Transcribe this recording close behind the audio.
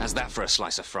How's that for a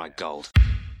slice of fried gold? You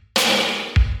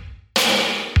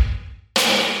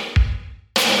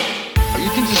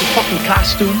think this is a fucking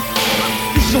costume?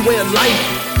 This is a way of life.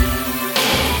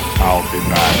 I'll be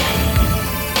back.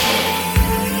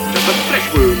 Just a flesh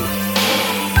wound.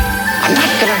 I'm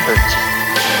not gonna hurt you.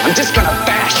 I'm just gonna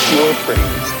bash your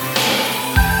brains.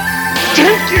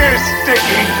 Take your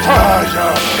sticking paws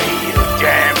off me, you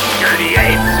damn dirty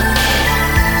ape!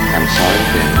 I'm sorry,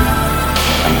 Dave.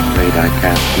 I'm afraid I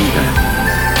can't do that.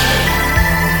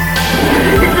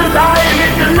 It's alive!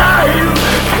 It's alive!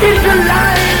 It's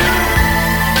alive!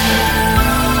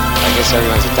 I guess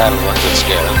everyone's entitled to one good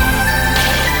scare, huh?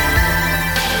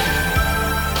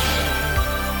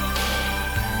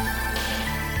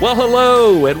 Well,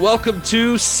 hello, and welcome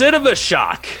to Cinema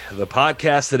Shock, the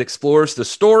podcast that explores the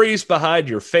stories behind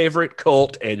your favorite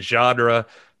cult and genre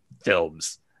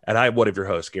films. And I'm one of your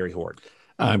hosts, Gary Horn.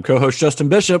 I'm co-host Justin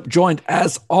Bishop, joined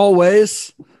as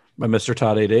always by Mr.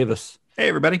 Todd A. Davis. Hey,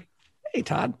 everybody. Hey,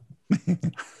 Todd.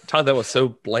 Todd, that was so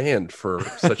bland for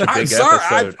such a big I'm sorry.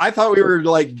 episode. I thought we were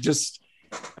like just.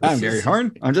 I'm Gary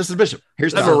Horn. I'm Justin Bishop.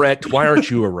 Here's I'm the erect. Why aren't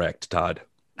you erect, Todd?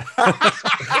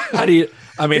 How do you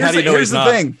know here's he's the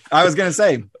not? thing. I was gonna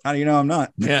say, how do you know I'm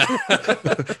not? Yeah.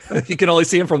 You can only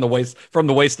see him from the waist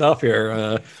up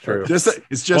here. True.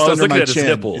 It's just Well, I was under looking my at his chin.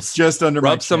 nipples. It's just under my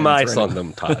Rub some chin ice right on now.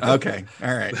 them, Todd. Okay.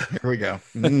 All right. Here we go.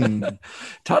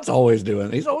 Todd's always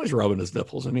he's always rubbing his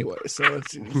nipples anyway. So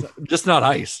it's just not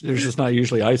ice. There's just not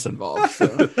usually ice involved.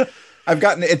 So.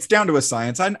 It's down to a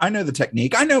science. I know the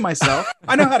technique. I know myself.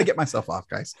 I know how to get myself off,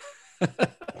 guys.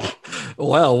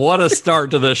 Well, what a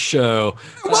start to this show.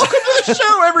 Welcome to the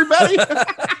show, everybody.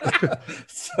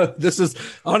 So this is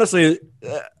honestly,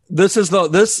 this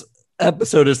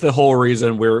episode is the whole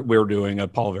reason we're doing a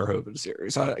Paul Verhoeven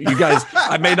series. You guys,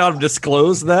 I may not have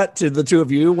disclosed that to the two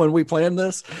of you when we planned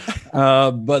this,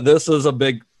 but this is a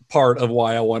big part of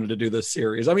why I wanted to do this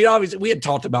series. I mean, obviously we had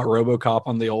talked about RoboCop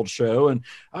on the old show, and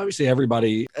obviously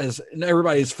everybody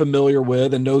is familiar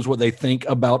with and knows what they think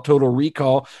about Total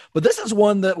Recall, but this is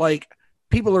one that like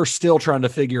people are still trying to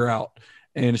figure out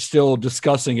and still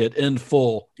discussing it in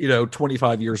full,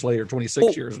 25 years later,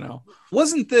 26 years now.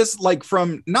 Wasn't this like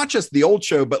from not just the old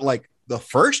show, but like the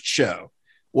first show?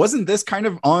 Wasn't this kind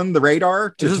of on the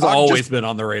radar? This has always been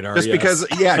on the radar. Just because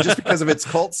of its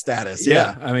cult status.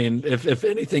 Yeah. I mean, if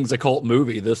anything's a cult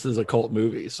movie, this is a cult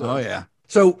movie. So, oh yeah.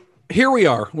 So here we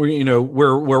are.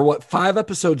 We're what, 5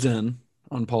 episodes in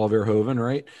on Paul Verhoeven,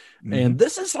 right? Mm-hmm. And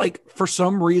this is like, for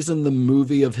some reason, the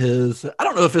movie of his, I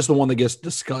don't know if it's the one that gets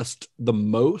discussed the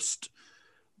most,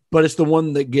 but it's the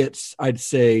one that gets, I'd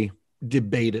say,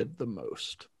 debated the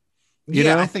most.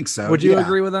 I think so. Would you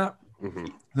agree with that?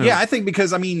 Mm-hmm. Yeah, I think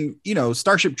because, I mean,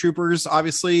 Starship Troopers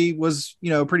obviously was,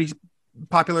 pretty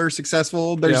popular,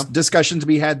 successful. There's discussion to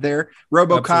be had there.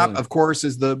 RoboCop, Absolutely. of course,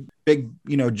 is the big,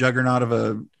 juggernaut of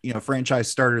a, franchise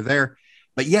starter there.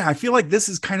 But yeah, I feel like this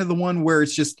is kind of the one where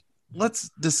it's just, let's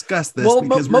discuss this. Well,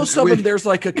 because most of them, there's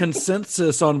like a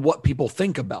consensus on what people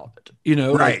think about it.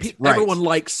 Right. Everyone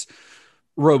likes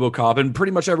RoboCop, and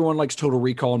pretty much everyone likes Total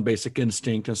Recall and Basic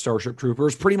Instinct and Starship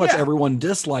Troopers. Pretty much everyone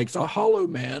dislikes a Hollow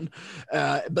Man,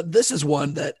 but this is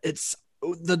one that it's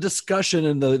the discussion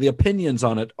and the opinions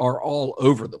on it are all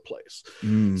over the place.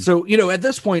 So at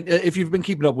this point, if you've been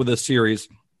keeping up with this series,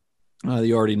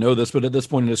 you already know this, but at this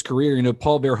point in his career,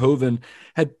 Paul Verhoeven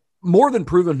had more than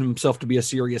proven himself to be a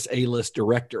serious A-list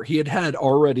director. He had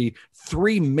already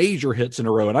 3 major hits in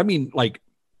a row, and I mean like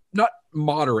not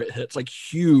moderate hits, like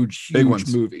huge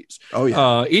movies. Oh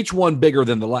yeah. Each one bigger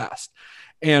than the last.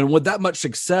 And with that much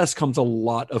success comes a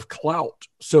lot of clout.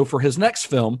 So for his next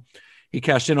film, he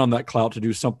cashed in on that clout to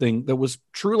do something that was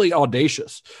truly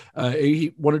audacious.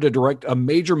 He wanted to direct a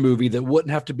major movie that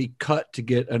wouldn't have to be cut to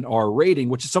get an R rating,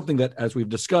 which is something that, as we've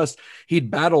discussed, he'd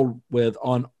battled with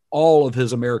on all of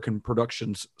his American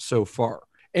productions so far.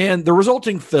 And the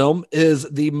resulting film is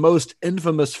the most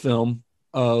infamous film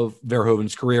of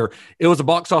Verhoeven's career. It was a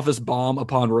box office bomb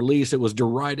upon release. It was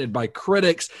derided by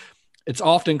critics. It's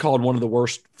often called one of the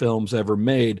worst films ever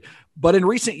made. But in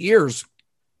recent years,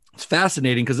 it's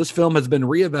fascinating because this film has been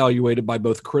reevaluated by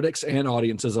both critics and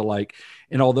audiences alike.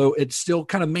 And although it still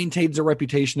kind of maintains a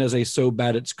reputation as a so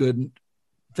bad it's good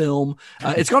film,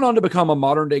 it's gone on to become a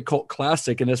modern day cult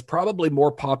classic and is probably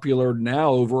more popular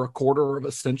now over a quarter of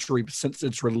a century since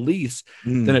its release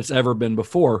than it's ever been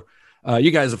before.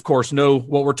 You guys, of course, know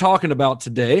what we're talking about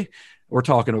today. We're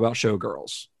talking about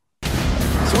Showgirls. So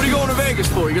what are you going to Vegas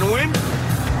for? You gonna win?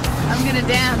 I'm gonna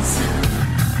dance.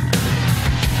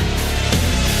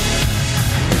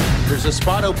 There's a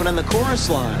spot open on the chorus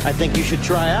line. I think you should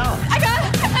try out. I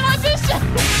got an audition.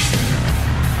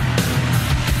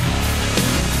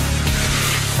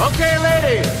 Okay,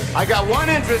 ladies, I got one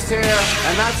interest here,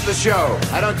 and that's the show.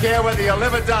 I don't care whether you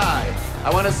live or die.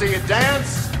 I want to see you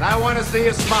dance, and I want to see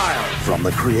you smile. From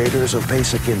the creators of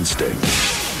Basic Instinct,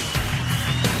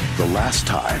 the last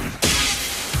time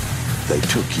they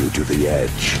took you to the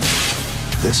edge.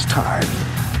 This time,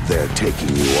 they're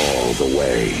taking you all the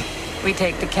way. We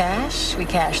take the cash, we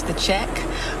cash the check,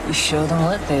 we show them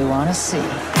what they want to see.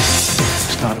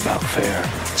 It's not about fair,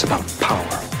 it's about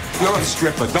power. You're a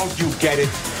stripper, don't you get it?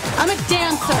 I'm a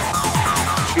dancer.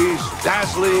 She's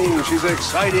dazzling, she's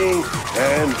exciting,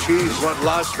 and she's what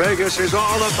Las Vegas is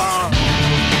all about.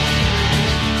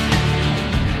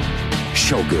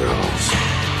 Showgirls.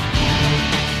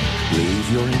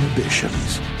 Leave your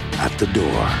inhibitions at the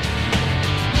door.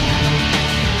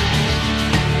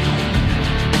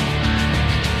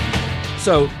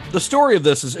 So the story of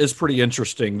this is pretty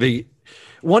interesting.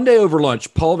 One day over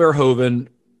lunch, Paul Verhoeven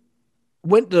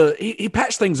he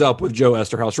patched things up with Joe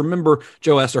Esterhaus. Remember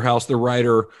Joe Esterhaus, the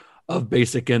writer of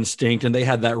Basic Instinct, and they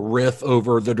had that riff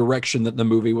over the direction that the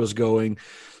movie was going.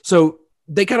 So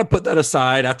they kind of put that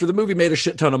aside. After the movie made a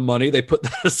shit ton of money, they put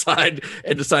that aside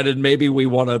and decided maybe we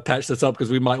want to patch this up because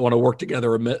we might want to work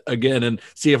together again and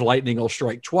see if lightning will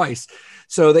strike twice.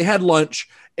 So they had lunch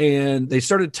and they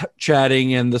started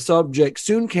chatting, and the subject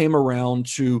soon came around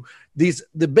to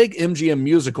the big MGM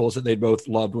musicals that they both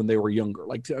loved when they were younger.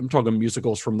 Like, I'm talking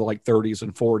musicals from the 30s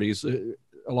and 40s.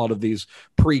 A lot of these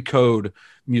pre-code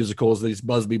musicals, these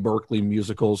Busby Berkeley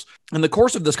musicals. In the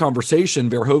course of this conversation,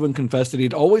 Verhoeven confessed that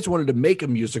he'd always wanted to make a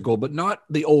musical, but not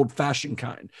the old-fashioned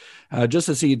kind. Just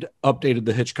as he'd updated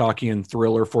the Hitchcockian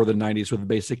thriller for the 90s with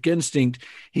Basic Instinct,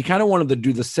 he kind of wanted to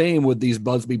do the same with these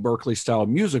Busby Berkeley-style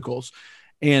musicals.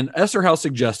 And Esterhaus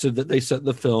suggested that they set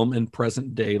the film in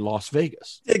present-day Las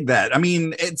Vegas. Dig that. I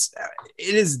mean, it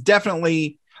is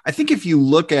definitely. I think if you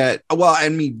look at,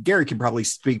 Gary can probably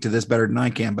speak to this better than I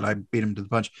can, but I beat him to the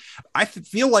punch. I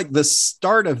feel like the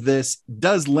start of this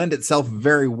does lend itself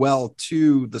very well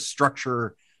to the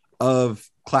structure of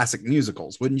classic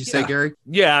musicals, wouldn't you say, Gary?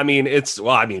 Yeah, I mean,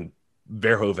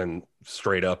 Verhoeven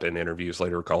straight up in interviews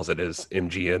later calls it his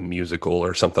MGM musical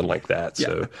or something like that.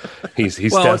 So he's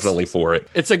definitely for it.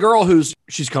 It's a girl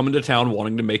she's coming to town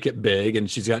wanting to make it big, and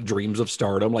she's got dreams of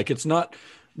stardom. Like, it's not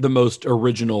the most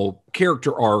original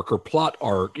character arc or plot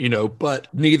arc, but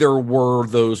neither were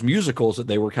those musicals that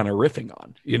they were kind of riffing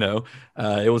on.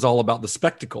 It was all about the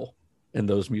spectacle in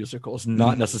those musicals,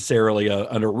 not necessarily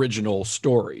an original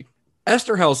story.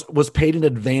 Esterhaus was paid an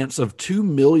advance of $2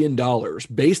 million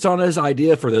based on his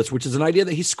idea for this, which is an idea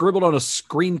that he scribbled on a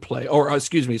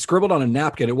scribbled on a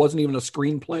napkin. It wasn't even a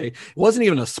screenplay. It wasn't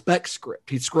even a spec script.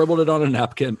 He scribbled it on a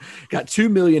napkin, got $2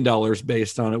 million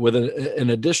based on it, with an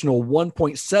additional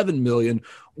 $1.7 million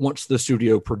once the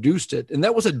studio produced it. And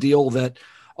that was a deal that,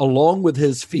 along with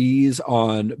his fees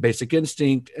on Basic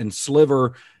Instinct and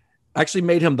Sliver, actually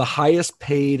made him the highest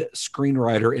paid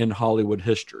screenwriter in Hollywood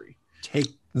history.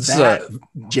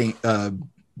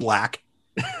 Black.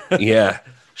 Yeah.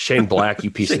 Shane Black,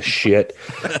 you piece of shit.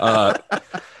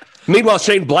 Meanwhile,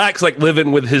 Shane Black's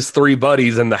living with his three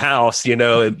buddies in the house,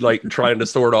 and trying to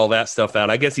sort all that stuff out.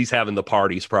 I guess he's having the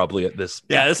parties probably at this.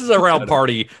 Yeah, this is around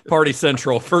party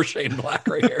central for Shane Black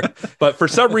right here. But for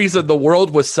some reason, the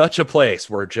world was such a place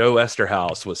where Joe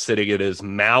Esterhaus was sitting at his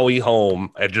Maui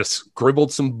home and just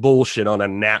scribbled some bullshit on a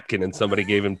napkin, and somebody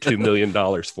gave him $2 million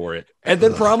for it. And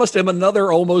then promised him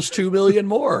another almost $2 million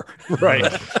more.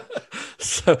 Right.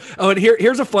 And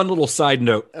here's a fun little side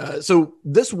note. So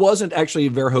this wasn't actually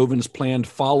Verhoeven's planned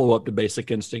follow-up to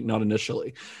Basic Instinct, not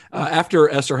initially. After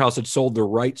Esterhaus had sold the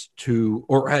rights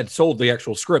had sold the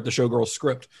actual script, the Showgirls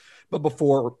script, but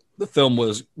before the film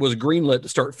was greenlit to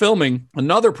start filming,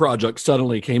 another project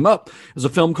suddenly came up. It was a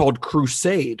film called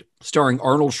Crusade, starring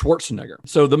Arnold Schwarzenegger.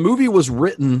 So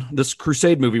this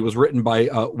Crusade movie was written by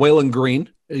Waylon Green.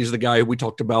 He's the guy who we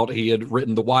talked about. He had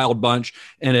written The Wild Bunch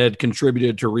and had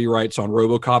contributed to rewrites on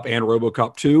RoboCop and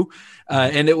RoboCop 2.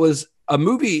 And it was a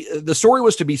movie. The story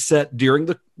was to be set during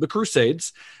the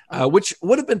Crusades, which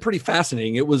would have been pretty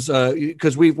fascinating. It was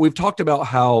because we've talked about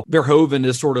how Verhoeven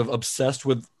is sort of obsessed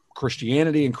with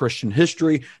Christianity and Christian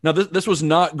history. Now, this was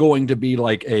not going to be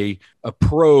like a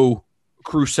pro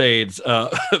Crusades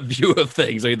view of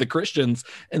things. I mean, the Christians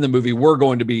in the movie were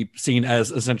going to be seen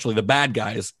as essentially the bad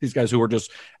guys, these guys who were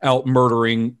just out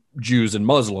murdering Jews and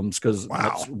Muslims, because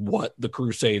that's what the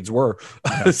Crusades were.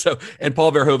 And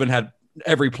Paul Verhoeven had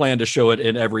every plan to show it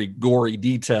in every gory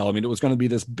detail. I mean, it was going to be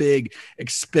this big,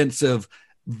 expensive,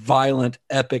 violent,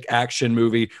 epic action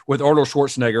movie with Arnold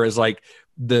Schwarzenegger as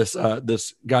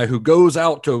this guy who goes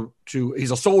out to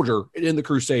he's a soldier in the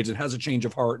Crusades and has a change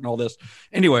of heart and all this.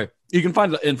 Anyway, you can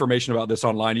find the information about this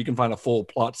online. You can find a full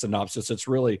plot synopsis. It's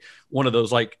really one of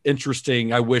those like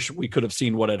interesting, I wish we could have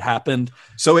seen what had happened.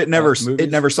 So it never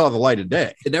saw the light of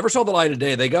day. It never saw the light of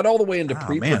day. They got all the way into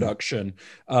pre-production.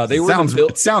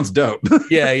 It sounds dope.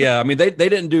 Yeah. I mean, they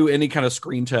didn't do any kind of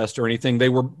screen test or anything.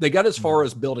 They got as far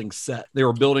as building set. They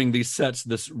were building these sets,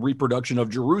 this reproduction of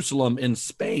Jerusalem in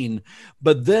Spain.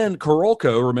 But then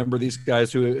Carolco, remember these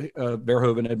guys who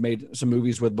Verhoeven had made some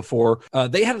movies with before,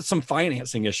 they had some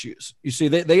financing issues. You see,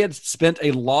 they had spent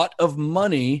a lot of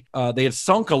money. They had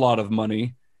sunk a lot of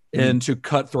money into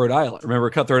Cutthroat Island. Remember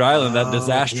Cutthroat Island, that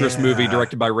disastrous movie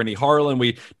directed by Rennie Harlan.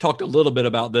 We talked a little bit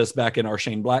about this back in our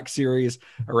Shane Black series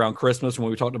around Christmas when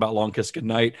we talked about Long Kiss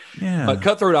Goodnight. Yeah. But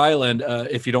Cutthroat Island,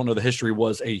 if you don't know the history,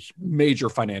 was a major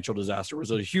financial disaster. It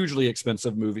was a hugely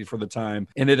expensive movie for the time.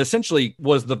 And it essentially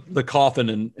was the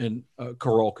coffin in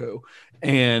Carolco.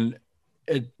 And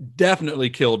it definitely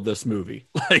killed this movie.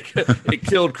 Like it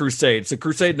killed Crusade. So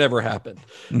Crusade never happened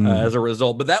as a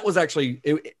result. But that was actually...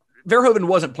 Verhoeven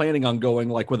wasn't planning on going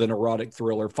like with an erotic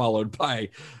thriller followed by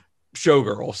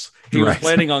Showgirls. He was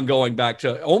planning on going back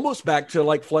to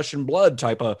like Flesh and Blood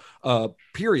type of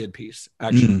period piece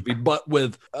action movie, but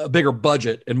with a bigger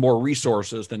budget and more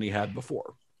resources than he had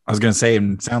before. I was going to say,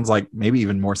 it sounds like maybe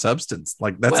even more substance.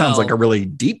 Like that sounds like a really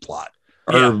deep plot.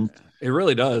 It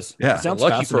really does. Yeah. It sounds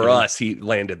lucky for us, he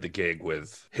landed the gig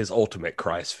with his ultimate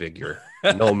Christ figure,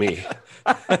 Nomi.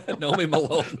 Nomi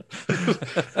Malone.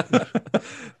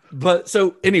 But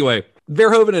so anyway,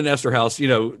 Verhoeven and Eszterhas,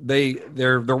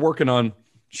 they're working on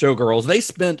Showgirls. They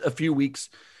spent a few weeks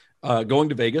going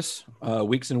to Vegas,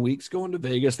 weeks and weeks going to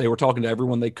Vegas. They were talking to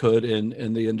everyone they could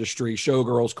in the industry,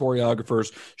 showgirls,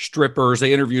 choreographers, strippers.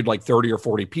 They interviewed like 30 or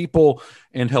 40 people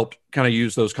and helped kind of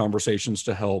use those conversations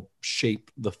to help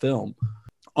shape the film.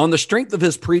 On the strength of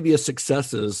his previous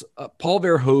successes, Paul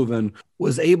Verhoeven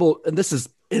was able, and this is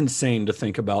insane to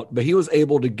think about, but he was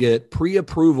able to get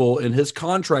pre-approval in his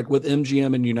contract with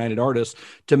MGM and United Artists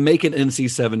to make an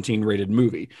NC-17 rated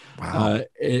movie. Wow.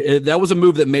 That was a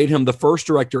move that made him the first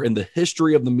director in the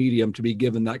history of the medium to be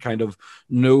given that kind of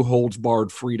no holds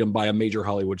barred freedom by a major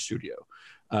Hollywood studio.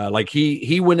 Like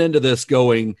he went into this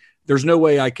going, there's no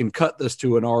way I can cut this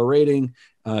to an R rating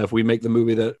if we make the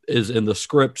movie that is in the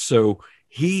script. So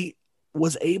he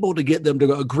was able to get them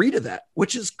to agree to that,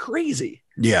 which is crazy.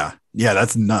 Yeah,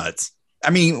 that's nuts. I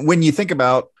mean, when you think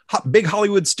about big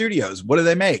Hollywood studios, what do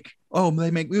they make? Oh,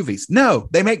 they make movies. No,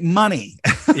 they make money.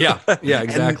 Yeah,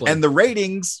 exactly. and the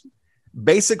ratings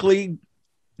basically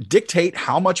dictate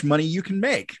how much money you can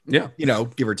make. Yeah,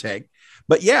 give or take.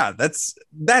 But yeah, that's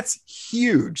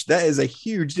huge. That is a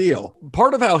huge deal.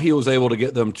 Part of how he was able to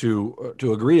get them to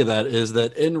agree to that is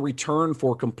that in return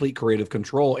for complete creative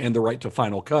control and the right to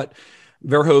final cut,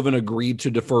 Verhoeven agreed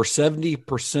to defer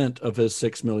 70% of his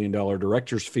 $6 million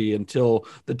director's fee until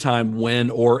the time when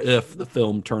or if the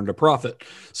film turned a profit.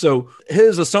 So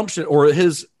his assumption or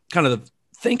his kind of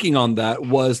thinking on that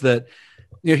was that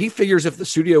he figures if the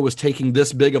studio was taking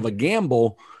this big of a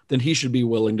gamble, then he should be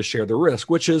willing to share the risk,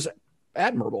 which is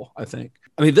admirable, I think.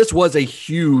 I mean, this was a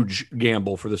huge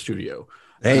gamble for the studio.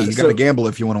 Hey, you got to gamble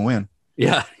if you want to win.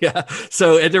 Yeah.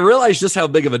 So and to realize just how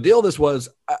big of a deal this was,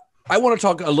 I want to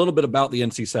talk a little bit about the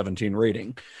NC-17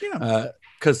 rating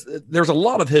because there's a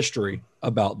lot of history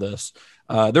about this.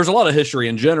 There's a lot of history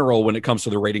in general when it comes to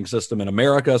the rating system in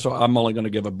America. So I'm only going to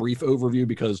give a brief overview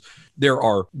because there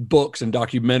are books and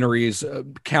documentaries,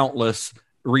 countless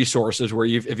resources where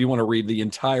if you want to read the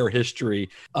entire history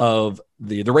of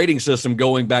the rating system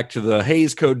going back to the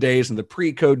Hays Code days and the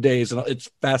pre-code days, and it's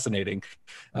fascinating.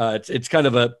 It's kind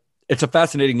of a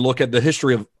fascinating look at the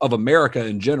history of America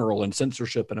in general and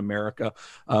censorship in America,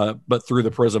 but through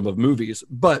the prism of movies.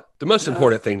 But the most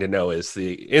important thing to know is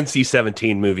the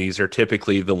NC-17 movies are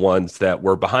typically the ones that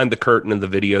were behind the curtain in the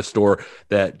video store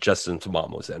that Justin's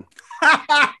mom was in.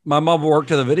 My mom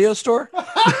worked at the video store?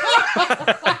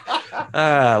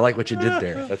 I like what you did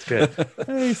there. That's good.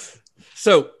 Nice.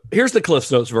 So here's the Cliff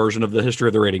Notes version of the history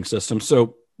of the rating system.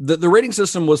 So the rating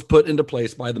system was put into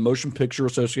place by the Motion Picture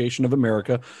Association of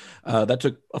America. That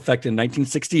took effect in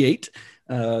 1968.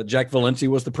 Jack Valenti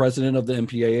was the president of the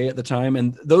MPAA at the time.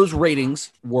 And those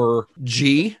ratings were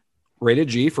rated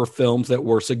G for films that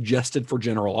were suggested for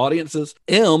general audiences,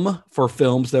 M for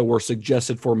films that were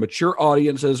suggested for mature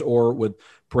audiences or with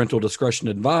parental discretion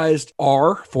advised,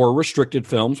 R for restricted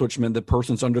films, which meant that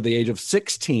persons under the age of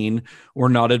 16 were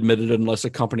not admitted unless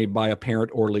accompanied by a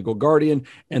parent or legal guardian,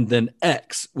 and then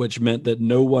X, which meant that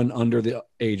no one under the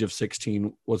age of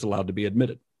 16 was allowed to be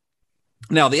admitted.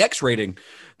 Now, the X rating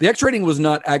was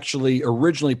not actually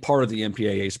originally part of the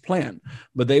MPAA's plan,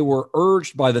 but they were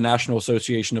urged by the National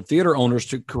Association of Theater Owners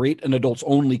to create an adults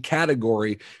only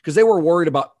category because they were worried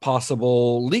about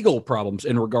possible legal problems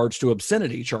in regards to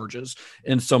obscenity charges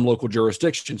in some local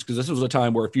jurisdictions. Because this was a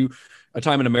time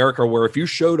in America where if you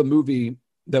showed a movie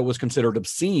that was considered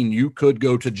obscene, you could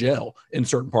go to jail in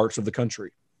certain parts of the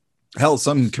country. Hell,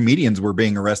 some comedians were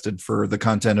being arrested for the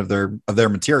content of their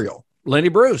material. Lenny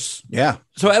Bruce. Yeah.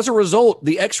 So as a result,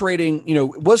 the X rating,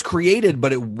 was created,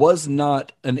 but it was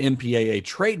not an MPAA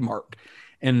trademark,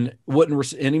 and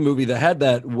any movie that had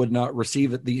that would not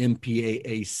receive the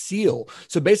MPAA seal.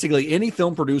 So basically, any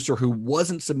film producer who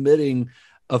wasn't submitting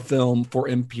a film for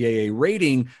MPAA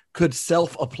rating could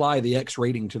self-apply the X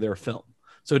rating to their film.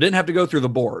 So it didn't have to go through the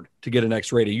board to get an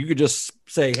X rating. You could just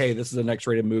say, "Hey, this is an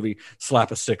X-rated movie," slap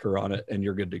a sticker on it, and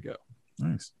you're good to go.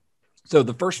 Nice. So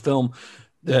the first film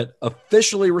that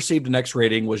officially received an X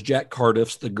rating was Jack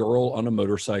Cardiff's The Girl on a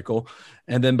Motorcycle.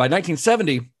 And then by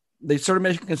 1970, they started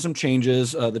making some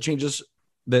changes.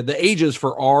 The ages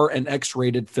for R and X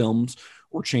rated films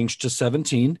were changed to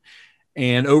 17.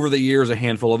 And over the years, a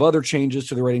handful of other changes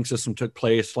to the rating system took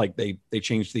place. Like they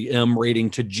changed the M rating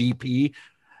to GP,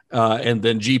 and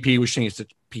then GP was changed to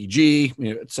PG,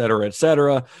 et cetera, et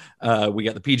cetera. We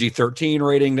got the PG-13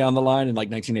 rating down the line in like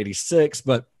 1986,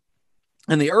 but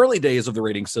in the early days of the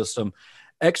rating system,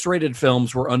 X-rated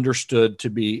films were understood to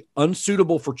be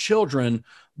unsuitable for children,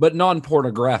 but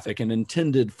non-pornographic and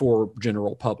intended for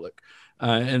general public.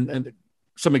 And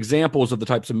some examples of the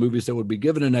types of movies that would be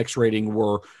given an X rating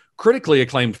were critically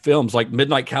acclaimed films like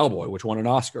Midnight Cowboy, which won an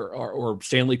Oscar, or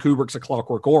Stanley Kubrick's A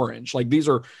Clockwork Orange. Like these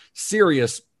are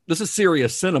serious. This is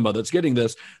serious cinema that's getting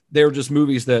this. They're just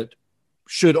movies that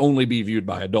should only be viewed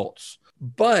by adults.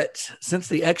 But since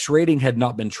the X rating had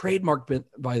not been trademarked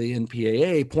by the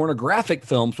MPAA, pornographic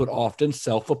films would often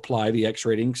self-apply the X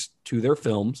ratings to their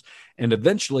films, and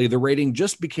eventually the rating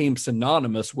just became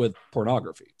synonymous with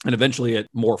pornography. And eventually it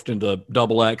morphed into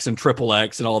XX and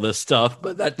XXX and all this stuff,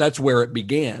 but that's where it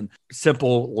began.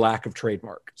 Simple lack of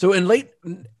trademark. So in late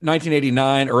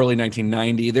 1989, early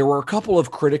 1990, there were a couple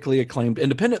of critically acclaimed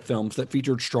independent films that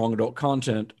featured strong adult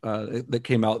content that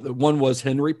came out. One was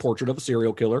Henry, Portrait of a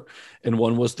Serial Killer, and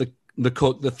one was The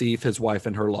Cook, the Thief, His Wife,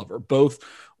 and Her Lover. Both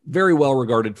very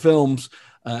well-regarded films,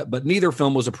 but neither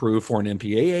film was approved for an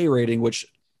MPAA rating, which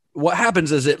what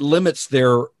happens is it limits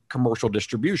their commercial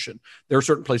distribution. There are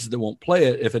certain places that won't play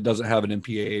it if it doesn't have an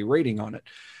MPAA rating on it,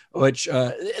 which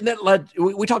and that led,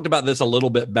 we talked about this a little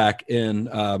bit back in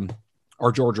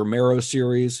our George Romero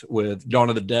series with Dawn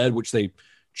of the Dead, which they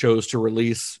chose to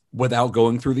release without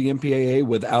going through the MPAA,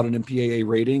 without an MPAA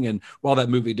rating. And while that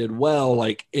movie did well,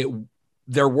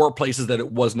 there were places that it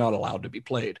was not allowed to be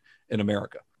played in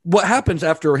America. What happens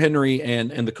after Henry and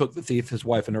The Cook, the Thief, His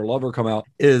Wife, and Her Lover come out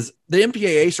is the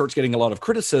MPAA starts getting a lot of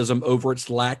criticism over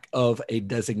its lack of a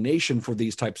designation for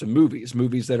these types of movies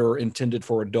that are intended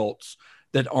for adults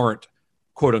that aren't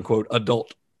quote unquote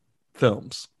adult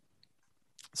films.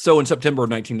 So in September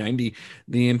of 1990,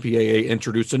 the MPAA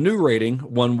introduced a new rating,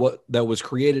 one that was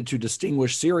created to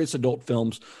distinguish serious adult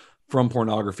films from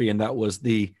pornography, and that was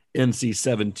the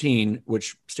NC-17,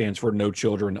 which stands for No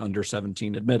Children Under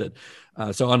 17 Admitted.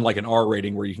 So unlike an R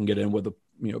rating where you can get in with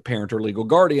a parent or legal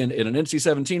guardian, in an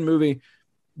NC-17 movie,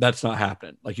 that's not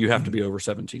happening. Like you have to be over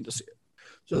 17 to see it.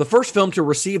 So the first film to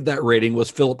receive that rating was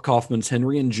Philip Kaufman's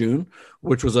Henry and June,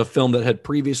 which was a film that had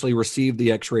previously received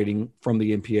the X rating from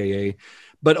the MPAA,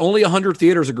 but only 100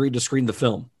 theaters agreed to screen the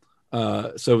film.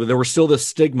 So there was still this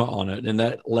stigma on it, and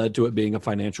that led to it being a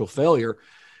financial failure.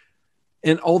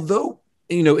 And although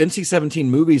NC-17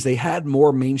 movies, they had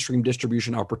more mainstream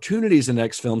distribution opportunities than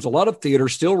X films, a lot of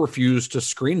theaters still refused to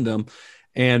screen them,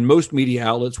 and most media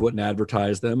outlets wouldn't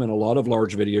advertise them, and a lot of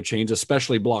large video chains,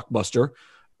 especially Blockbuster,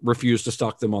 refused to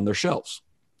stock them on their shelves.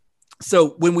 So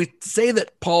when we say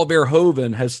that Paul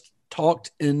Verhoeven has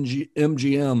talked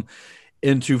MGM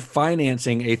into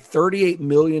financing a $38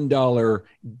 million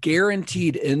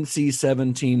guaranteed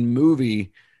NC-17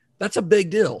 movie, that's a big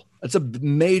deal. That's a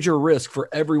major risk for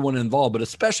everyone involved, but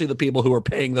especially the people who are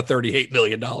paying the $38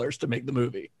 million to make the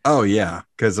movie. Oh, yeah.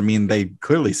 Because, they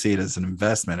clearly see it as an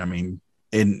investment.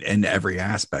 In every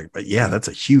aspect. But, yeah, that's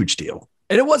a huge deal.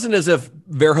 And it wasn't as if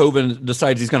Verhoeven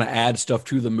decides he's going to add stuff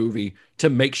to the movie to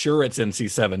make sure it's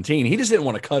NC-17. He just didn't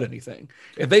want to cut anything.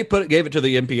 If they gave it to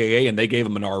the MPAA and they gave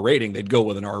him an R rating, they'd go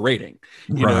with an R rating.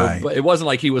 You know, but it wasn't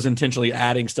like he was intentionally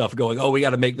adding stuff, going, "Oh, we got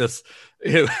to make this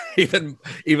even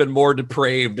more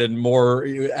depraved and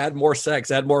add more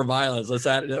sex, add more violence. Let's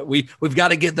add we've got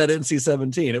to get that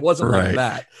NC-17." It wasn't like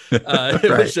that.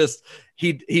 It was just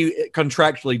he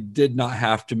contractually did not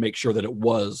have to make sure that it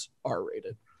was R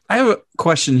rated. I have a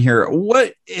question here.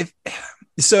 What if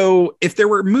there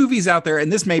were movies out there, and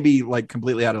this may be like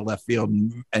completely out of left field,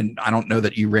 and I don't know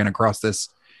that you ran across this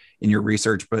in your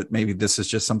research, but maybe this is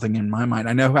just something in my mind.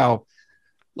 I know how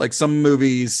like some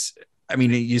movies, I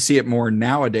mean, you see it more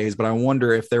nowadays, but I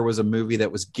wonder if there was a movie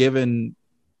that was given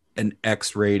an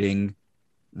X rating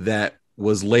that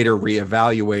was later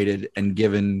reevaluated and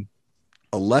given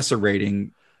a lesser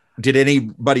rating. Did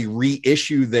anybody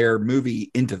reissue their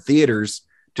movie into theaters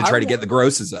to try to get the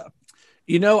grosses up?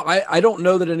 You know, I don't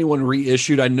know that anyone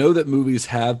reissued. I know that movies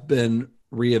have been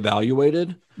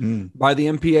reevaluated by the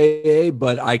MPAA,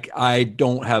 but I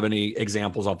don't have any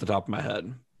examples off the top of my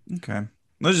head. Okay. I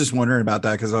was just wondering about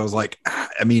that because I was like,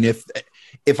 I mean,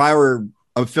 if I were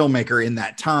a filmmaker in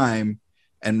that time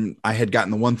and I had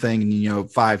gotten the one thing and, you know,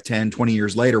 5, 10, 20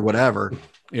 years later, whatever,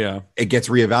 it gets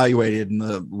reevaluated and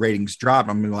the ratings drop,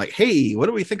 I'm gonna be like, hey, what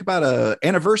do we think about a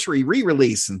anniversary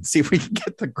re-release and see if we can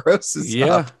get the grosses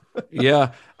up?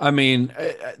 Yeah. I mean,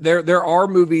 there are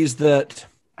movies that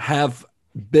have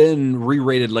been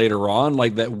re-rated later on,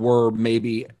 like that were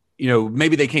maybe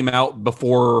they came out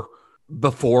before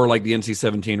like the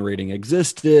NC-17 rating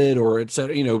existed, or it's,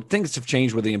 you know, things have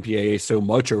changed with the MPAA so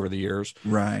much over the years,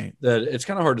 right, that it's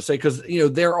kind of hard to say, because, you know,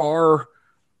 there are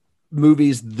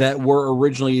movies that were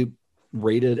originally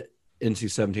rated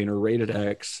NC-17 or rated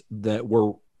X that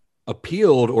were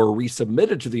appealed or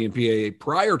resubmitted to the MPAA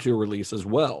prior to release as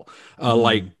well.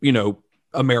 Like, you know,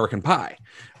 American Pie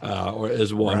or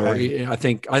is one, right. Or I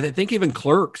think even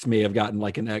Clerks may have gotten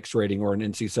like an X rating or an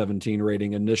NC-17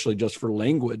 rating initially just for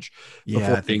language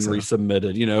before being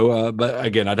resubmitted, you know, but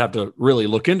again, I'd have to really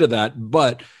look into that.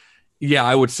 But yeah,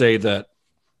 I would say that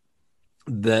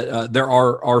there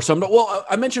are some. Well,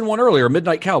 I mentioned one earlier,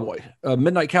 Midnight Cowboy.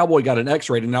 Midnight Cowboy got an X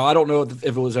rating. Now, I don't know if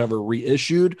it was ever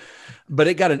reissued, but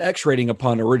it got an X rating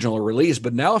upon original release.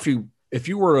 But now, if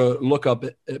you were to look up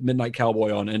at Midnight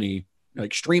Cowboy on any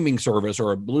like streaming service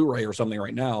or a Blu-ray or something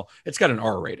right now, it's got an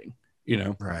R rating. You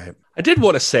know, right. I did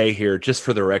want to say here, just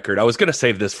for the record, I was going to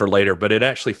save this for later, but it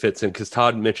actually fits in because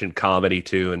Todd mentioned comedy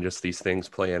too, and just these things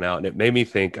playing out, and it made me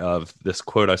think of this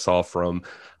quote I saw from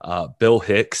Bill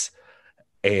Hicks.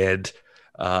 And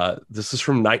this is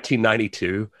from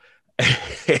 1992.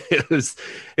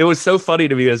 It was so funny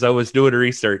to me as I was doing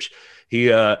research. He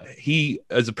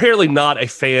is apparently not a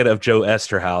fan of Joe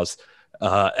Esterhaus,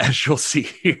 as you'll see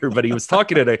here, but he was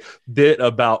talking in a bit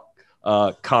about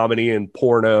comedy and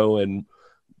porno and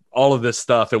all of this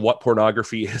stuff and what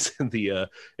pornography is in the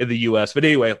U.S. But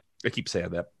anyway, I keep saying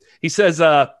that. He says,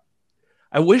 "I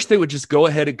wish they would just go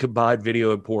ahead and combine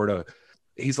video and porno."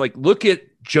 He's like, look at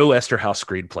Joe Esterhaus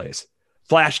screenplays.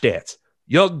 Flashdance.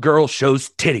 Young girl shows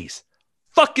titties.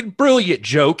 Fucking brilliant,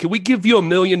 Joe. Can we give you $1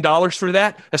 million for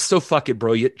that? That's so fucking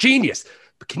brilliant. Genius.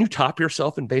 But can you top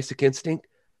yourself in Basic Instinct?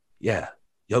 Yeah.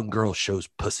 Young girl shows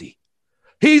pussy.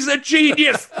 He's a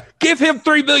genius. Give him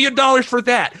 $3 million for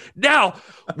that. Now,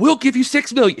 we'll give you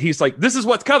 $6 million. He's like, this is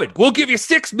what's coming. We'll give you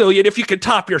 $6 million if you can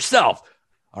top yourself.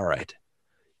 All right.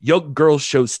 Young girl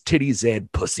shows titties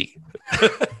and pussy.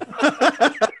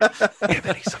 Yeah,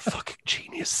 man, he's a fucking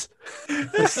genius.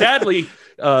 Sadly,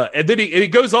 and then he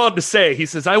goes on to say, he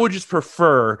says, I would just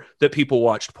prefer that people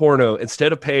watched porno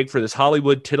instead of paying for this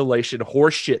Hollywood titillation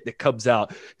horse shit that comes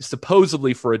out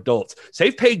supposedly for adults.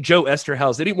 Save paying Joe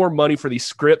Esterhaus any more money for these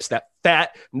scripts, that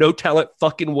fat, no talent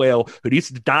fucking whale who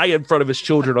needs to die in front of his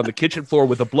children on the kitchen floor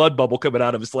with a blood bubble coming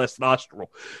out of his left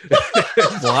nostril.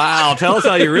 Wow. Tell us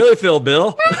how you really feel,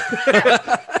 Bill.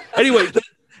 Anyway,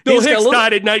 Bill Hicks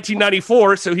died in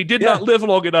 1994, so he did not live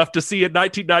long enough to see in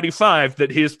 1995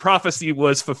 that his prophecy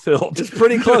was fulfilled. It's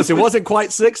pretty close. It wasn't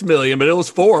quite 6 million, but it was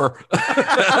 4.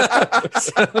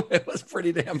 So it was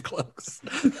pretty damn close.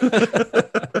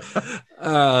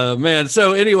 Man.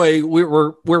 So anyway,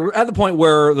 we're at the point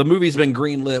where the movie's been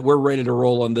greenlit. We're ready to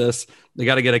roll on this. They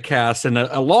got to get a cast and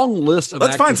a long list of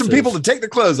Let's actresses. Find some people to take their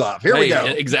clothes off. Here we go.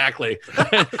 Exactly.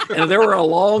 And there were a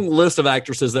long list of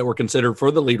actresses that were considered for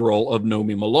the lead role of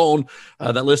Nomi Malone.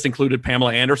 That list included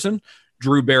Pamela Anderson,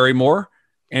 Drew Barrymore,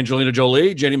 Angelina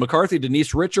Jolie, Jenny McCarthy,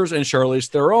 Denise Richards, and Charlize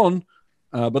Theron.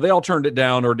 But they all turned it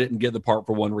down or didn't get the part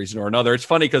for one reason or another. It's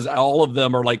funny because all of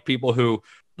them are like people who,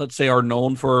 let's say, are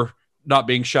known for not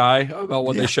being shy about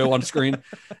what they show on screen.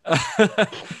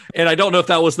 And I don't know if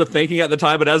that was the thinking at the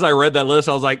time, but as I read that list,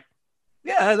 I was like,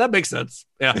 yeah, that makes sense.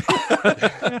 Yeah.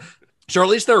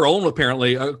 Charlize Theron,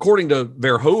 apparently, according to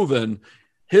Verhoeven,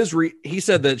 he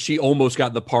said that she almost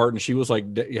got the part and she was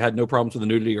like, had no problems with the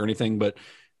nudity or anything, but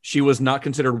she was not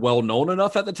considered well known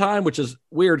enough at the time, which is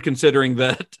weird considering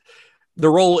that the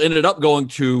role ended up going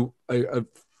to a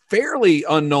fairly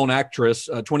unknown actress,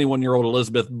 21-year-old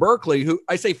Elizabeth Berkley, who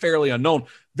I say fairly unknown.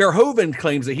 Verhoeven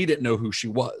claims that he didn't know who she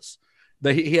was,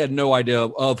 that he had no idea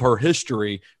of her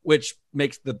history, which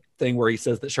makes the thing where he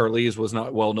says that Charlize was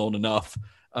not well known enough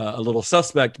a little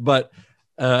suspect. But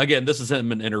again, this is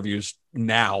him in interviews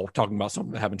now talking about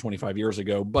something that happened 25 years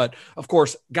ago. But of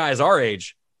course, guys our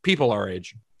age, people our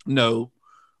age, know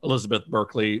Elizabeth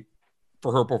Berkley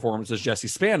for her performance as Jessie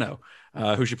Spano,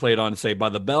 who she played on Saved by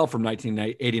the Bell from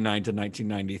 1989 to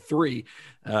 1993.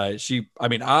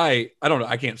 I don't know,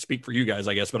 I can't speak for you guys,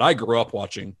 I guess, but I grew up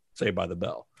watching Saved by the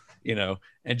Bell, and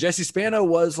Jessie Spano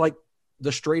was like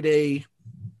the straight A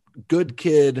good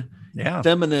kid,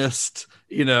 feminist,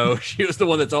 she was the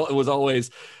one was always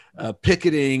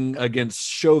picketing against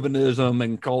chauvinism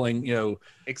and calling,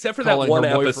 except for that one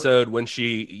episode when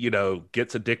she,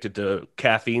 gets addicted to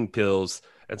caffeine pills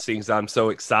and sings "I'm so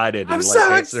excited" and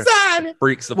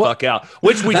freaks the fuck out,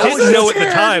 which we didn't know at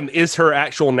the time is her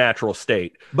actual natural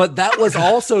state. But that was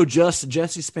also just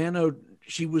Jessie Spano.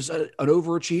 She was an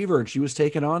overachiever and she was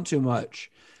taking on too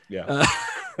much. Yeah.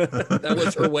 That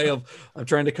was her way of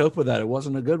trying to cope with that. It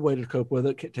wasn't a good way to cope with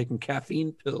it, taking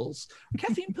caffeine pills. Are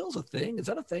caffeine pills a thing? Is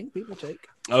that a thing people take?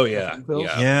 Oh, yeah.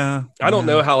 Yeah. I don't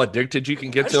know how addicted you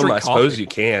can get to them. I suppose you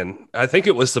can. I think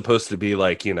it was supposed to be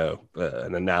like, an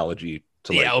analogy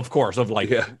to like, of course, of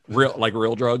like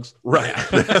real drugs. Right.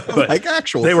 Like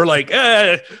actual. They were like,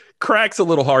 crack's a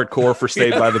little hardcore for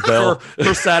Saved by the Bell.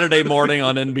 for Saturday morning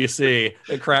on NBC.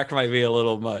 Crack might be a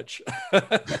little much.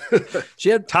 She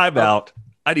had time out.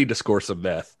 I need to score some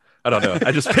meth. I don't know.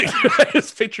 I just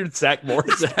pictured Zach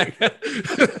Morris. Zach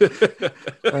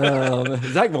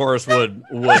Morris would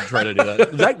try to do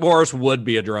that. Zach Morris would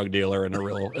be a drug dealer in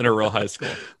a real high school.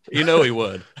 He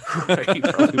would. Right, he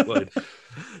probably would.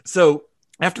 So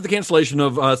after the cancellation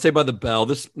of Saved by the Bell,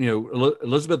 this,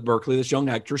 Elizabeth Berkley, this young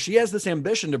actress, she has this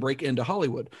ambition to break into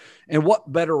Hollywood. And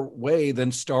what better way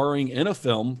than starring in a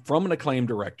film from an acclaimed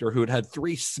director who had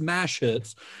 3 smash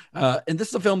hits. And this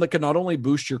is a film that could not only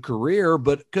boost your career,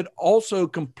 but could also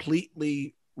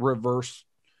completely reverse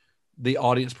the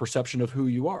audience perception of who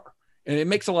you are. And it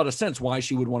makes a lot of sense why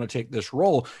she would want to take this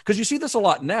role, because you see this a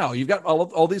lot now. You've got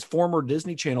all these former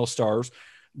Disney Channel stars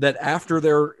that after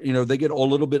they get a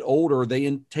little bit older,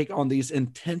 they take on these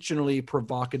intentionally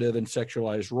provocative and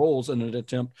sexualized roles in an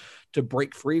attempt to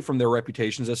break free from their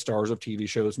reputations as stars of TV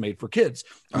shows made for kids.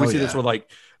 We see this with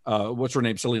what's her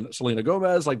name? Selena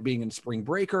Gomez, like being in Spring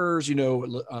Breakers,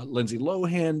 Lindsay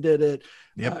Lohan did it.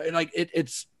 Yep.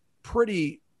 It's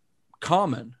pretty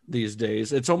common these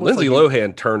days. It's almost Lindsay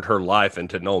Lohan turned her life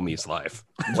into Naomi's life.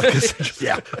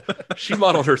 She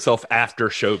modeled herself after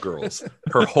Showgirls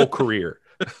her whole career.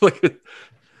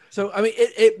 So I mean,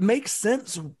 it makes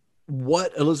sense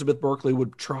what Elizabeth Berkley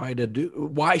would try to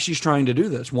do, why she's trying to do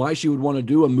this, why she would want to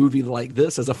do a movie like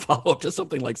this as a follow-up to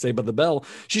something like Saved by the Bell.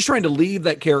 She's trying to leave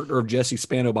that character of Jessie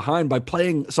Spano behind by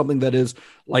playing something that is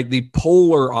like the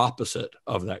polar opposite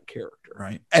of that character.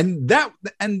 Right. And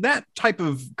that type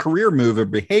of career move or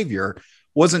behavior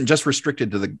wasn't just restricted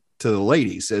to the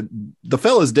ladies. The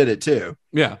fellas did it too.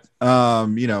 Yeah.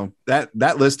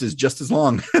 That list is just as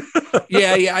long.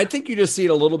 Yeah. I think you just see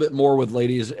it a little bit more with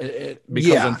ladies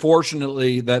because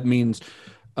unfortunately that means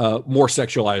more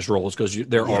sexualized roles, because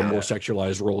there are more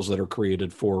sexualized roles that are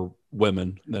created for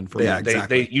women than for men.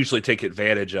 They usually take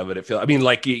advantage of it.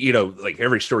 Like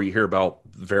every story you hear about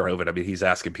Verhoeven, he's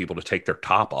asking people to take their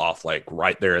top off, like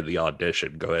right there in the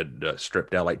audition, go ahead and strip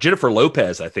down. Like Jennifer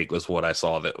Lopez, I think was what I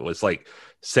saw that was like,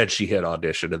 said she had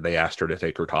auditioned and they asked her to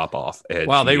take her top off.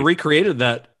 And they recreated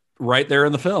that right there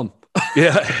in the film.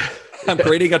 Yeah. I'm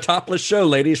creating a topless show,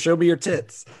 ladies. Show me your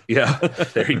tits. Yeah,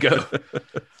 there you go.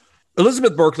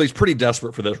 Elizabeth Berkley's pretty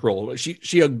desperate for this role.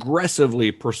 She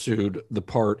aggressively pursued the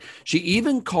part. She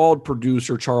even called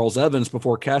producer Charles Evans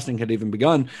before casting had even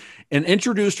begun and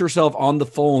introduced herself on the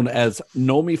phone as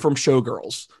Nomi from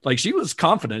Showgirls. Like, she was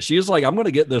confident. She was like, I'm going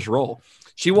to get this role.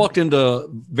 She walked into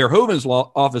Verhoeven's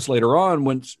office later on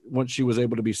once she was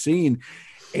able to be seen,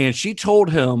 and she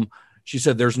told him, she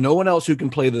said, there's no one else who can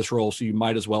play this role, so you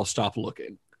might as well stop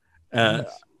looking.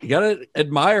 You got to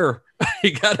admire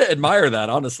that,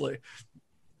 honestly.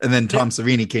 And then Tom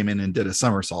Savini came in and did a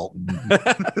somersault.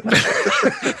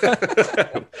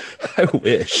 I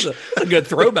wish. A good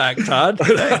throwback, Todd.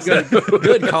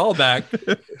 good callback.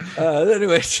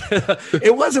 Anyways,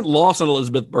 it wasn't lost on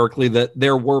Elizabeth Berkley that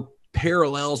there were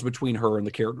parallels between her and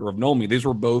the character of Nomi. These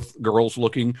were both girls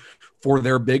looking for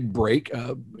their big break.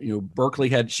 Berkley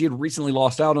had recently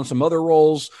lost out on some other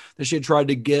roles that she had tried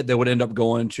to get that would end up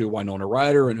going to Winona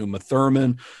Ryder and Uma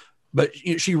Thurman. But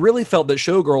she really felt that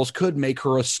Showgirls could make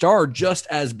her a star, just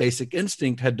as Basic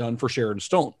Instinct had done for Sharon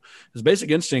Stone. Because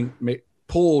Basic Instinct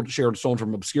pulled Sharon Stone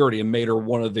from obscurity and made her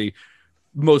one of the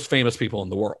most famous people in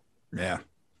the world. Yeah.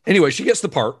 Anyway, she gets the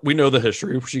part. We know the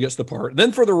history. She gets the part.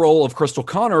 Then for the role of Crystal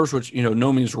Connors, which,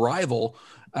 Nomi's rival,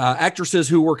 actresses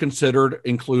who were considered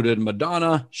included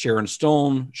Madonna, Sharon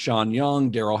Stone, Sean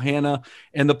Young, Daryl Hannah,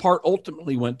 and the part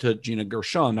ultimately went to Gina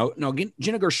Gershon. Now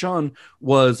Gina Gershon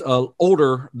was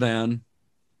older than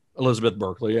Elizabeth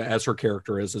Berkley, as her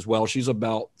character is as well. She's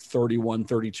about 31,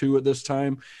 32 at this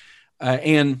time.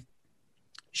 And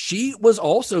she was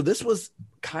also, this was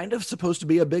kind of supposed to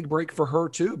be a big break for her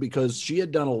too, because she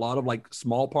had done a lot of like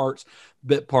small parts,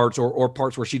 bit parts, or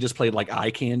parts where she just played like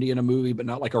eye candy in a movie, but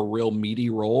not like a real meaty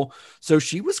role. So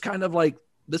she was kind of like,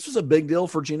 this was a big deal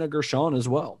for Gina Gershon as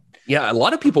well. Yeah. A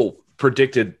lot of people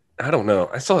predicted, I don't know,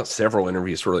 I saw several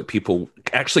interviews where like people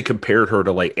actually compared her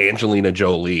to like Angelina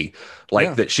Jolie,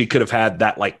 that she could have had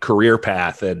that like career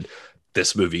path, and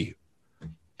this movie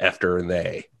after and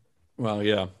they. Well,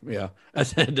 yeah.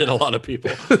 As did a lot of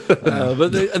people.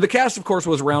 But the cast, of course,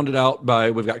 was rounded out by,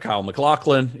 we've got Kyle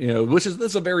MacLachlan, this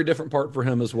is a very different part for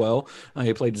him as well.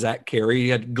 He played Zach Carey. He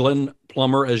had Glenn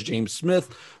Plummer as James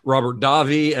Smith, Robert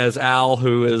Davi as Al,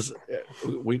 who is,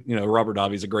 Robert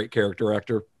Davi's a great character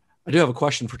actor. I do have a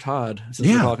question for Todd, since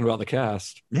we're talking about the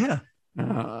cast. Yeah.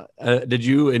 Did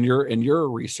you, in your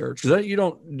research, because you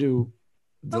don't do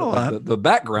the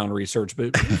background research, but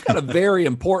you've got a very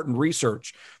important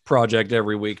research project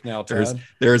every week now, Todd.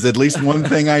 There's at least one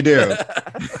thing I do,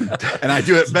 and I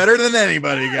do it better than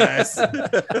anybody, guys.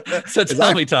 So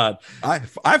tell me, Todd.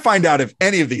 I find out if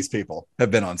any of these people have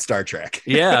been on Star Trek.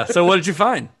 Yeah. So what did you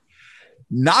find?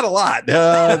 Not a lot.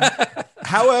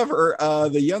 However,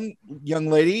 the young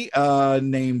lady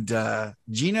named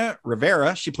Gina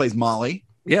Rivera, she plays Molly.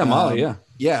 Yeah, Molly.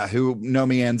 Yeah, who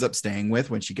Nomi ends up staying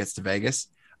with when she gets to Vegas.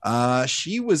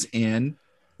 She was in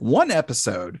one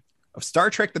episode of Star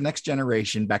Trek: The Next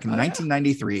Generation back in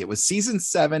 1993. It was season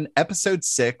 7, episode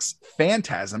 6,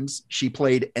 Phantasms. She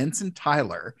played Ensign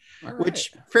Tyler,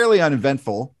 which fairly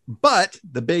uneventful. But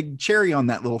the big cherry on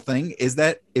that little thing is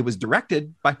that it was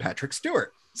directed by Patrick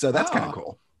Stewart. So that's kind of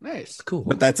cool. Nice. Cool.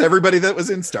 But that's everybody that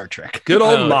was in Star Trek. Good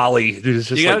old Molly.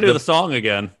 You got to do the song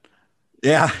again.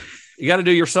 Yeah. You got to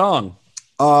do your song.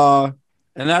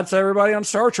 And that's everybody on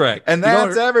Star Trek. And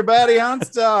that's everybody on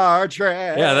Star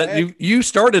Trek. Yeah, you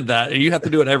started that, and you have to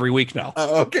do it every week now.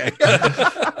 Okay.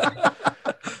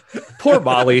 Poor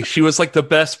Molly. She was like the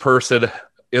best person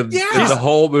in the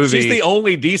whole movie. She's the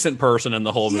only decent person in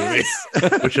the whole movie,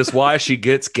 which is why she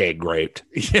gets gang raped.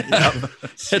 Yeah.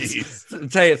 It's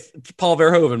Paul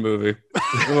Verhoeven movie.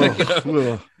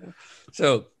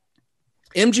 So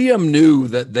MGM knew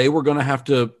that they were going to have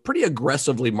to pretty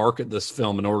aggressively market this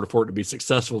film in order for it to be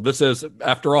successful. This is,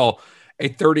 after all, a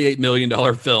 $38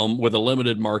 million film with a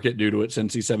limited market due to its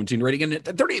NC-17 rating. And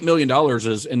 $38 million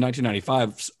is, in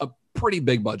 1995, a pretty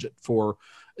big budget for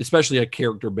especially a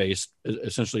character-based,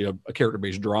 essentially a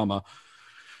character-based drama.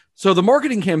 So the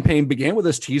marketing campaign began with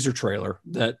this teaser trailer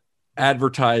that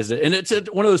advertised it. And it's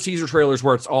one of those teaser trailers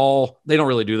where it's all, they don't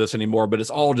really do this anymore, but it's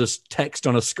all just text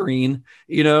on a screen,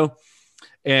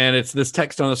 and it's this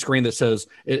text on a screen that says,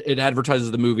 it advertises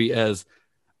the movie as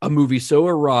a movie so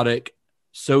erotic,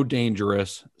 so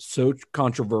dangerous, so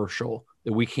controversial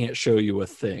that we can't show you a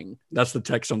thing. That's the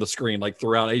text on the screen, like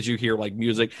throughout, as you hear like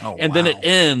music. Then it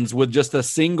ends with just a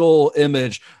single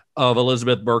image of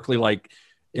Elizabeth Berkley, like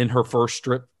in her first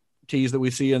strip tease that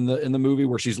we see in the movie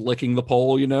where she's licking the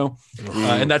pole,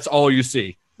 and that's all you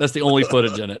see. That's the only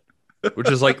footage in it.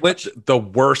 Which is like the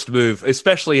worst move,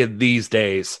 especially in these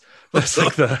days. That's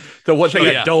like the one thing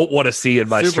I don't want to see in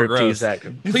my striptease act.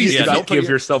 Please don't give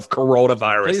yourself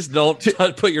coronavirus. Please don't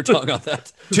put your tongue on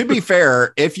that. To be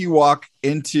fair, if you walk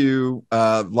into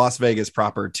Las Vegas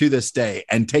proper to this day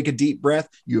and take a deep breath,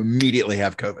 you immediately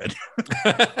have COVID.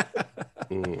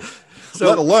 So,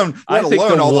 let alone all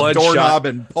the doorknob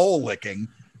and pole licking.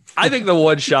 I think the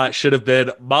one shot should have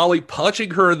been Molly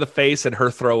punching her in the face and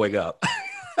her throwing up.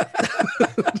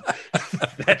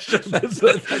 That's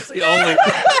the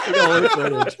only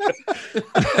footage.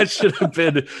 That should have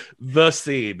been the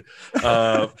scene.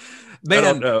 I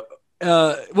don't know.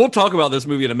 We'll talk about this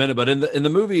movie in a minute, but in the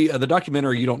movie, the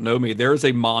documentary "You Don't Know Me," there is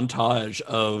a montage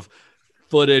of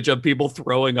footage of people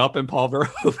throwing up in Paul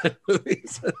Verhoeven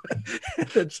movies.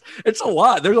 it's a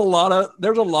lot. There's a lot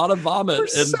of vomit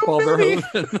in Paul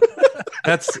Verhoeven.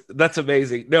 That's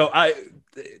amazing. No,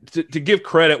 to give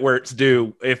credit where it's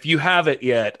due, if you haven't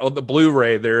yet, on the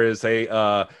Blu-ray there's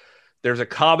a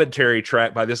commentary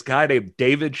track by this guy named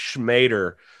David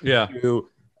Schmader, who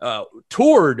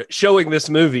toured showing this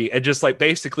movie and just like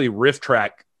basically riff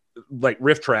tracks.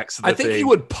 I think he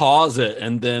would pause it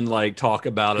and then like talk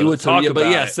about it. He would talk about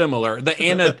it. Similar. The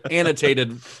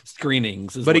annotated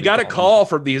screenings. But he got a call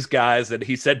from these guys, and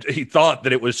he said he thought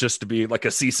that it was just to be like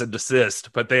a cease and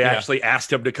desist, but they actually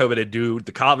asked him to come in and do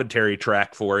the commentary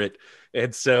track for it.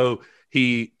 And so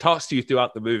he talks to you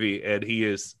throughout the movie, and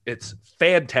it's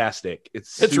fantastic.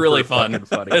 It's really fun.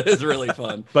 Funny. It is really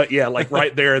fun. But yeah, like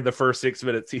right there in the first 6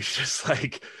 minutes, he's just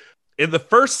like, in the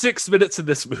first 6 minutes of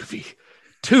this movie,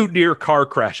 2 near car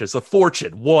crashes, a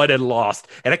fortune won and lost,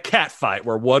 and a cat fight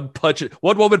where one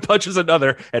woman punches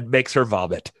another and makes her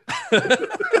vomit.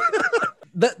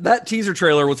 That teaser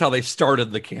trailer was how they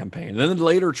started the campaign. And then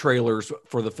later trailers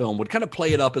for the film would kind of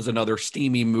play it up as another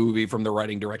steamy movie from the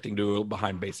writing directing duo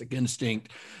behind Basic Instinct.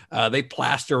 They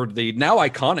plastered the now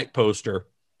iconic poster,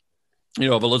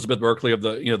 of Elizabeth Berkley, of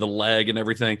the leg and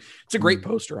everything. It's a great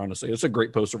poster, honestly. It's a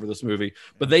great poster for this movie.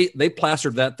 But they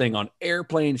plastered that thing on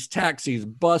airplanes, taxis,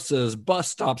 buses, bus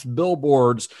stops,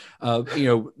 billboards.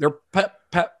 They're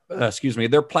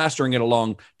they're plastering it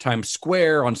along Times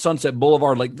Square, on Sunset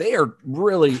Boulevard. Like, they are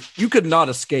really, you could not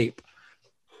escape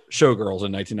Showgirls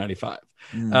in 1995.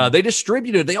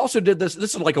 They also did this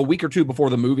is like a week or two before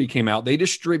the movie came out. They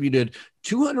distributed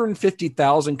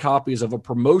 250,000 copies of a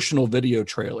promotional video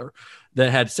trailer that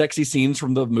had sexy scenes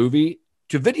from the movie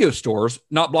to video stores,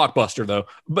 not Blockbuster though,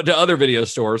 but to other video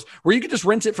stores where you could just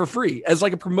rent it for free as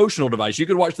like a promotional device. You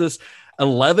could watch this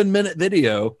 11-minute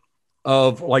video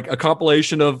of like a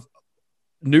compilation of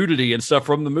nudity and stuff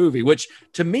from the movie, which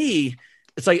to me,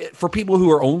 it's like for people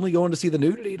who are only going to see the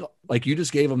nudity, like you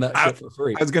just gave them that shit for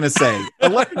free. I was going to say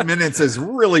 11 minutes is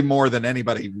really more than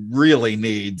anybody really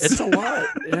needs. It's a lot.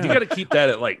 Yeah. You got to keep that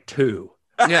at like 2.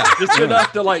 Yeah, just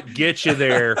enough to like get you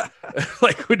there,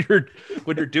 like when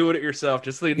you're doing it yourself.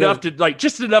 Just enough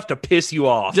to piss you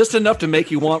off, just enough to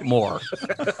make you want more.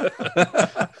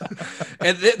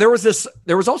 And there was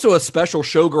also a special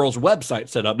Showgirls website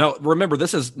set up. Now, remember,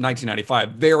 this is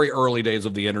 1995, very early days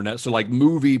of the internet. So like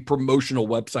movie promotional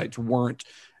websites weren't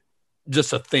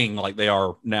just a thing like they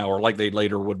are now, or like they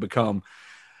later would become.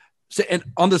 So, and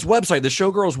on this website, the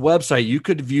Showgirls website, you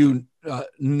could view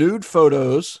nude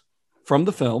photos from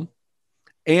the film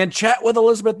and chat with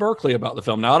Elizabeth Berkley about the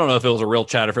film. Now, I don't know if it was a real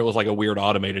chat, if it was like a weird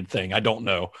automated thing. I don't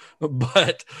know.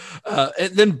 But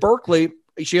and then Berkley,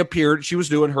 she was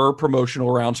doing her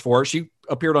promotional rounds for it. She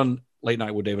appeared on Late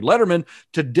Night with David Letterman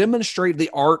to demonstrate the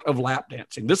art of lap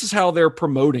dancing. This is how they're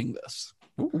promoting this.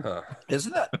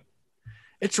 Isn't that?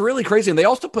 It's really crazy. And they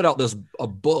also put out a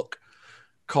book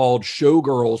called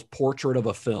Showgirls Portrait of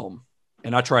a Film.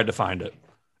 And I tried to find it.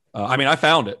 I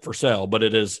found it for sale, but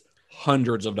it is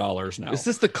hundreds of dollars now. Is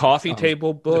this the coffee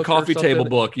table book? The coffee table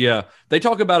book, yeah. They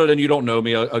talk about it and You Don't Know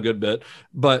Me a good bit.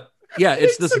 But yeah,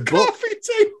 it's this book. Coffee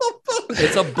table book.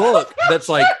 It's a book that's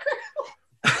like,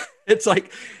 it's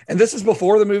like, and this is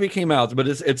before the movie came out, but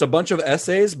it's a bunch of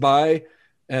essays by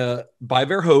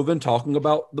Verhoeven talking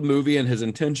about the movie and his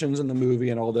intentions in the movie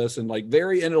and all this, and like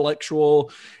very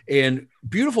intellectual and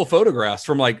beautiful photographs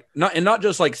from like not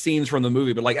just like scenes from the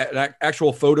movie, but like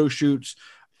actual photo shoots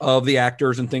of the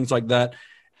actors and things like that.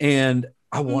 And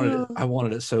I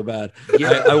wanted it so bad.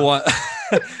 Yeah, I want.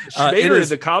 Schmader in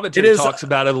the commentary talks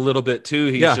about it a little bit too.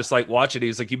 He's just like watching.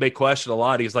 He's like, you may question a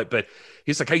lot. He's like,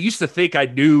 I used to think I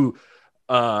knew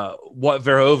what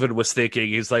Verhoeven was thinking.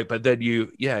 He's like, but then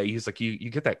you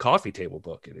get that coffee table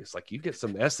book, and it's like you get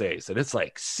some essays, and it's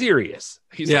like serious.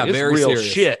 He's like, it's very real serious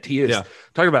shit. He is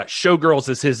talking about Showgirls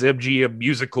as his MGM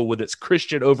musical with its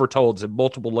Christian overtones and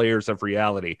multiple layers of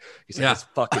reality. He's like, it's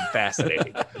fucking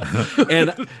fascinating.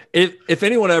 And if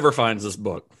anyone ever finds this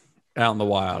book out in the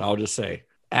wild, I'll just say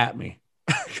at me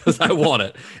because I want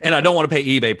it, and I don't want to pay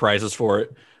eBay prices for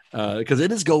it because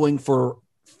it is going for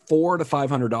 $400 to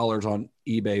 $500 on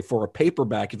eBay for a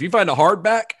paperback. If you find a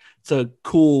hardback, it's a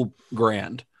cool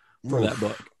grand for that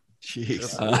book.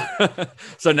 Jeez.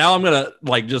 So now I'm gonna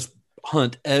like just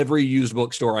hunt every used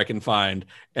bookstore I can find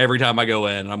every time I go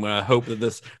in. I'm gonna hope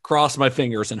that cross my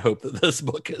fingers and hope that this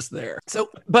book is there. So,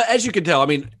 but as you can tell,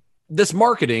 this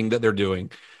marketing that they're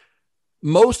doing,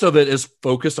 most of it is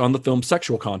focused on the film's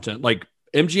sexual content. Like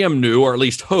MGM knew, or at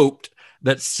least hoped,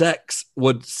 that sex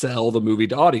would sell the movie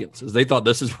to audiences. They thought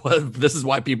this is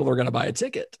why people are going to buy a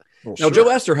ticket. Well, now, Joe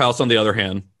Esterhaus, on the other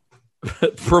hand,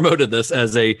 promoted this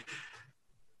as a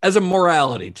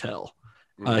morality tale.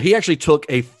 He actually took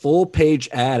a full-page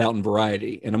ad out in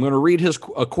Variety, and I'm going to read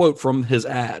a quote from his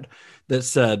ad that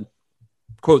said,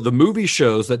 quote, "The movie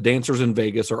shows that dancers in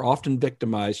Vegas are often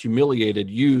victimized, humiliated,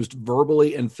 used,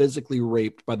 verbally and physically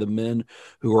raped by the men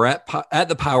who are at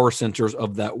the power centers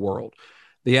of that world.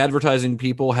 The advertising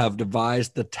people have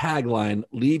devised the tagline,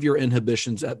 'Leave your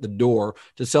inhibitions at the door,'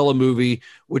 to sell a movie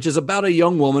which is about a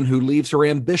young woman who leaves her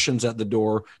ambitions at the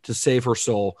door to save her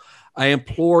soul. I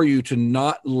implore you to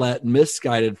not let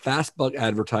misguided fast buck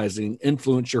advertising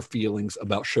influence your feelings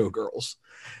about showgirls."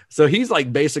 So he's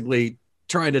like basically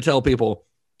trying to tell people,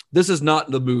 this is not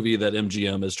the movie that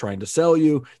MGM is trying to sell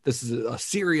you. This is a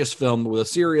serious film with a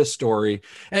serious story.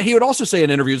 And he would also say in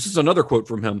interviews, this is another quote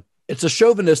from him, "It's a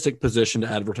chauvinistic position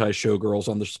to advertise showgirls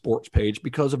on the sports page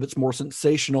because of its more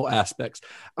sensational aspects.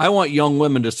 I want young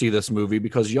women to see this movie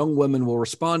because young women will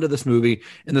respond to this movie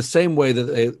in the same way that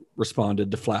they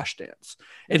responded to Flashdance."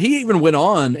 And he even went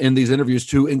on in these interviews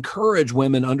to encourage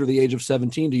women under the age of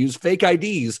 17 to use fake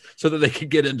IDs so that they could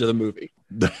get into the movie.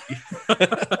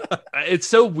 It's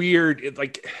so weird. It's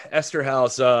like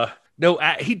Esterhaus, no,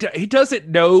 he doesn't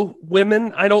know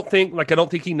women. I don't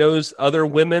think he knows other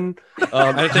women.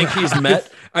 I think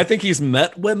he's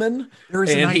met women.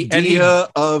 There's an idea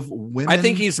of women. I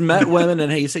think he's met women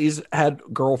and he's had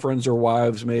girlfriends or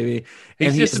wives maybe.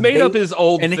 He's just made up his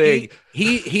old thing.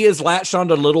 He has latched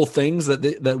onto little things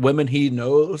that women he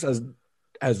knows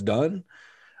has done.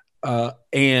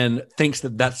 And thinks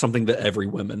that that's something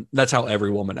that that's how every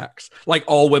woman acts. Like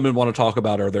all women want to talk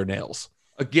about are their nails.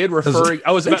 Again, referring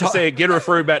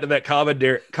back to that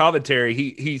commentary,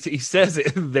 he says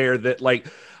in there that like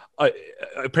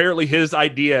apparently his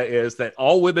idea is that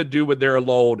all women do when they're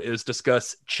alone is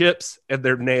discuss chips and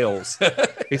their nails.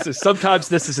 He says sometimes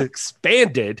this is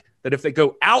expanded, that if they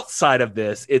go outside of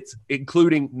this, it's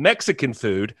including Mexican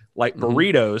food like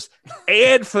burritos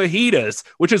and fajitas,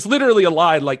 which is literally a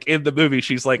line like in the movie.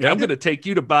 She's like, I'm going to take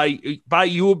you to buy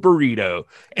you a burrito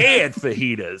and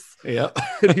fajitas. Yeah.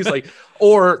 And he's like,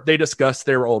 or they discuss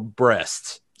their own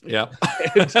breasts. Yeah.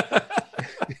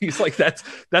 He's like,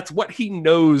 that's what he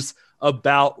knows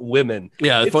about women.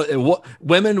 Yeah,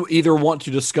 women either want to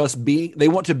discuss they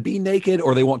want to be naked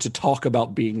or they want to talk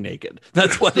about being naked.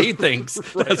 That's what he thinks.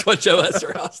 Right. That's what Joe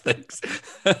Esterhaus thinks.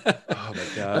 Oh my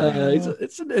god,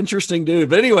 it's an interesting dude.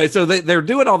 But anyway, so they're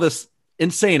doing all this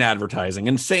insane advertising,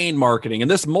 insane marketing, and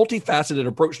this multifaceted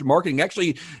approach to marketing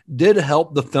actually did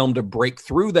help the film to break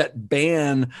through that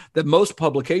ban that most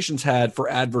publications had for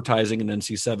advertising an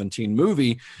NC-17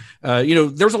 movie.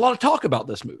 There's a lot of talk about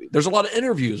this movie. There's a lot of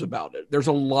interviews about it. There's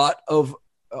a lot of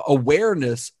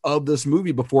awareness of this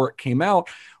movie before it came out,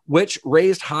 which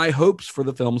raised high hopes for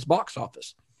the film's box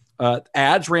office.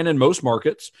 Ads ran in most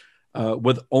markets,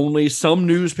 with only some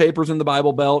newspapers in the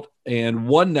Bible Belt and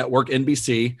one network,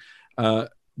 NBC,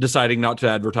 deciding not to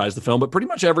advertise the film, but pretty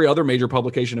much every other major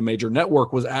publication and major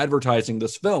network was advertising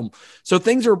this film. So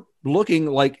things are looking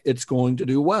like it's going to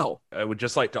do well. I would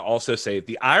just like to also say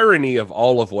the irony of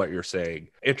all of what you're saying,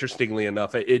 interestingly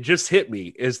enough, it just hit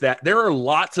me, is that there are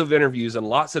lots of interviews and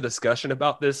lots of discussion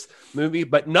about this movie,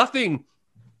 but nothing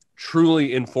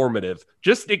truly informative.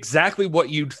 Just exactly what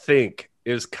you'd think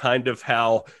is kind of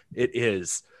how it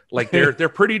is. Like they're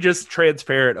pretty just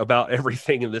transparent about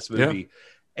everything in this movie. Yeah.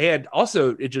 And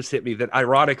also, it just hit me that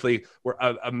ironically,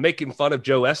 I'm making fun of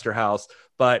Joe Esterhaus,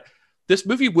 but this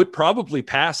movie would probably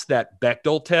pass that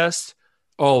Bechdel test.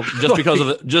 Oh, just because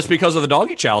of the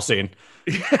doggy chow scene.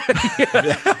 It's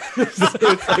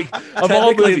like, of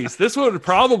all movies, this one would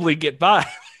probably get by.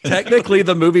 Technically,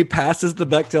 the movie passes the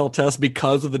Bechdel test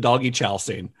because of the doggy chow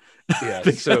scene. Yeah.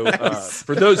 So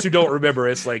for those who don't remember,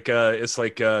 it's like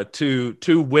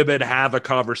two women have a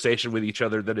conversation with each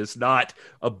other that is not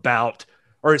about.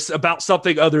 Or it's about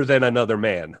something other than another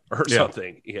man or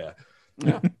something. Yeah.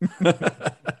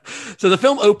 So the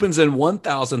film opens in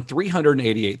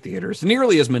 1,388 theaters,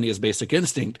 nearly as many as Basic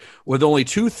Instinct, with only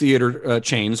two theater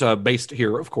chains based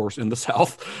here, of course, in the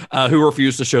South, who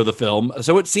refused to show the film.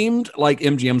 So it seemed like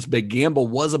MGM's big gamble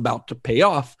was about to pay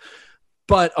off.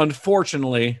 But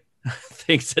unfortunately,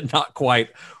 things did not quite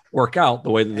work out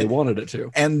the way that they wanted it to.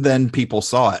 And then people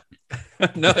saw it.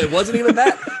 No, it wasn't even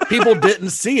that. People didn't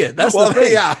see it. That's the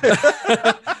thing.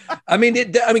 I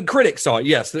mean, critics saw it.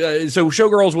 Yes. So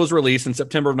Showgirls was released in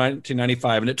September of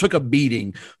 1995, and it took a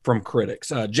beating from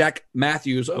critics. Jack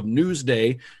Matthews of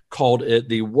Newsday called it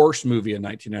the worst movie in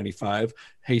 1995.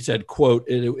 He said, quote,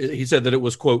 he said that it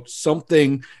was, quote,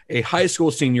 something a high school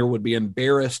senior would be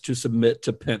embarrassed to submit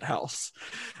to Penthouse.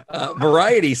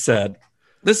 Variety said,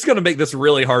 this is going to make this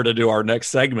really hard to do our next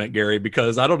segment, Gary,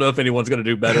 because I don't know if anyone's going to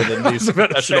do better than these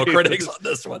professional critics on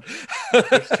this one.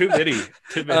 There's too many.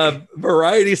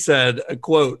 Variety said,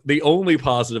 quote, the only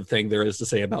positive thing there is to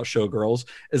say about Showgirls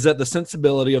is that the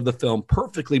sensibility of the film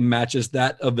perfectly matches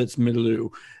that of its milieu,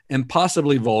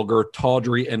 impossibly vulgar,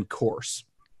 tawdry, and coarse.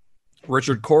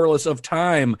 Richard Corliss of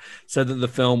Time said that the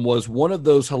film was one of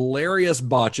those hilarious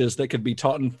botches that could be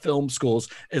taught in film schools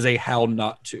as a how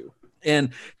not to.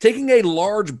 And taking a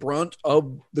large brunt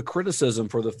of the criticism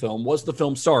for the film was the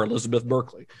film star, Elizabeth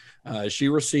Berkley. She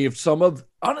received some of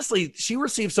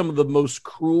the most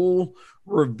cruel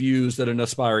reviews that an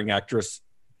aspiring actress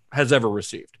has ever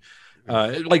received.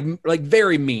 Like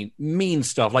very mean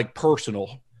stuff, like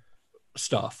personal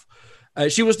stuff.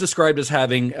 She was described as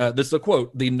having, this is a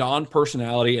quote, the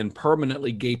non-personality and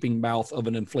permanently gaping mouth of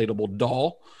an inflatable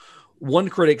doll. One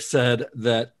critic said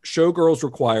that Showgirls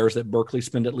requires that Berkley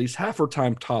spend at least half her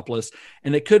time topless,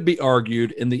 and it could be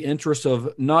argued in the interest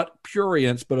of not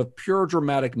prurience, but of pure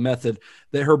dramatic method,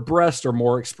 that her breasts are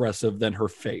more expressive than her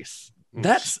face.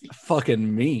 That's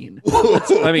fucking mean.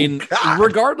 I mean,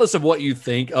 regardless of what you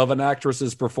think of an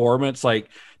actress's performance, like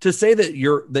to say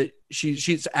that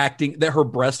she's acting, that her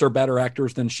breasts are better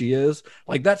actors than she is,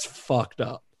 like that's fucked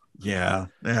up. Yeah,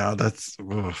 that's.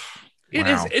 Oof.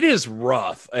 It is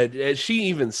rough. And she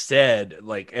even said,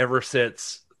 like, ever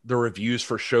since the reviews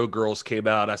for Showgirls came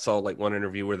out, I saw like one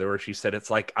interview where she said it's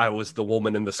like I was the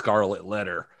woman in the Scarlet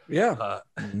Letter. Yeah.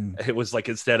 It was like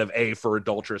instead of A for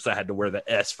adulteress, I had to wear the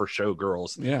S for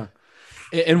Showgirls. Yeah.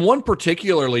 And one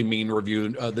particularly mean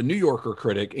review, the New Yorker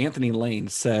critic Anthony Lane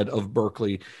said of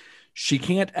Berkley, she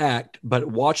can't act, but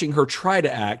watching her try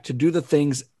to act, to do the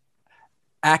things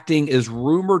acting is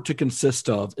rumored to consist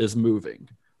of, is moving.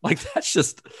 Like that's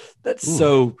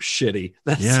so shitty.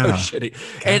 That's so shitty.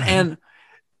 And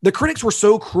the critics were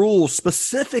so cruel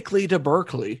specifically to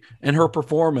Berkley and her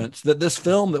performance that this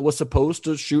film that was supposed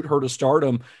to shoot her to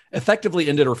stardom effectively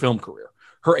ended her film career.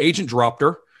 Her agent dropped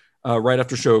her right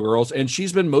after Showgirls, and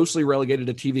she's been mostly relegated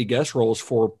to TV guest roles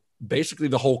for basically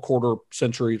the whole quarter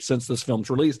century since this film's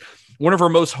release. One of her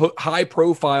most high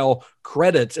profile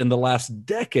credits in the last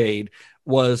decade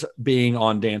was being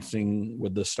on Dancing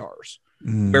with the Stars.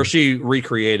 Where she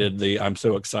recreated the "I'm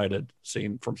so excited"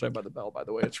 scene from Saved by the Bell. By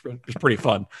the way, it's pretty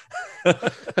fun.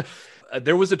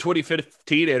 There was a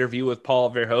 2015 interview with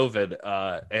Paul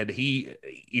Verhoeven, and he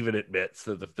even admits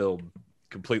that the film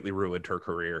completely ruined her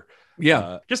career.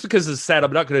 Yeah, just because it's sad.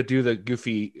 I'm not going to do the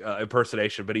goofy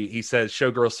impersonation, but he says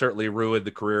Showgirls certainly ruined the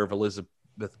career of Elizabeth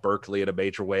Berkley in a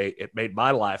major way. It made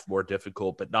my life more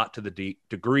difficult, but not to the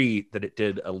degree that it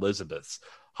did Elizabeth's.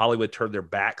 Hollywood turned their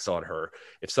backs on her.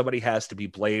 If somebody has to be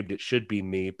blamed, it should be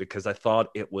me, because I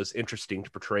thought it was interesting to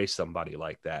portray somebody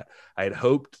like that. I had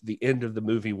hoped the end of the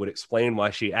movie would explain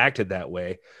why she acted that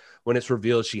way when it's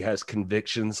revealed she has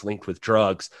convictions linked with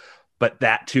drugs, but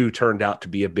that too turned out to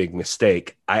be a big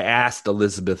mistake. I asked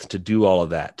Elizabeth to do all of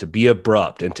that, to be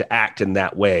abrupt and to act in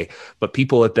that way, but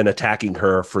people have been attacking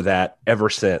her for that ever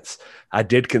since. I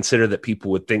did consider that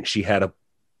people would think she had a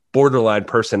borderline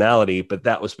personality, but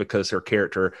that was because her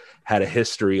character had a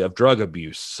history of drug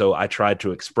abuse. So I tried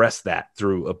to express that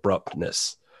through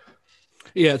abruptness.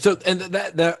 Yeah. So, and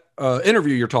that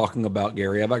interview you're talking about,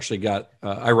 Gary, I've actually got,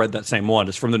 I read that same one.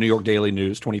 It's from the New York Daily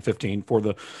News 2015 for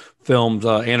the film's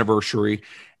anniversary.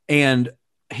 And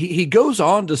he goes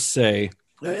on to say,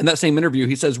 in that same interview,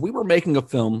 he says, we were making a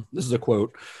film. This is a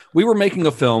quote. We were making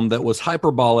a film that was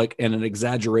hyperbolic and an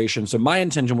exaggeration. So my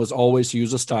intention was always to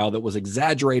use a style that was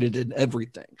exaggerated in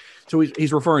everything. So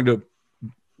he's referring to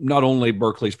not only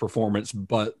Berkley's performance,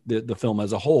 but the film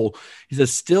as a whole. He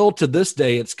says, still to this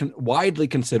day, it's widely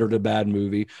considered a bad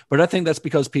movie, but I think that's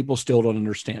because people still don't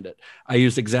understand it. I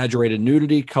used exaggerated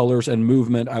nudity, colors, and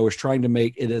movement. I was trying to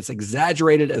make it as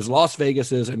exaggerated as Las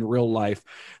Vegas is in real life.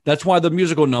 That's why the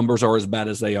musical numbers are as bad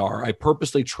as they are. I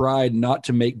purposely tried not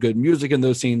to make good music in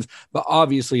those scenes, but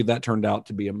obviously that turned out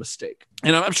to be a mistake.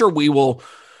 And I'm sure we will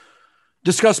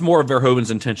discuss more of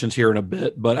Verhoeven's intentions here in a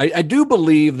bit, but I do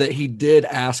believe that he did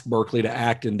ask Berkley to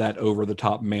act in that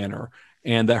over-the-top manner,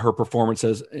 and that her performance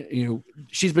has, the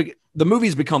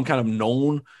movie's become kind of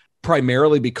known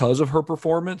primarily because of her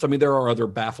performance. I mean, there are other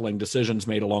baffling decisions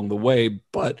made along the way,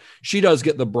 but she does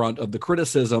get the brunt of the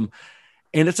criticism,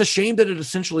 and it's a shame that it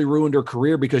essentially ruined her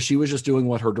career because she was just doing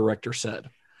what her director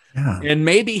said. Yeah. And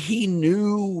maybe he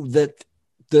knew that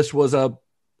this was a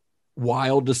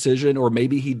wild decision, or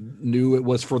maybe he knew it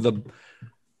was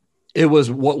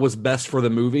what was best for the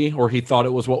movie, or he thought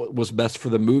it was what was best for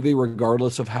the movie,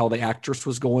 regardless of how the actress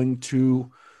was going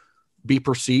to be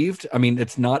perceived. I mean,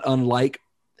 it's not unlike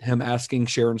him asking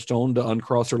Sharon Stone to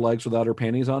uncross her legs without her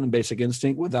panties on in Basic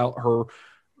Instinct without her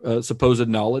supposed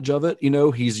knowledge of it. You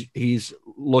know, he's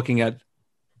looking at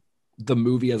the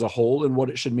movie as a whole and what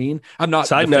it should mean. I'm not.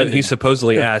 Side note: he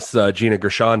supposedly asked Gina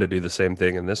Gershon to do the same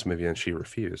thing in this movie, and she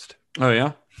refused. Oh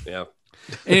yeah, yeah.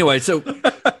 Anyway, so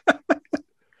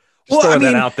well, throwing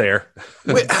that out there.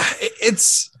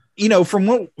 It's, you know, from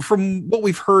what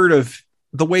we've heard of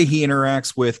the way he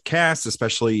interacts with cast,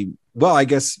 especially, well, I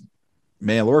guess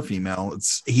male or female,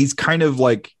 he's kind of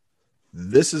like,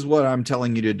 this is what I'm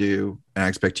telling you to do, and I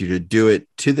expect you to do it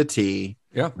to the T,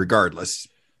 regardless.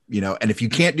 You know, and if you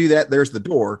can't do that, there's the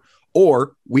door,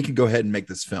 or we can go ahead and make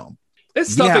this film.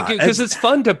 It's tough because it's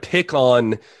fun to pick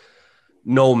on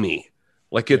Nomi.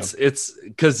 Like it's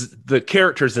because the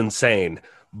character's insane,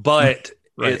 but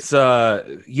it's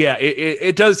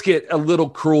it does get a little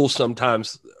cruel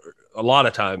sometimes, a lot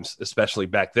of times, especially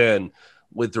back then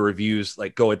with the reviews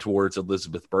like going towards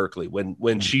Elizabeth Berkley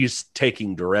when she's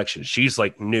taking direction. She's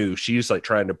like new. She's like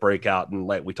trying to break out and,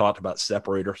 like we talked about,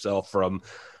 separate herself from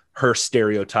her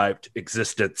stereotyped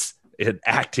existence in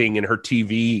acting and her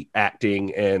TV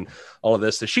acting and all of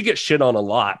this. So she gets shit on a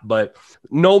lot, but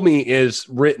Nomi is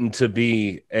written to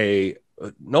be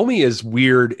Nomi is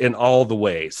weird in all the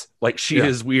ways. Like she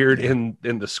is weird in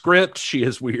the script. She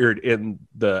is weird in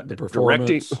the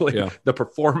directing, the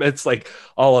performance, like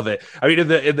all of it. I mean, in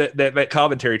that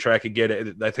commentary track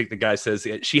again, I think the guy says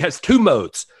she has two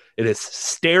modes. It is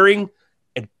staring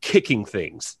and kicking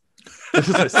things.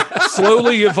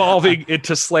 Slowly evolving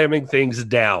into slamming things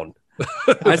down.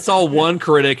 I saw one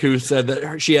critic who said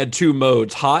that she had two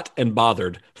modes, hot and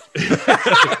bothered.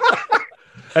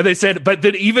 And they said, but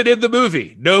then even in the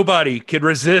movie, nobody can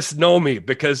resist Nomi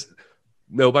because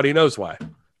nobody knows why.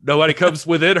 Nobody comes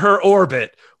within her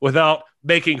orbit without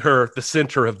making her the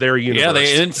center of their universe. Yeah,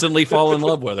 they instantly fall in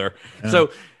love with her. Yeah.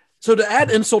 So to add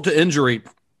insult to injury,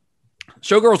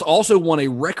 Showgirls also won a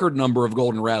record number of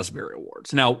Golden Raspberry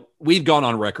Awards. Now, we've gone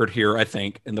on record here, I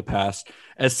think, in the past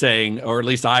as saying, or at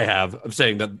least I have, of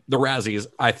saying that the Razzies,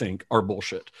 I think, are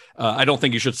bullshit. I don't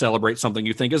think you should celebrate something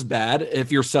you think is bad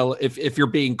if you're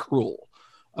being cruel,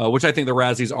 which I think the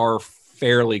Razzies are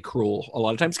fairly cruel a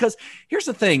lot of times. Because here's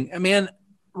the thing, man,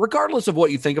 regardless of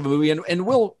what you think of a movie, and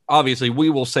we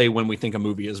will say when we think a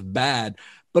movie is bad,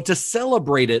 but to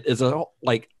celebrate it is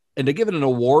and to give it an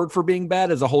award for being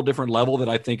bad is a whole different level that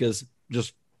I think is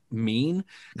just mean,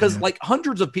 because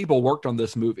hundreds of people worked on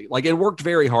this movie. Like it worked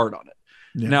very hard on it.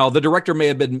 Yeah. Now, the director may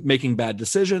have been making bad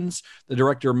decisions. The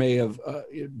director may have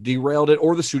derailed it,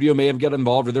 or the studio may have got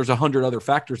involved, or there's 100 other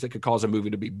factors that could cause a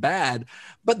movie to be bad.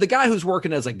 But the guy who's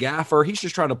working as a gaffer, he's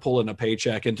just trying to pull in a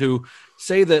paycheck, and to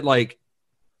say that like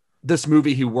this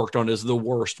movie he worked on is the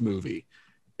worst movie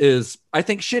is, I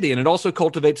think, shitty. And it also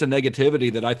cultivates a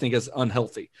negativity that I think is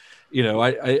unhealthy. You know,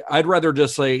 I'd rather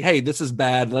just say, hey, this is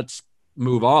bad, let's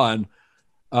move on,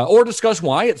 or discuss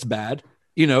why it's bad,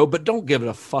 you know, but don't give it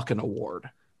a fucking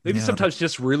award. Maybe sometimes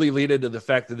just really lean into the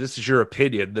fact that this is your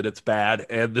opinion, that it's bad,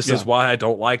 and this is why I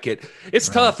don't like it. It's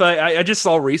tough. I just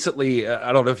saw recently,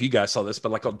 I don't know if you guys saw this,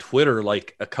 but like on Twitter,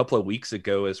 like a couple of weeks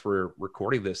ago, as we're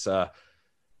recording this,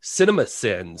 Cinema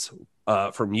Sins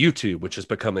from YouTube, which has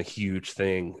become a huge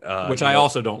thing. Which I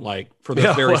also don't like for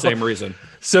the same reason.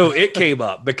 So it came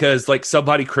up because like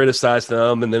somebody criticized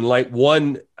them, and then like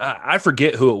one, I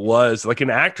forget who it was, like an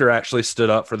actor actually stood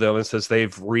up for them and says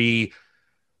they've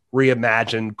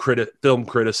reimagined film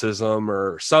criticism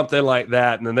or something like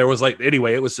that. And then there was like,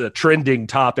 anyway, it was a trending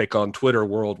topic on Twitter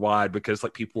worldwide because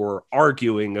like people were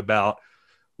arguing about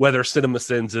whether Cinema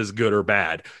Sins is good or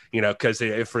bad, you know, because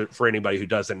for anybody who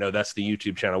doesn't know, that's the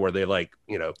YouTube channel where they like,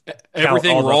 you know,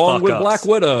 everything wrong with Black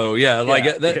Widow. Yeah.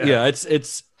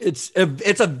 It's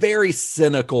a very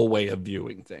cynical way of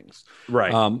viewing things.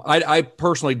 Right. I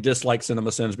personally dislike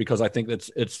Cinema Sins because I think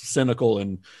it's cynical,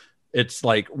 and it's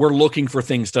like we're looking for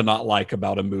things to not like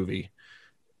about a movie,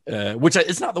 which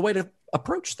is not the way to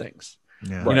approach things.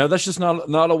 Yeah. You know, that's just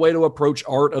not a way to approach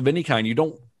art of any kind. You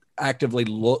don't actively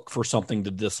look for something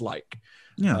to dislike.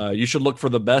 You should look for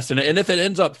the best, and if it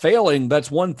ends up failing,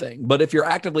 that's one thing. But if you're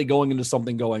actively going into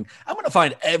something going, I'm going to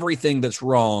find everything that's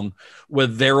wrong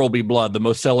with There Will Be Blood, the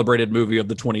most celebrated movie of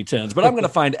the 2010s, but I'm going to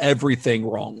find everything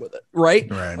wrong with it, right?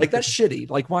 Like that's shitty.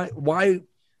 Like why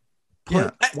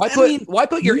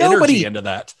put your energy into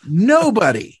that?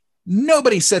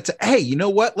 Nobody said to, hey, you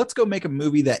know what, let's go make a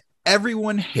movie that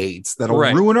everyone hates, that'll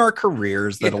Right. ruin our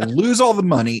careers, that'll lose all the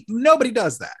money. Nobody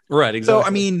does that. Right. Exactly. So,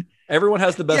 I mean, everyone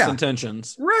has the best Yeah.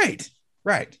 intentions.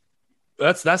 right.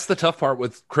 That's the tough part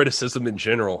with criticism in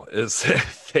general, is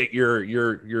that you're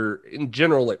in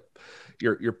general, like,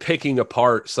 you're picking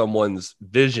apart someone's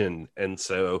vision. And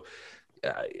so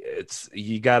it's,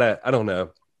 you gotta, I don't know.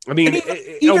 I mean,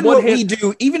 Even on one what hand,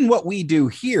 we do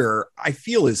here, I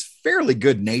feel is fairly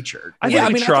good natured. I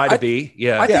think we try to be.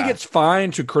 Yeah. I think it's fine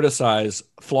to criticize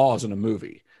flaws in a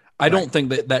movie. I don't think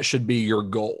that should be your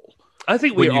goal. I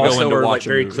think we when you go also in to are like watch a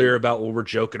very movie. clear about when we're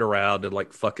joking around and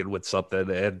like fucking with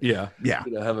something and Yeah.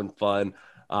 having fun.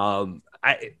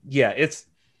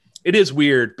 It is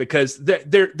weird because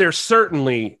there's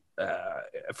certainly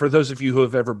for those of you who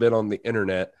have ever been on the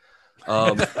internet,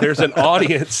 there's an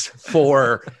audience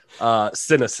for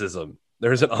cynicism.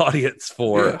 There's an audience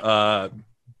for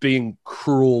being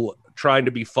cruel, trying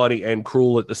to be funny and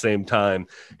cruel at the same time.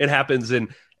 It happens in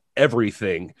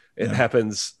everything. It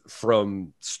happens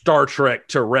from Star Trek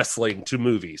to wrestling to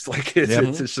movies. Like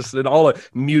it's just in all of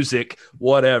music,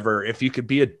 whatever. If you could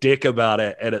be a dick about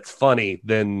it and it's funny,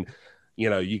 then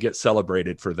you get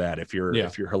celebrated for that. If you're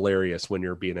hilarious when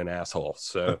you're being an asshole.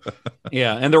 So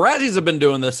Yeah, and the Razzies have been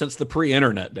doing this since the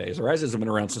pre-internet days. The Razzies have been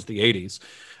around since the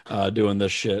 80s doing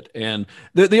this shit. And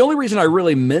the only reason I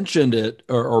really mentioned it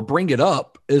or bring it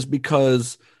up is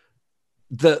because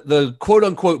the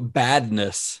quote-unquote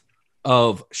badness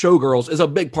of Showgirls is a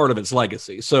big part of its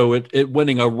legacy. So it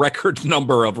winning a record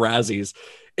number of Razzies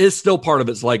is still part of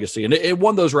its legacy. And it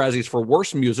won those Razzies for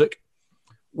worst music,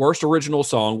 worst original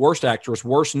song, worst actress,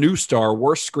 worst new star,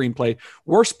 worst screenplay,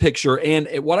 worst picture, and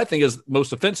what I think is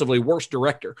most offensively, worst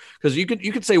director. Because you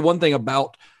could say one thing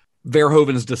about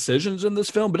Verhoeven's decisions in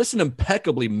this film, but it's an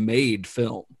impeccably made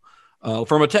film.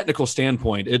 From a technical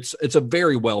standpoint, it's a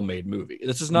very well made movie.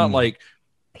 This is not like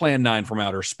Plan 9 from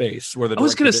Outer Space, where I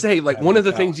was going to say, like, one of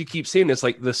the things you keep seeing is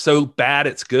like the so bad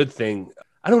it's good thing.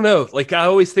 I don't know. Like, I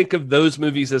always think of those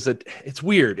movies as it's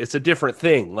weird. It's a different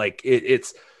thing. Like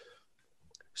it's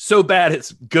so bad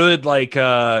it's good. Like,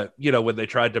 when they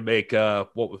tried to make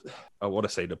I want to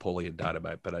say Napoleon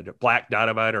Dynamite, but I don't, Black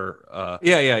Dynamite or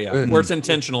where it's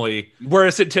intentionally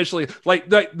like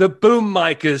the boom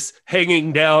mic is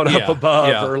hanging down up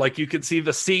above, or like you can see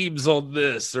the seams on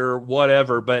this or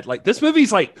whatever. But like this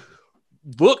movie's like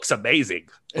looks amazing.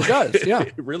 It does, yeah.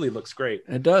 It really looks great.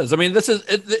 It does. I mean,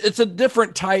 it's a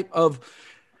different type of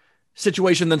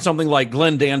situation than something like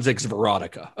Glenn Danzig's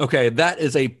Veronica. Okay, that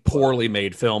is a poorly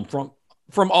made film from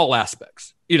all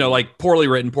aspects. Like poorly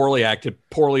written, poorly acted,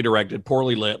 poorly directed,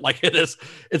 poorly lit. Like it's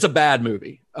a bad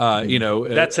movie.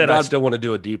 That said, I still want to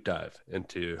do a deep dive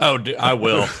into. Oh, I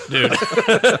will, dude.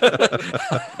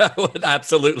 I would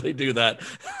absolutely do that.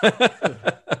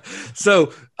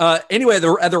 So anyway, the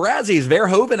Razzies,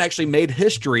 Verhoeven actually made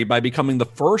history by becoming the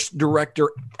first director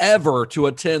ever to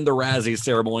attend the Razzies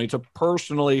ceremony to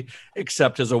personally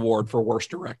accept his award for worst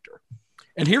director.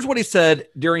 And here's what he said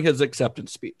during his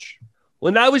acceptance speech.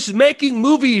 When I was making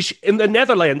movies in the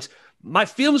Netherlands, my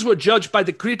films were judged by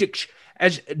the critics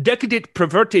as decadent,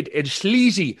 perverted, and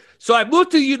sleazy. So I moved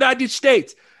to the United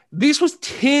States. This was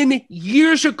 10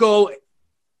 years ago.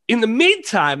 In the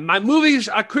meantime, my movies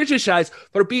are criticized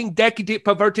for being decadent,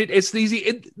 perverted, and sleazy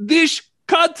in this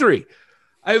country.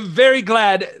 I'm very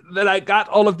glad that I got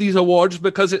all of these awards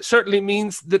because it certainly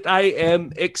means that I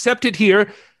am accepted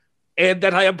here and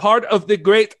that I am part of the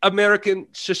great American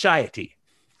society.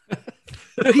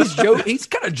 He's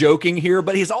kind of joking here,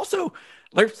 but he's also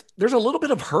there's a little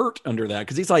bit of hurt under that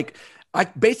because he's like, I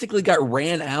basically got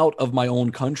ran out of my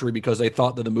own country because they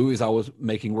thought that the movies I was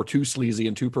making were too sleazy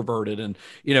and too perverted, and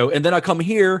and then I come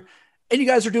here and you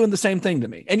guys are doing the same thing to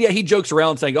me. And yeah, he jokes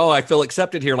around saying, "Oh, I feel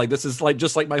accepted here. Like this is like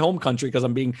just like my home country because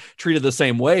I'm being treated the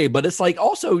same way." But it's like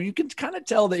also you can kind of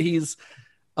tell that he's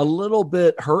a little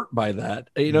bit hurt by that,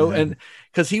 and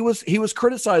because he was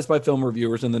criticized by film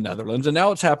reviewers in the Netherlands, and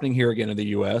now it's happening here again in the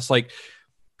US. Like,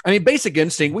 I mean, Basic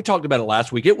Instinct, we talked about it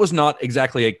last week. It was not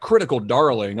exactly a critical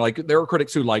darling. Like there were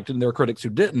critics who liked it and there were critics who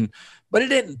didn't, but it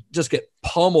didn't just get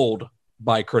pummeled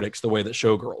by critics the way that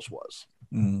Showgirls was.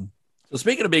 So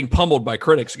speaking of being pummeled by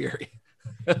critics, Gary,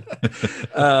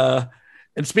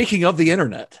 and speaking of the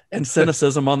internet and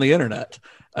cynicism on the internet,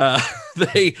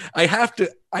 I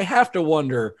have to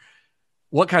wonder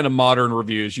what kind of modern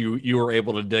reviews you were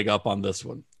able to dig up on this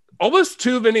one. Almost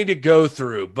too many to go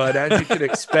through, but as you can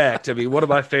expect, I mean, one of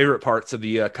my favorite parts of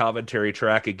the commentary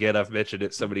track, again, I've mentioned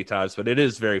it so many times, but it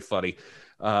is very funny,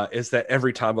 is that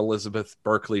every time Elizabeth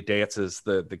Berkley dances,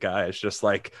 the guy is just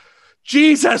like,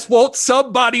 Jesus, won't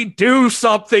somebody do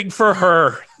something for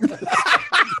her?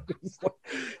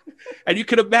 And you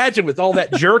can imagine with all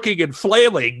that jerking and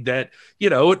flailing that,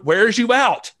 it wears you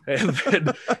out.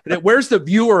 And it wears the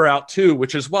viewer out too,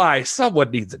 which is why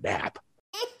someone needs a nap.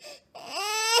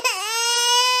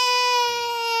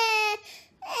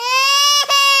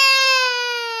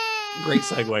 Great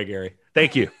segue, Gary.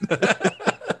 Thank you.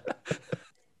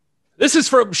 This is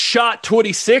from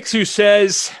Shot26, who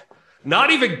says, not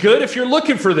even good if you're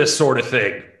looking for this sort of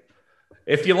thing.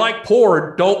 If you like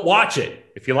porn, don't watch it.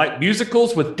 If you like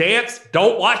musicals with dance,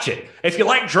 don't watch it. If you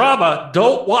like drama,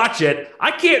 don't watch it. I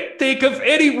can't think of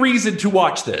any reason to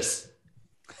watch this.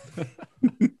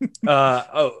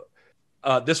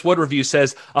 This one review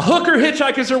says, a hooker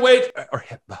hitchhikes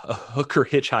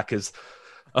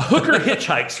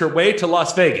her way to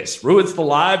Las Vegas, ruins the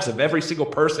lives of every single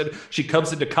person she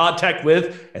comes into contact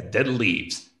with, and then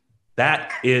leaves.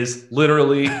 That is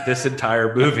literally this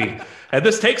entire movie. And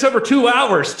this takes over 2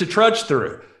 hours to trudge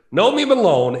through. Nomi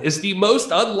Malone is the most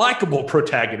unlikable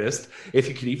protagonist, if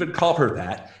you can even call her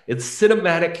that, in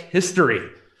cinematic history.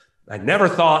 I never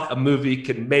thought a movie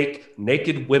could make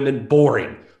naked women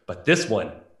boring, but this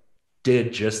one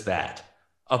did just that.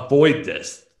 Avoid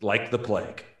this like the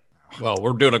plague. Well,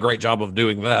 we're doing a great job of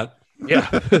doing that.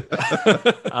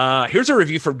 Yeah. Here's a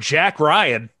review from Jack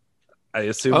Ryan. I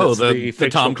assume the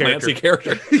Tom Clancy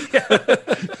character.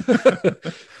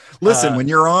 Listen, when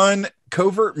you're on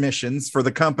covert missions for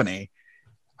the company,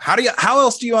 how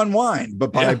else do you unwind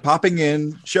but by popping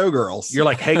in Showgirls? You're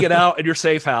like hanging out in your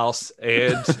safe house,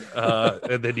 and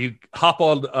then you hop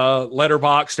on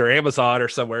Letterboxd or Amazon or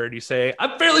somewhere, and you say,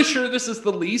 I'm fairly sure this is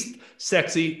the least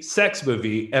sexy sex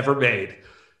movie ever made.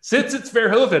 Since it's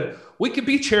Verhoeven, we can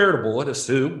be charitable and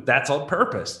assume that's on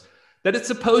purpose, that it's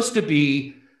supposed to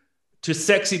be to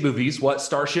sexy movies what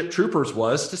Starship Troopers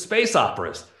was to space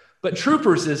operas. But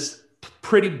Troopers is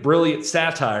pretty brilliant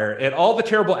satire, and all the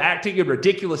terrible acting and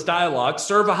ridiculous dialogue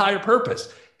serve a higher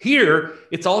purpose. Here,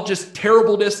 it's all just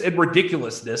terribleness and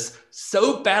ridiculousness,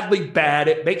 so badly bad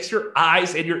it makes your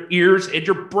eyes and your ears and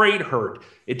your brain hurt.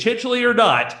 Intentionally or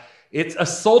not, it's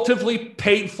assaultively,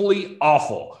 painfully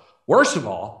awful. Worst of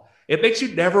all, it makes you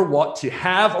never want to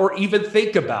have or even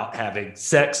think about having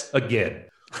sex again.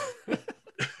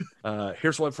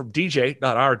 Here's one from DJ,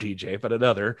 not our DJ, but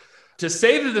another. To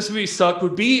say that this movie sucked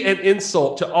would be an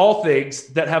insult to all things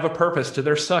that have a purpose to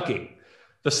their sucking.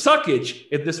 The suckage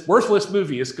in this worthless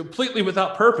movie is completely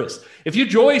without purpose. If you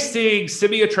enjoy seeing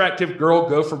semi-attractive girl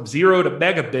go from 0 to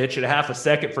mega bitch in half a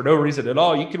second for no reason at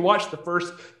all, you can watch the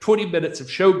first 20 minutes of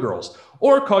Showgirls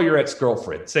or call your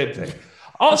ex-girlfriend. Same thing.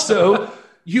 Also,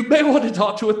 you may want to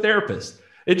talk to a therapist.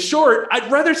 In short,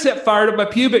 I'd rather set fire to my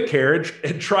pubic hair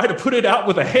and try to put it out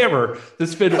with a hammer than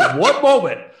spend one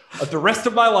moment of the rest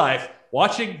of my life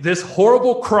watching this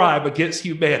horrible crime against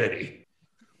humanity.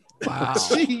 Wow.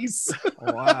 Jeez.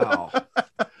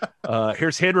 Wow.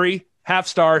 Here's Henry, half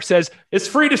star, says, it's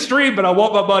free to stream, but I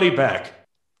want my money back.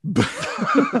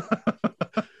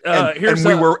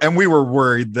 And we were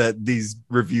worried that these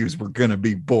reviews were going to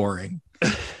be boring.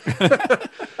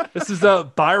 This is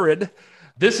Byron.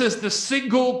 This is the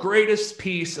single greatest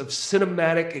piece of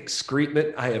cinematic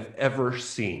excrement I have ever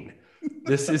seen.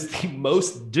 This is the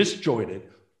most disjointed,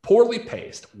 poorly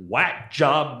paced, whack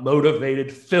job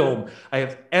motivated film I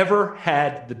have ever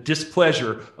had the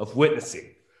displeasure of witnessing.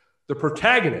 The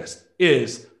protagonist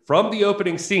is, from the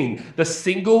opening scene, the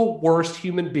single worst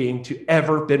human being to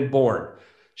ever been born.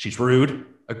 She's rude,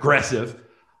 aggressive,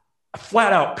 a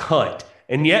flat out cunt.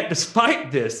 And yet,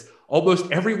 despite this,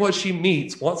 almost everyone she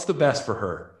meets wants the best for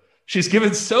her. She's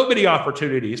given so many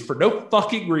opportunities for no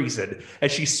fucking reason, and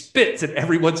she spits in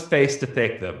everyone's face to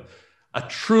thank them. A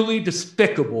truly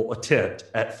despicable attempt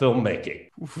at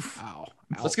filmmaking. Wow.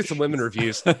 Let's get some women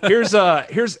reviews. Here's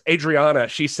Adriana.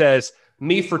 She says,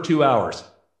 me for 2 hours.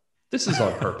 This is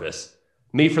on purpose.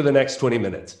 Me for the next 20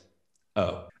 minutes.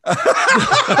 Oh.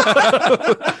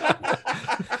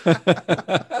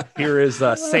 Here is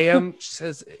Sam. She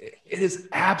says, it is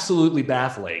absolutely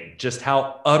baffling just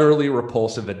how utterly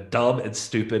repulsive and dumb and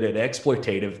stupid and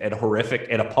exploitative and horrific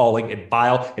and appalling and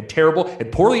vile and terrible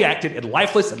and poorly acted and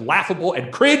lifeless and laughable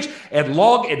and cringe and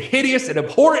long and hideous and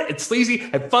abhorrent and sleazy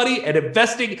and funny and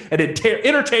investing and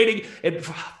entertaining and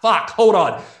fuck, hold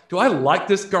on. Do I like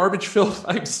this garbage film?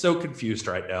 I'm so confused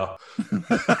right now.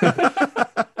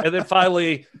 And then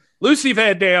finally, Lucy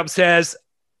Van Dam says,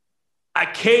 I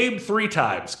came 3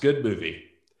 times. Good movie.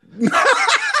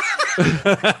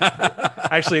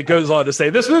 Actually, it goes on to say,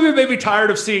 this movie made me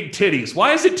tired of seeing titties.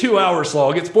 Why is it 2 hours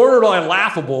long? It's borderline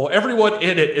laughable. Everyone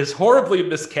in it is horribly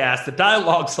miscast. The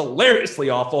dialogue's hilariously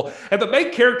awful. And the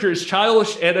main character is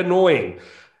childish and annoying.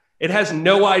 It has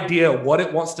no idea what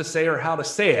it wants to say or how to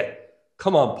say it.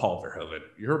 Come on, Paul Verhoeven.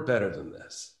 You're better than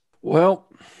this. Well,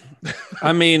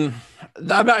 I mean,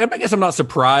 I guess I'm not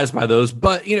surprised by those,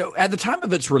 but at the time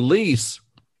of its release,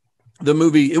 the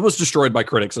movie, it was destroyed by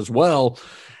critics as well.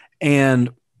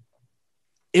 And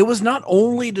it was not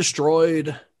only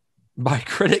destroyed by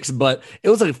critics, but it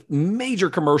was a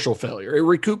major commercial failure. It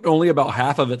recouped only about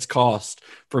half of its cost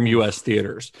from US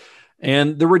theaters.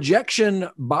 And the rejection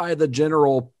by the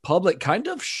general public kind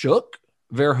of shook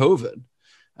Verhoeven.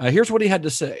 Here's what he had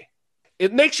to say.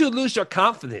 It makes you lose your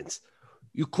confidence.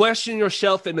 You question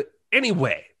yourself in any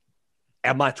way.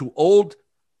 Am I too old?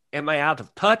 Am I out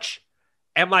of touch?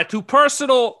 Am I too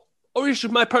personal? Or is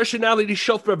my personality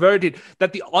so perverted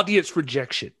that the audience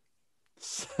rejects it?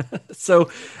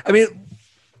 So, I mean,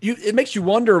 it makes you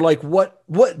wonder, like,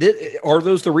 are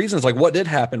those the reasons? Like, what did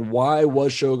happen? Why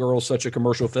was Showgirls such a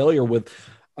commercial failure with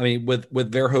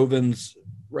Verhoeven's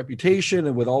reputation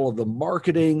and with all of the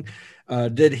marketing?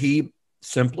 Did he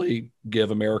simply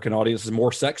give American audiences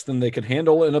more sex than they could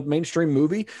handle in a mainstream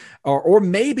movie? Or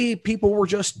maybe people were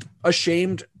just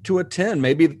ashamed to attend.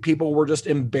 Maybe people were just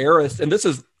embarrassed. And this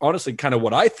is honestly kind of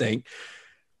what I think.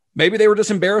 Maybe they were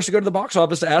just embarrassed to go to the box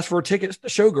office to ask for a ticket to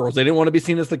Showgirls. They didn't want to be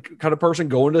seen as the kind of person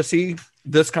going to see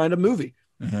this kind of movie.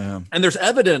 Yeah. And there's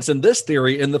evidence in this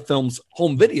theory in the film's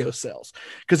home video sales,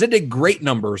 because it did great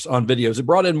numbers on videos. It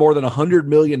brought in more than $100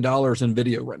 million in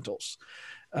video rentals.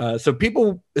 So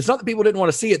people, it's not that people didn't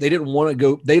want to see it. They didn't want to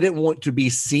go. They didn't want to be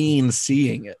seen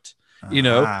seeing it.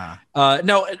 Now,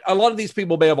 a lot of these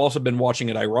people may have also been watching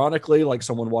it ironically, like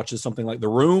someone watches something like The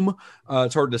Room.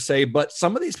 It's hard to say, but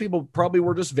some of these people probably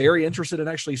were just very interested in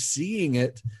actually seeing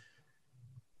it,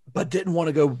 but didn't want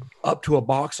to go up to a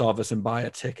box office and buy a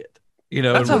ticket.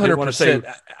 That's 100%.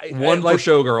 One for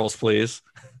Showgirls, please.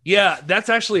 Yeah, that's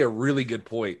actually a really good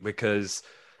point, because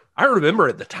I remember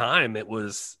at the time it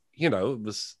was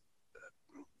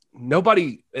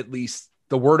nobody, at least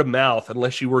the word of mouth,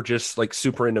 unless you were just like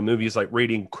super into movies, like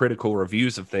reading critical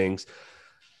reviews of things,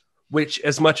 which,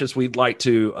 as much as we'd like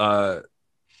to,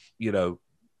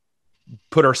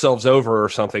 put ourselves over or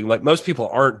something, like most people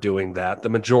aren't doing that. The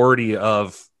majority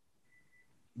of,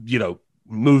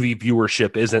 movie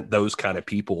viewership isn't those kind of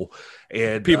people,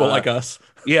 and people like us.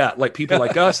 Yeah. Like people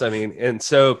like us. I mean, and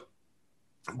so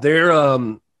they're,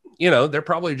 they're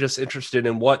probably just interested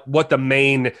in what the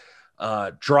main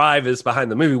drive is behind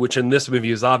the movie, which in this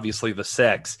movie is obviously the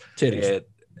sex. Titties.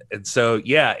 And so,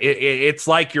 yeah, it's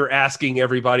like you're asking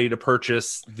everybody to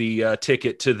purchase the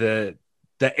ticket to the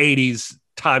 80s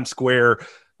Times Square,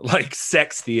 like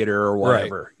sex theater or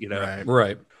whatever,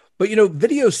 Right. But,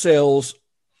 video sales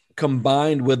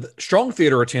combined with strong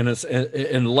theater attendance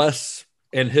and less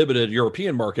inhibited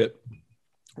European market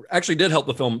actually did help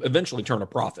the film eventually turn a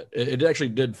profit. It actually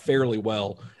did fairly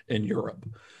well in Europe.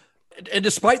 And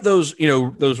despite those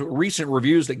recent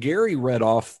reviews that Gary read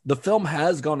off, the film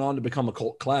has gone on to become a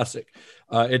cult classic.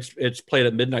 It's played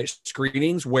at midnight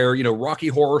screenings where, Rocky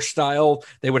Horror style,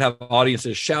 they would have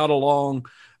audiences shout along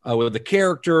with the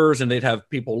characters, and they'd have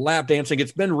people lap dancing.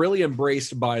 It's been really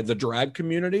embraced by the drag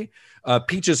community.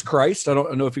 Peaches Christ, I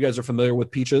don't know if you guys are familiar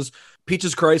with Peaches.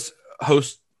 Peaches Christ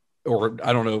hosts, or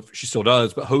I don't know if she still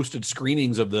does, but hosted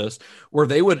screenings of this where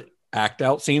they would act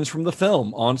out scenes from the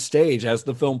film on stage as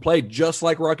the film played, just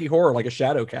like Rocky Horror, like a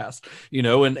shadow cast,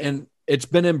 and it's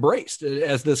been embraced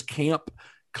as this camp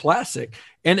classic.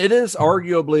 And it is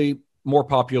arguably more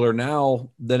popular now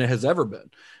than it has ever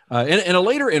been. In a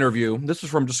later interview, this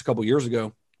was from just a couple years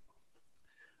ago,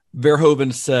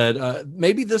 Verhoeven said,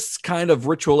 maybe this kind of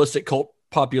ritualistic cult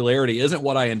popularity isn't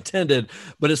what I intended,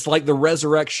 but it's like the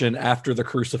resurrection after the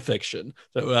crucifixion.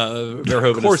 So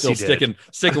Verhoeven is still sticking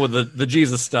with the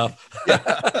Jesus stuff.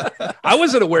 I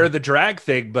wasn't aware of the drag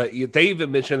thing, but they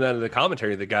even mentioned that in the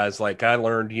commentary. The guys, like, I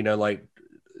learned, like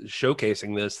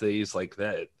showcasing this, he's like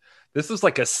that. This is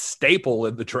like a staple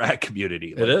in the drag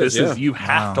community. Like, it is. You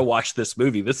have to watch this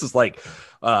movie. This is like,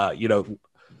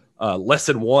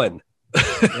 lesson one.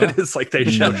 It's like they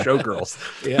show Showgirls.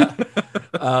 Yeah.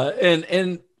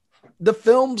 And the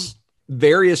film's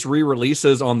various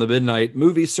re-releases on the midnight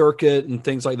movie circuit and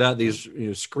things like that, these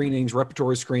screenings,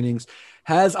 repertory screenings,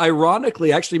 has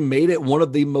ironically actually made it one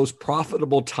of the most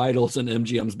profitable titles in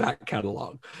MGM's back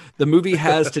catalog. The movie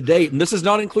has to date, and this is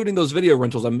not including those video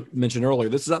rentals I mentioned earlier,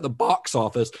 this is at the box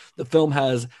office, the film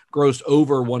has grossed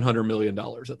over $100 million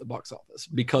at the box office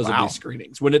because of these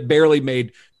screenings, when it barely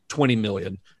made $20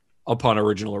 million upon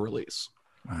original release.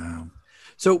 Wow.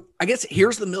 So I guess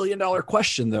here's the $1 million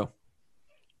question, though.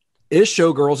 Is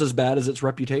Showgirls as bad as its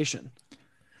reputation?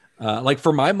 Like,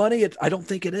 for my money, I don't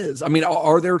think it is. I mean,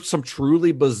 are there some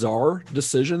truly bizarre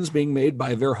decisions being made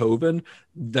by Verhoeven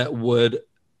that would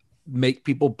make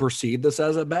people perceive this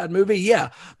as a bad movie. Yeah,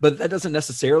 but that doesn't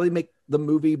necessarily make the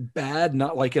movie bad.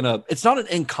 Not like it's not an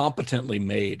incompetently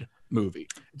made movie.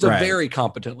 It's a very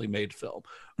competently made film.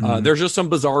 There's just some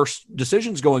bizarre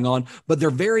decisions going on, but they're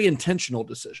very intentional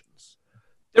decisions.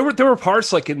 There were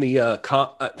parts like in the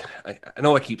I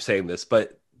know I keep saying this,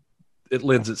 but it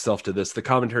lends itself to this. The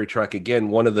commentary track, again,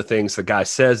 one of the things the guy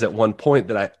says at one point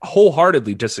that I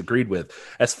wholeheartedly disagreed with,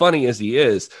 as funny as he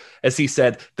is, as he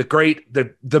said,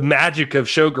 the magic of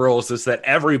Showgirls is that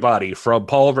everybody from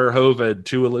Paul Verhoeven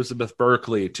to Elizabeth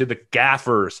Berkley to the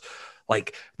gaffers,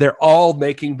 like they're all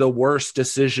making the worst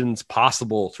decisions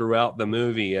possible throughout the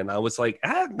movie. And I was like,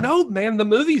 no, man, the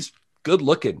movie's good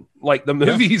looking. Like the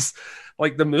movie's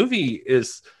like the movie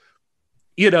is,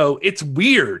 it's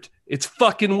weird. It's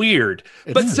fucking weird.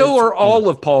 But so are all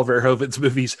of Paul Verhoeven's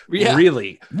movies,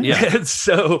 really. Yeah. And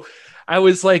so I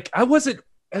was like, I wasn't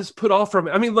as put off from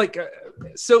it. I mean, like,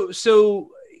 so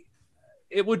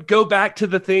it would go back to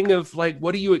the thing of like,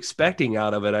 what are you expecting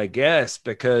out of it, I guess?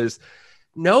 Because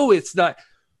no, it's not.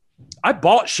 I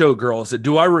bought Showgirls. And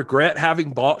do I regret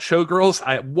having bought Showgirls?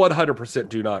 I 100%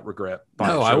 do not regret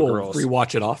buying Showgirls. I will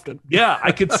rewatch it often. Yeah,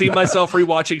 I could see myself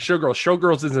rewatching Showgirls.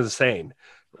 Showgirls is insane.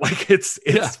 Like it's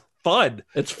fun.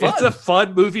 It's fun. It's a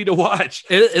fun movie to watch.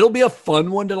 It'll be a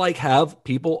fun one to like have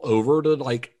people over to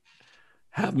like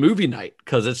have movie night,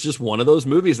 because it's just one of those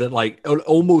movies that like it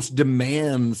almost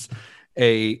demands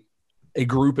a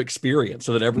group experience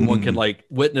so that everyone can like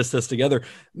witness this together.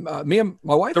 Me and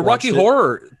my wife, the Rocky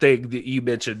Horror thing that you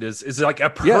mentioned is like a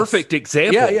perfect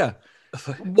example. Yeah.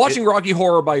 Watching Rocky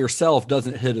Horror by yourself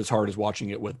doesn't hit as hard as watching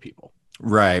it with people.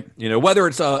 Right. Whether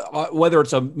it's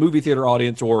a movie theater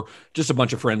audience or just a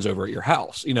bunch of friends over at your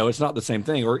house, it's not the same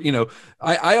thing. Or,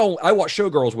 I watched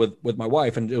Showgirls with my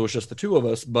wife, and it was just the two of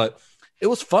us, but it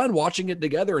was fun watching it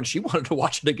together, and she wanted to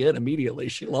watch it again immediately.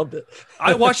 She loved it.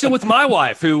 I watched it with my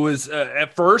wife, who was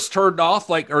at first turned off,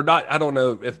 or not. I don't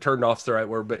know if turned off's the right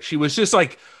word, but she was just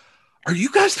like, "Are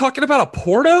you guys talking about a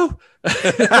porno?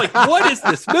 Like, what is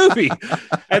this movie?"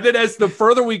 And then as the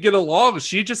further we get along,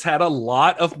 she just had a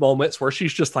lot of moments where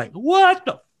she's just like, "What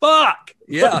the fuck?"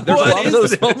 Yeah, there's a lot of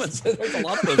those moments. There's a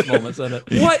lot of those moments in it.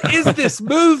 What is this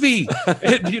movie?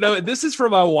 And this is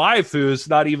from my wife, who's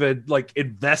not even like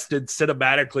invested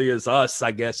cinematically as us,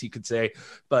 I guess you could say.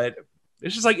 But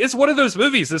it's just like, it's one of those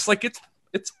movies. It's like it's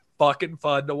fucking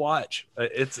fun to watch.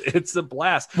 It's a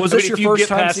blast. Was this your first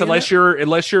time seeing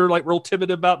unless you're like real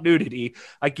timid about nudity?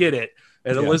 I get it.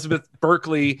 And Elizabeth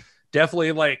Berkley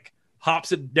definitely like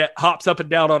hops up and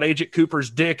down on Agent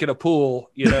Cooper's dick in a pool.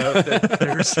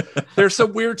 There's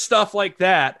some weird stuff like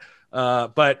that.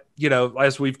 But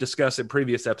as we've discussed in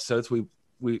previous episodes, we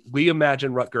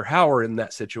imagine Rutger Hauer in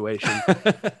that situation.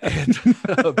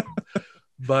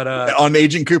 But on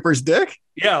Agent Cooper's dick?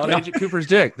 Yeah, on Agent Cooper's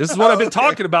dick. This is what I've been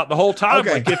talking about the whole time.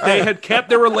 Okay. Like if they had kept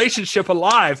their relationship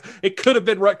alive, it could have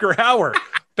been Rutger Hauer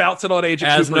bouncing on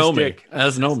Agent Cooper's dick.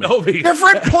 As Nomi.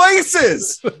 Different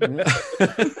places.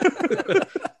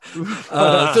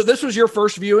 So this was your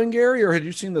first viewing, Gary, or had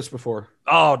you seen this before?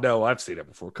 Oh no, I've seen it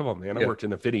before. Come on, man. I worked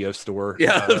in a video store.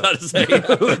 Yeah, I was about to say.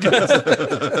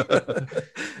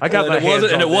 I got my hands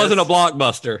on it wasn't a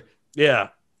Blockbuster. Yeah.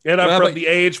 And I'm from the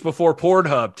age before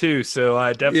Pornhub too, so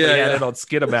I definitely had it on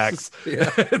Skinamax.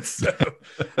 So,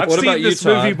 I've seen this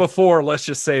movie before. Let's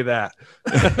just say that.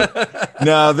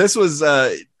 No, this was.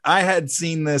 I had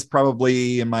seen this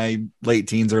probably in my late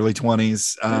teens, early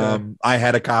 20s. I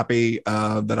had a copy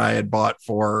that I had bought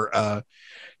for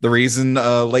the reason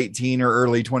a late teen or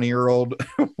early 20-year-old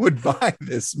would buy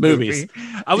this movie.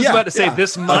 I was about to say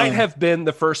this might have been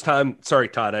the first time. Sorry,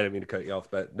 Todd, I didn't mean to cut you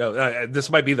off, but no, this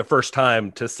might be the first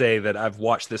time to say that I've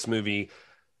watched this movie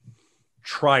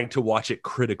trying to watch it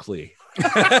critically.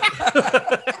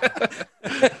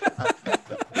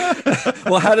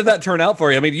 Well, how did that turn out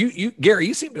for you? I mean, you Gary,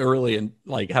 you seem to really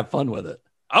have fun with it.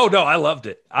 Oh no, I loved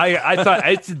it. I thought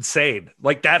it's insane.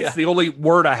 Like that's the only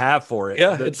word I have for it.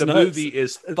 Yeah, the movie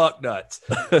is fuck nuts,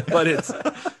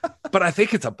 but I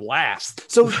think it's a blast.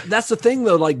 So that's the thing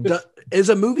though. Like, is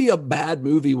a movie a bad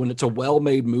movie when it's a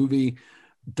well-made movie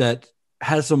that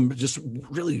has some just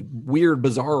really weird,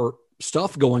 bizarre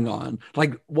stuff going on?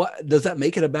 Like, what does that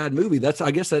make it a bad movie?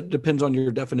 I guess that depends on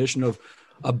your definition of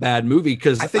a bad movie.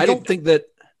 Because I don't think that.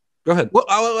 Go ahead. Well,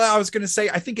 I was going to say,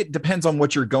 I think it depends on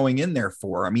what you're going in there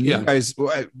for. I mean, you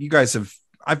guys have,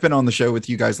 I've been on the show with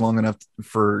you guys long enough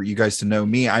for you guys to know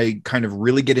me. I kind of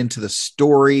really get into the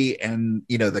story and,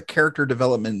 the character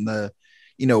development and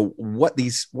what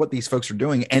these folks are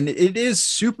doing. And it is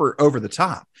super over the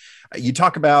top. You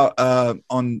talk about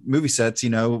on movie sets,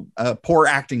 poor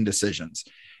acting decisions.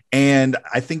 And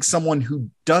I think someone who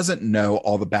doesn't know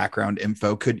all the background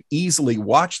info could easily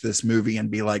watch this movie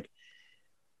and be like,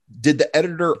 did the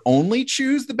editor only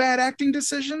choose the bad acting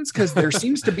decisions? Because there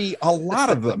seems to be a lot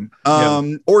of them,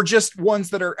 or just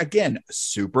ones that are, again,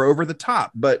 super over the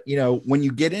top. But, you know, when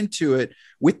you get into it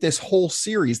with this whole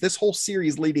series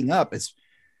leading up is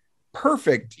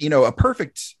perfect, you know, a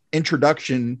perfect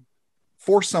introduction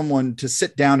for someone to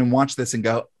sit down and watch this and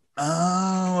go,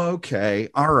 oh, okay.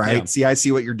 All right. Yeah. See, I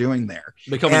see what you're doing there.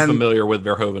 Becoming familiar with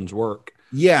Verhoeven's work.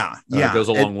 Yeah. Goes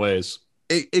a long ways.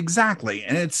 Exactly.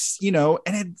 And it's, you know,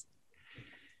 I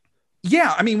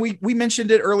mean, we mentioned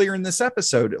it earlier in this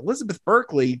episode. Elizabeth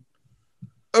Berkley,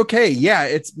 okay, yeah,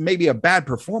 it's maybe a bad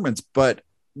performance, but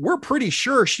we're pretty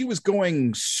sure she was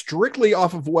going strictly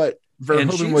off of what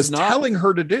Verhoeven was telling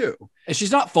her to do. And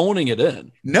she's not phoning it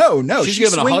in. No, she's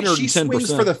giving 110%. She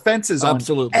swings for the fences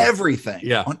Absolutely. on everything.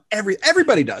 Yeah. On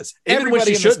everybody does. Even Everybody when she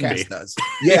in this shouldn't cast be. does.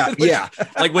 Yeah, yeah.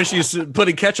 Like when she's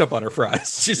putting ketchup on her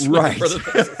fries. She's right. For the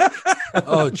fences.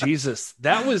 Oh Jesus,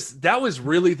 that was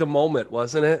really the moment,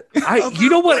 wasn't it? You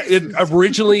know what it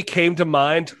originally came to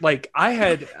mind? Like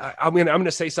I'm going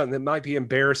to say something that might be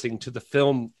embarrassing to the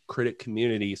film critic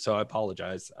community, so I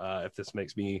apologize if this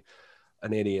makes me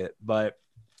an idiot. But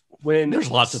when there's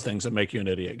lots of things that make you an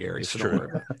idiot, Gary. It's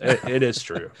true. It is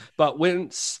true. But when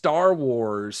Star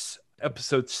Wars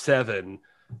Episode 7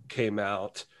 came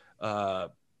out, and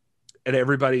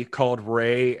everybody called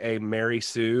Rey a Mary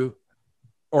Sue.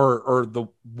 Or the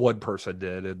one person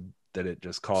did, and then it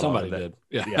just called somebody did.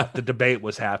 Yeah, the debate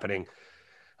was happening.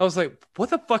 I was like, "What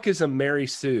the fuck is a Mary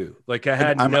Sue?" Like,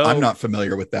 I'm not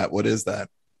familiar with that. What is that?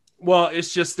 Well,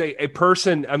 it's just a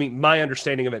person. I mean, my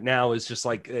understanding of it now is just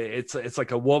like it's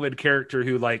like a woman character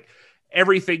who like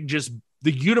everything just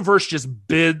the universe just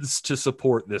bends to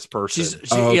support this person.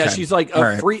 She's like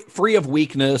free of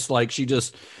weakness. Like she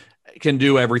just can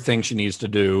do everything she needs to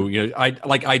do. You know,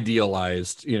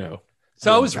 idealized. You know. So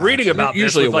I was reading about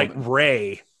this with like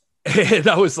Rey, and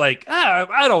I was like,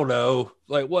 I don't know,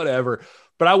 like whatever.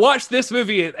 But I watched this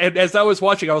movie, and as I was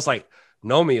watching, I was like,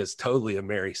 Nomi is totally a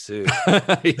Mary Sue.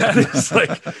 That is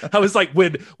like, I was like,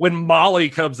 when Molly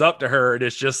comes up to her, and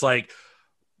it's just like,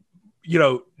 you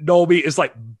know, Nomi is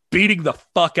like beating the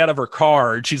fuck out of her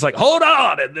car, and she's like, hold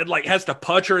on, and then like has to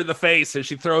punch her in the face, and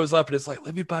she throws up, and it's like,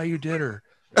 let me buy you dinner.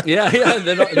 Yeah.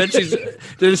 Then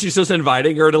she's just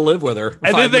inviting her to live with her.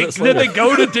 And then they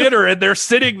go to dinner and they're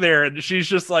sitting there and she's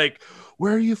just like,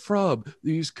 "Where are you from?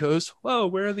 The East Coast? Whoa,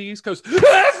 where are the East Coast?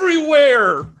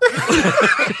 Everywhere."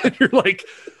 And you're like,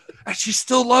 and she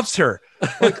still loves her.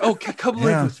 Like, okay, come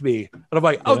live with me. And I'm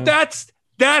like, oh,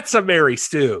 that's a Mary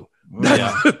Sue.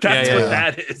 That's what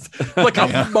that is. Like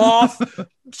a moth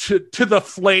to the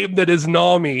flame that is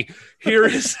Nami. Here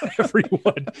is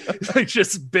everyone. Like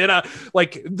just been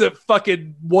like the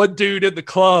fucking one dude in the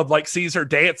club like sees her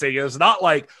dancing. It's not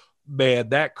like, man,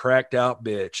 that cracked out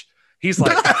bitch. He's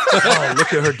like, oh,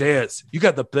 look at her dance. You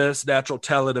got the best natural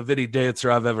talent of any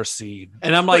dancer I've ever seen.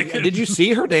 And I'm like, did you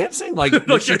see her dancing? Like,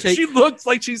 she looks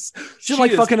like she's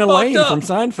like fucking Elaine from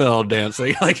Seinfeld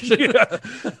dancing. Like,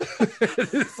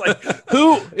 it's like,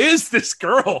 who is this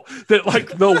girl that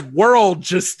like the world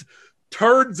just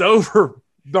turns over,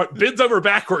 bends over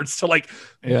backwards to like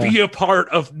be a part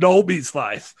of Nomi's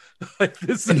life? Like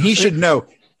this, and he should know.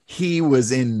 He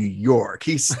was in New York.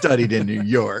 He studied in New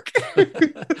York.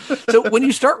 So when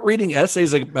you start reading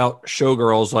essays about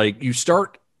showgirls, like you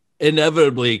start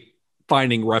inevitably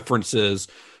finding references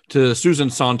to Susan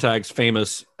Sontag's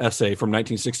famous essay from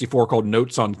 1964 called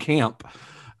Notes on Camp.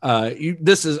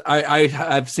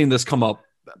 I've seen this come up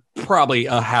probably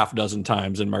a half dozen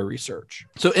times in my research.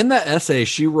 So in that essay,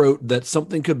 she wrote that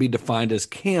something could be defined as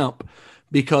camp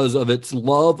because of its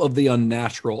love of the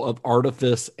unnatural, of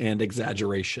artifice and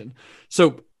exaggeration.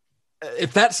 So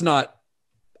if that's not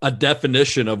a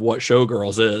definition of what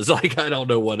Showgirls is, like, I don't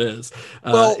know what is.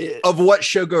 Well, of what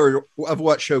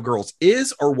Showgirls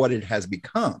is or what it has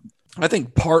become. I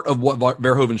think part of what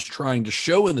Verhoeven's trying to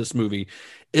show in this movie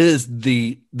is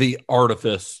the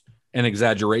artifice and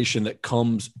exaggeration that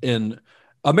comes in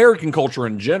American culture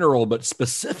in general, but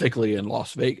specifically in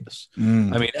Las Vegas. I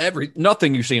mean,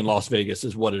 nothing you see in Las Vegas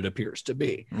is what it appears to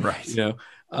be. Right. You know,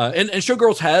 and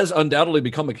Showgirls has undoubtedly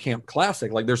become a camp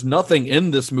classic. Like there's nothing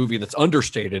in this movie that's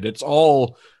understated. It's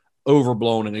all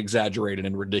overblown and exaggerated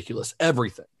and ridiculous.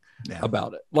 Everything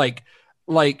about it. Like,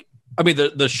 I mean,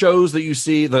 the shows that you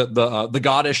see, the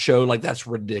goddess show, like that's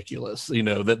ridiculous, you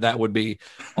know, that would be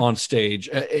on stage.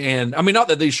 And I mean, not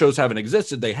that these shows haven't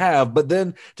existed, they have, but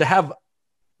then to have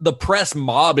the press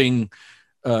mobbing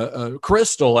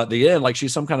Crystal at the end like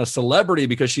she's some kind of celebrity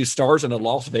because she stars in a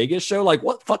Las Vegas show. Like,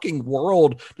 what fucking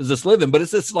world does this live in? But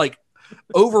it's this like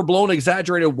overblown,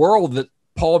 exaggerated world that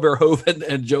Paul Verhoeven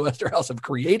and Joe Esterhaus have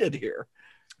created here.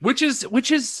 Which is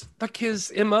like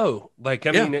his MO. Like,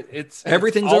 I mean, it's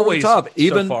everything's always over the top.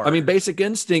 Even, so far. I mean, Basic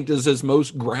Instinct is his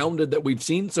most grounded that we've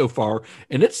seen so far.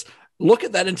 And it's, look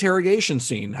at that interrogation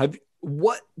scene.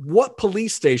 What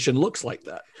police station looks like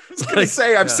that? I was going to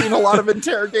say, I've seen a lot of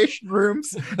interrogation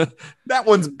rooms. That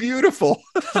one's beautiful.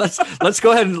 Let's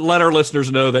go ahead and let our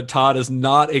listeners know that Todd is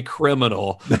not a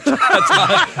criminal.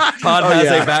 Todd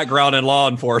has a background in law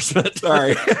enforcement.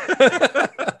 Sorry.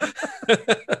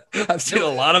 I've seen a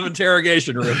lot of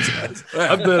interrogation rooms.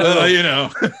 I've been,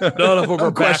 none of them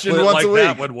are question backlit once like a week.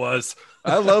 that one was.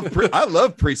 I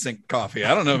love precinct coffee.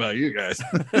 I don't know about you guys.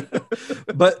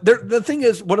 But the thing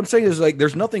is, what I'm saying is like,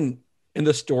 there's nothing in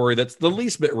the story that's the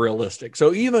least bit realistic.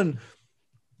 So even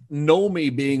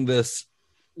Nomi being this,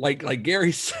 like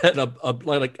Gary said,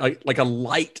 like a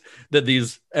light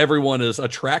that everyone is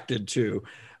attracted to.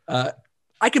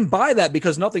 I can buy that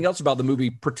because nothing else about the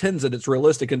movie pretends that it's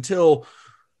realistic until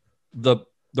the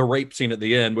rape scene at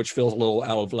the end, which feels a little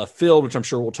out of left field, which I'm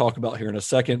sure we'll talk about here in a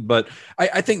second. But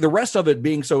I think the rest of it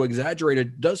being so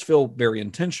exaggerated does feel very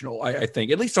intentional. I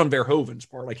think, at least on Verhoeven's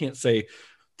part. I can't say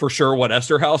for sure what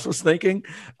Esterhaus was thinking.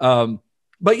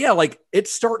 But yeah, like it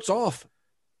starts off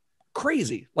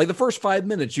crazy. Like the first 5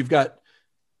 minutes, you've got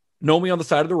Nomi on the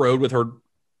side of the road with her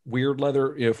weird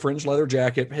leather, fringed leather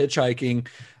jacket, hitchhiking.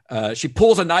 She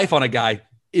pulls a knife on a guy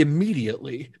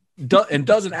immediately and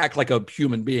doesn't act like a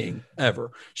human being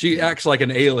ever. She acts like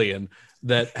an alien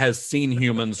that has seen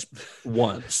humans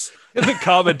once. In the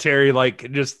commentary,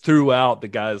 like just throughout, the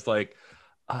guy's like,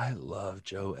 I love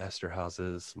Joe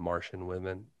Esterhaus's Martian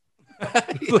women.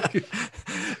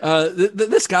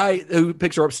 This guy who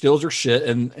picks her up steals her shit.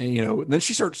 And then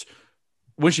she starts,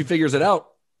 when she figures it out,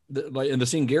 like in the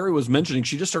scene Gary was mentioning,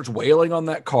 she just starts wailing on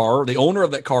that car. The owner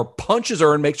of that car punches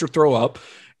her and makes her throw up.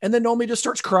 And then Nomi just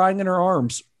starts crying in her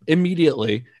arms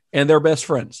immediately. And they're best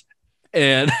friends.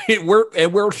 And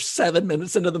we're 7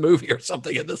 minutes into the movie or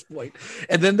something at this point.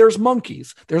 And then there's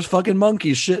monkeys. There's fucking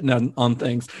monkeys shitting on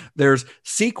things. There's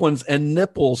sequins and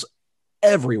nipples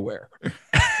everywhere.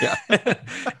 Yeah.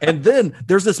 And then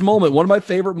there's this moment, one of my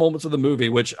favorite moments of the movie,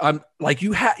 which I'm like,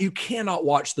 you cannot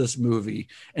watch this movie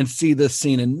and see this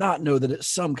scene and not know that it's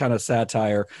some kind of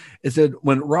satire. Is that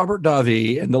when Robert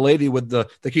Davi and the lady with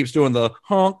that keeps doing the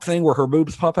honk thing where her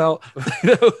boobs pop out.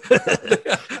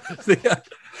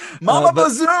 Mama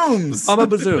Bazooms. Mama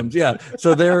Bazooms, yeah.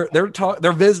 So they're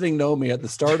visiting Nomi at the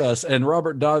Stardust, and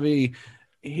Robert Davi,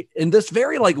 in this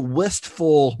very like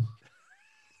wistful,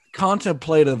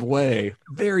 contemplative way,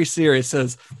 very serious,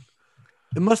 says,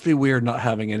 "It must be weird not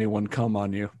having anyone come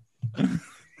on you."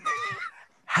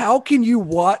 How can you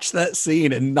watch that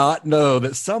scene and not know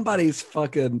that somebody's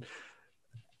fucking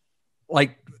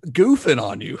like goofing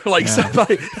on you? Like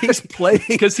somebody, he's playing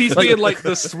because he's being like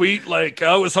the sweet, like,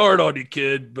 I was hard on you,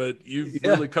 kid, but you've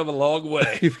really come a long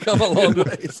way. You've come a long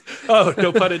ways. Oh,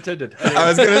 no pun intended. I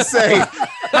was gonna say,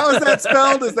 how is that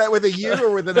spelled? Is that with a U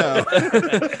or with an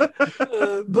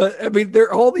O? But I mean, there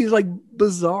are all these like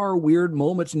bizarre, weird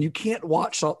moments, and you can't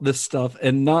watch all this stuff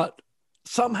and not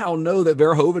somehow know that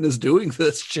Verhoeven is doing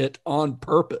this shit on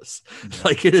purpose.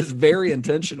 Like, it is very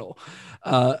intentional.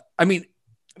 I mean,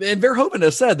 and Verhoeven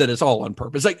has said that it's all on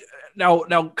purpose. Like now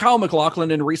Kyle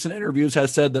MacLachlan in recent interviews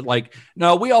has said that, like,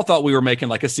 no, we all thought we were making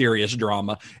like a serious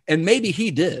drama, and maybe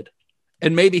he did.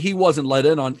 And maybe he wasn't let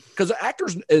in on, because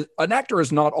an actor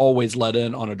is not always let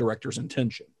in on a director's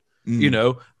intention.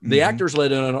 The actor's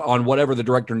let in on whatever the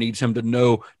director needs him to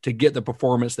know to get the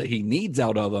performance that he needs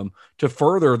out of him to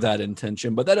further that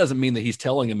intention. But that doesn't mean that he's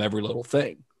telling him every little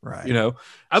thing. Right.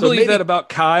 I believe that about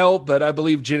Kyle, but I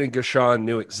believe Jenna Gershon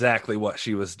knew exactly what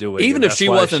she was doing. Even if she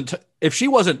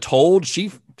wasn't told,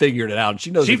 she figured it out. She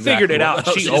knows. She figured it out.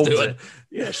 She owns it.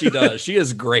 Yeah, she does. She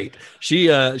is great. She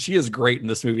is great in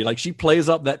this movie. Like, she plays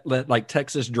up that like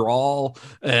Texas drawl,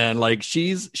 and like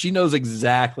she knows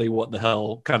exactly what the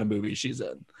hell kind of movie she's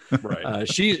in. Right.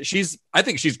 I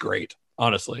think she's great.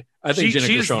 Honestly, I think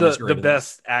she's the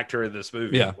best actor in this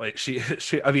movie. Yeah. Like she.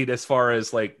 I mean, as far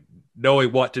as like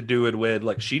knowing what to do and when,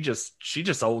 like she just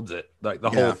owns it. Like the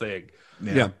whole thing.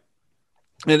 Yeah.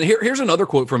 And here's another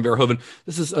quote from Verhoeven.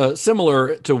 This is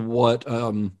similar to what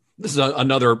this is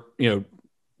another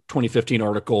 2015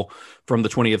 article from the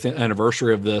 20th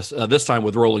anniversary of this time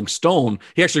with Rolling Stone.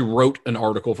 He actually wrote an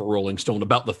article for Rolling Stone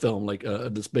about the film, like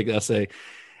this big essay.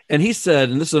 And he said,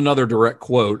 and this is another direct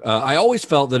quote, I always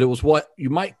felt that it was what you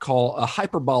might call a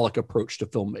hyperbolic approach to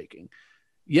filmmaking.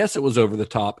 Yes, it was over the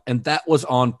top, and that was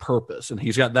on purpose. And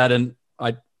he's got that in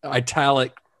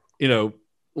italic,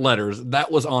 letters.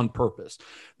 That was on purpose.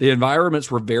 The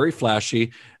environments were very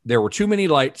flashy. There were too many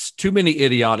lights, too many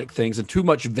idiotic things, and too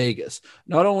much Vegas.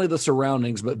 Not only the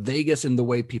surroundings, but Vegas in the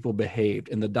way people behaved,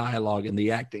 in the dialogue, and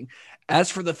the acting.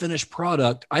 As for the finished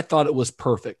product, I thought it was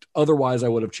perfect. Otherwise, I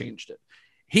would have changed it.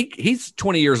 He's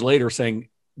 20 years later saying,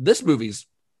 this movie's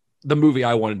the movie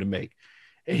I wanted to make.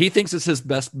 He thinks it's his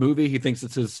best movie. He thinks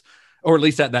it's his, or at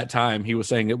least at that time, he was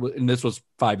saying it was, and this was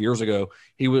 5 years ago.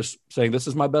 He was saying, this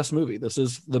is my best movie. This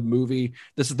is the movie.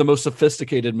 This is the most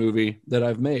sophisticated movie that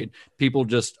I've made. People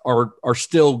just are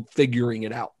still figuring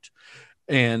it out.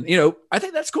 And, I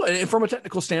think that's cool. And from a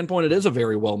technical standpoint, it is a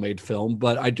very well-made film,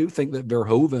 but I do think that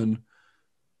Verhoeven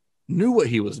knew what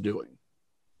he was doing.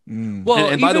 Well,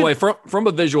 and by the way, from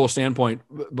a visual standpoint,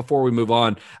 before we move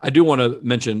on, I do want to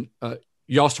mention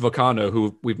Jost Vacano,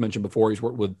 who we've mentioned before. He's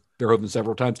worked with Verhoeven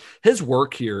several times. His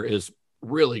work here is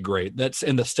really great. That's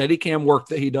in the Steadicam work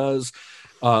that he does,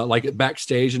 like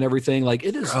backstage and everything. Like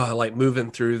it is like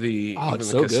moving through the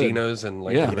casinos and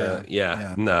like,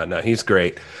 no, he's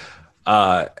great.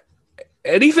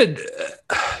 And even,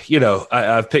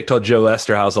 I've picked on Joe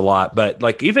Esterhaus a lot, but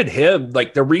like even him,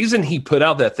 like the reason he put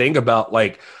out that thing about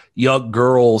like young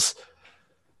girls,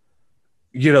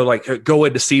 like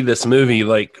going to see this movie,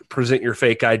 like present your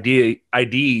fake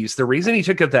IDs. The reason he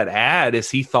took up that ad is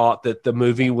he thought that the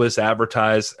movie was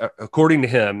advertised, according to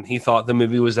him, he thought the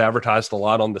movie was advertised a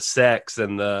lot on the sex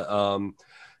and the,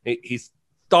 he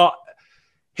thought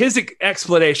his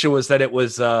explanation was that it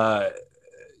was, that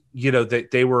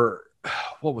they were,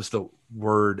 what was the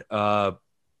word?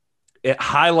 It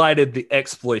highlighted the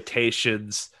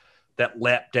exploitations that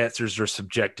lap dancers are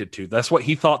subjected to. That's what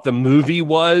he thought the movie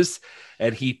was.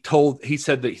 And he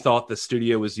said that he thought the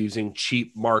studio was using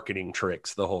cheap marketing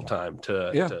tricks the whole time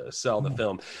to sell the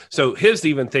film. So his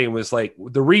even thing was like,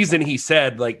 the reason he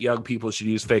said like young people should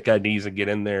use fake IDs and get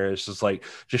in there is just like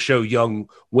to show young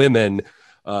women,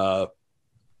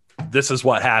 this is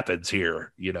what happens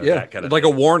here, that kind of like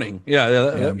thing. A warning.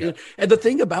 Yeah. And the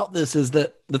thing about this is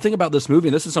that the thing about this movie,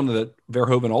 and this is something that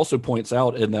Verhoeven also points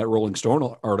out in that Rolling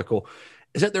Stone article,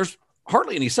 is that there's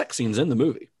hardly any sex scenes in the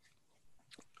movie.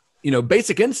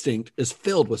 Basic Instinct is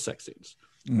filled with sex scenes.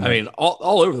 I mean,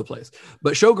 all over the place.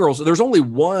 But Showgirls, there's only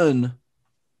one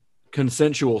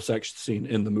consensual sex scene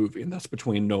in the movie, and that's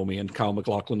between Nomi and Kyle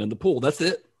MacLachlan in the pool. That's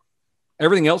it.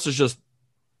 Everything else is just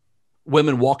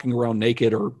women walking around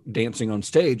naked or dancing on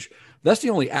stage. That's the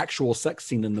only actual sex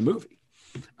scene in the movie.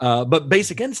 But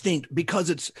Basic Instinct,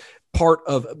 because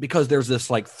there's this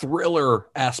like thriller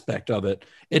aspect of it,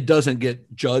 it doesn't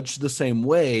get judged the same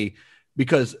way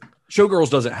because Showgirls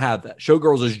doesn't have that.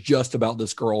 Showgirls is just about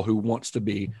this girl who wants to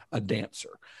be a dancer.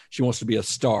 She wants to be a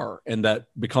star, and that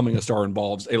becoming a star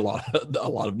involves a lot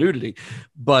of nudity.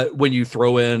 But when you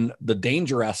throw in the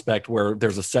danger aspect where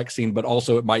there's a sex scene, but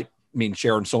also it might mean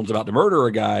Sharon Stone's about to murder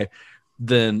a guy,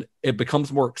 then it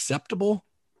becomes more acceptable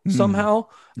somehow.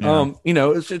 Yeah.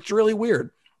 It's really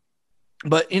weird.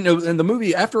 But in the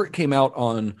movie, after it came out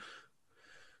on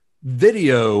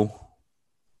video,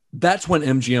 that's when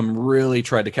MGM really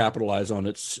tried to capitalize on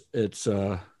its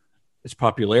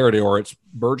popularity or its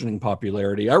burgeoning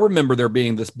popularity. I remember there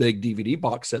being this big DVD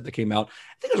box set that came out.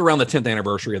 I think it was around the 10th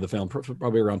anniversary of the film,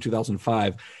 probably around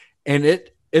 2005. And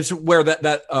it's where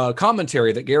that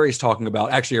commentary that Gary's talking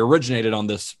about actually originated on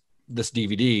this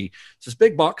DVD. It's this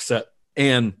big box set,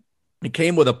 and it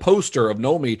came with a poster of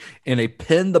Nomi and a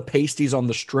Pin the Pasties on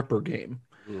the Stripper game.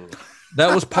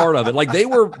 That was part of it. Like they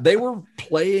were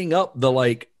playing up the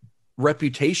like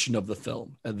reputation of the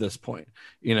film at this point,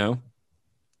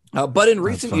 but in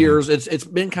recent years it's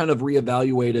been kind of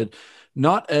reevaluated,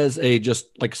 not as a just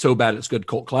like so bad it's good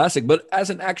cult classic, but as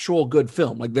an actual good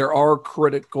film. Like there are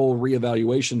critical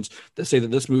reevaluations that say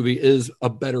that this movie is a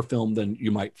better film than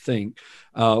you might think.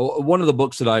 One of the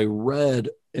books that I read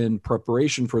in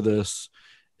preparation for this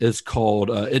is called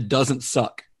It Doesn't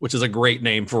Suck, which is a great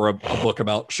name for a book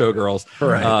about Showgirls.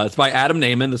 Right. It's by Adam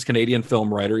Naiman, this Canadian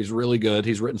film writer. He's really good.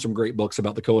 He's written some great books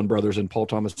about the Coen brothers and Paul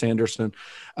Thomas Anderson.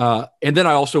 And then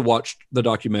I also watched the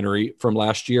documentary from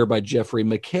last year by Jeffrey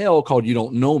McHale called You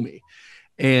Don't Know Me.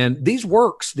 And these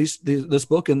works, this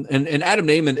book, and Adam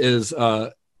Naiman is,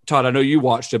 Todd, I know you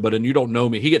watched it, but in You Don't Know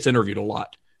Me, he gets interviewed a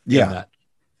lot. Yeah. In that.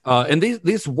 And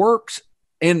these works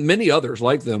and many others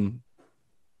like them,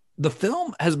 the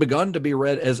film has begun to be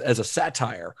read as a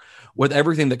satire, with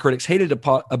everything that critics hated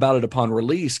about it upon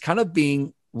release kind of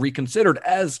being reconsidered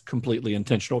as completely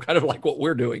intentional, kind of like what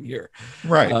we're doing here.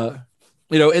 Right.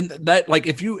 And that, like,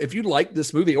 if you like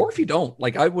this movie, or if you don't,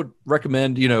 like, I would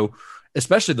recommend,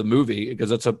 especially the movie,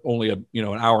 because it's only an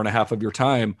hour and a half of your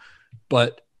time,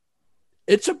 but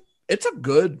it's a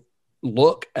good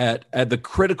look at the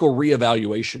critical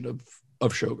reevaluation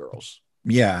of Showgirls.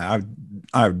 Yeah,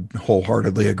 I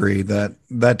wholeheartedly agree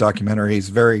that documentary is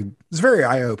very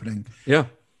eye-opening. Yeah.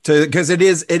 Because it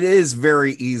is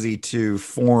very easy to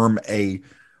form a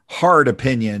hard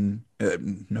opinion,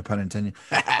 no pun intended.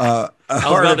 I was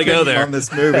about to go there on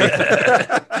this movie.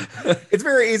 It's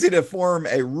very easy to form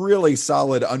a really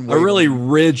solid, unwavering, a really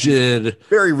rigid,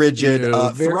 very rigid,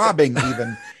 throbbing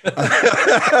even. But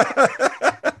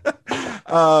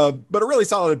a really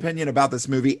solid opinion about this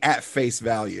movie at face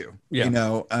value.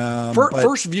 Yeah.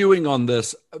 First viewing on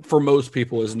this for most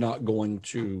people is not going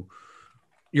to.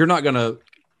 You're not gonna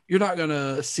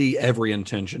see every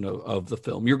intention of the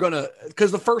film. You're gonna,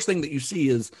 because the first thing that you see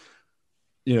is,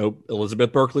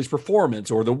 Elizabeth Berkley's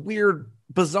performance or the weird,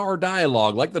 bizarre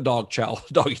dialogue, like the doggy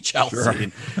chow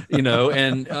scene,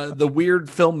 and the weird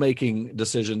filmmaking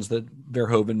decisions that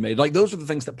Verhoeven made. Like those are the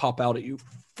things that pop out at you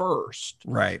first,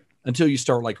 right? Until you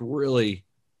start like really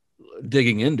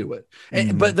digging into it.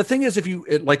 But the thing is, if you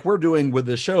like we're doing with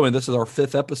this show, and this is our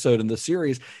 5th episode in the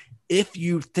series, if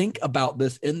you think about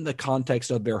this in the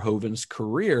context of Verhoeven's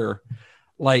career,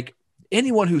 like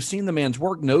anyone who's seen the man's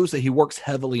work knows that he works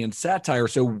heavily in satire.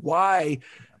 So why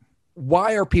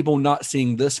are people not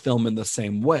seeing this film in the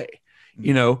same way?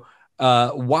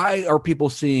 Why are people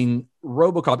seeing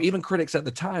RoboCop? Even critics at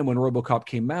the time when RoboCop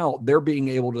came out, they're being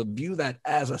able to view that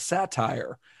as a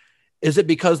satire. Is it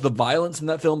because the violence in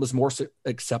that film is more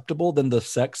acceptable than the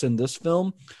sex in this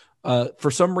film? For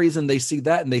some reason, they see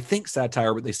that and they think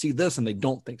satire, but they see this and they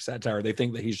don't think satire. They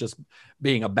think that he's just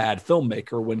being a bad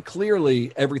filmmaker when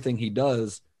clearly everything he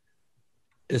does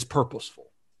is purposeful.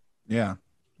 Yeah.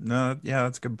 No, yeah,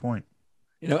 that's a good point.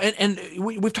 And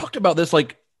we've talked about this,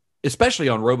 like, especially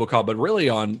on RoboCop, but really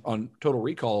on Total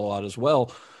Recall a lot as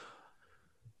well.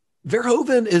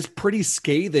 Verhoeven is pretty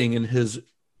scathing in his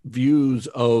views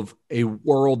of a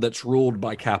world that's ruled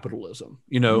by capitalism,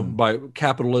 by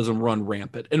capitalism run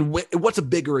rampant. And what's a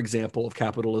bigger example of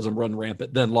capitalism run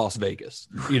rampant than Las Vegas?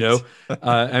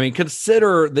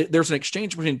 Consider there's an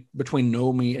exchange between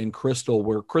Nomi and Crystal,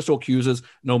 where Crystal accuses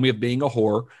Nomi of being a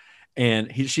whore.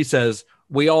 And she says,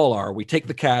 we all are. We take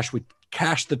the cash, we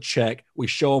cash the check, we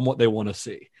show them what they want to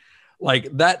see. Like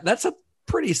that's a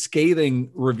pretty scathing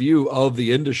review of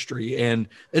the industry. And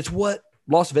it's what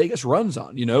Las Vegas runs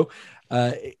on,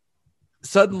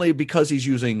 suddenly, because he's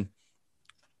using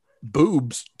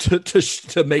boobs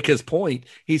to make his point,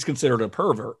 he's considered a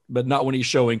pervert, but not when he's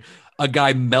showing a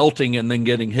guy melting and then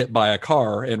getting hit by a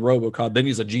car in RoboCop. Then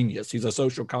he's a genius. He's a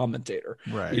social commentator,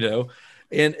 right?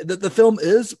 And the film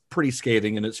is pretty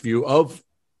scathing in its view of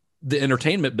the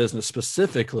entertainment business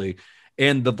specifically,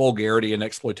 and the vulgarity and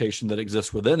exploitation that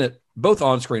exists within it, both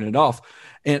on screen and off.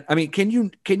 And I mean, can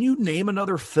you name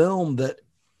another film that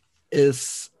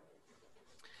is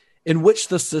in which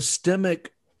the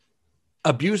systemic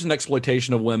abuse and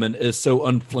exploitation of women is so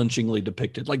unflinchingly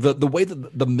depicted? Like the way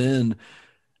that the men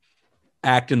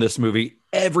act in this movie,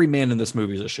 every man in this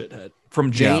movie is a shithead.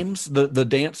 From James, the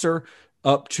dancer,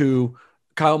 up to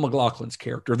Kyle MacLachlan's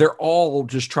character. They're all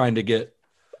just trying to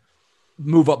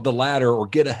move up the ladder or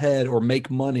get ahead or make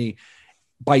money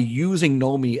by using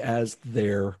Nomi as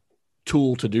their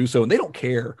tool to do so. And they don't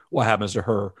care what happens to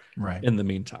her in the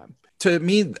meantime. To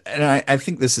me, and I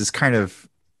think this is kind of,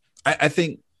 I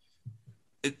think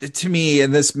to me,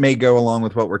 and this may go along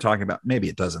with what we're talking about, maybe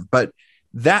it doesn't, but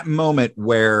that moment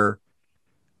where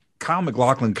Kyle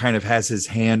MacLachlan kind of has his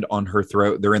hand on her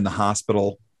throat, they're in the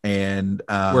hospital, and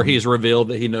where he's revealed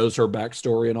that he knows her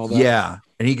backstory and all that. Yeah.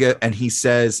 And he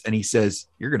says,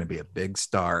 you're going to be a big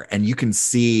star. And you can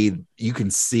see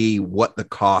what the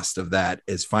cost of that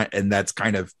is. Fine. And that's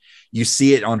kind of, you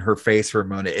see it on her face for a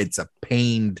moment. It's a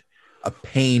pained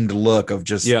look of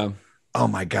just, oh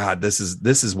my God, this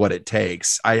is what it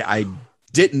takes. I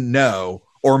didn't know,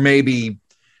 or maybe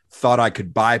thought I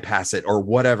could bypass it or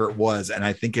whatever it was. And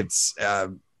I think it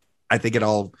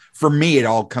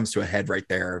all comes to a head right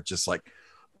there. Just like,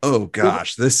 oh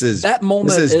gosh, that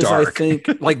moment is dark. I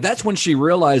think like that's when she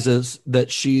realizes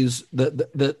that she's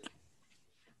that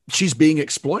she's being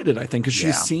exploited. I think because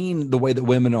she's seen the way that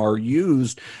women are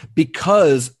used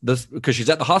because she's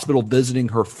at the hospital visiting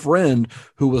her friend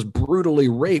who was brutally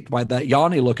raped by that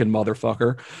Yanni looking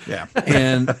motherfucker. Yeah,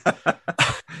 and.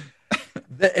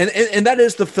 And that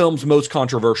is the film's most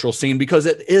controversial scene because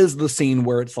it is the scene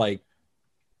where it's like,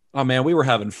 oh man, we were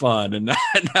having fun. And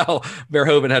now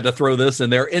Verhoeven had to throw this in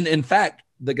there. And in fact,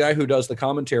 the guy who does the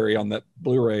commentary on that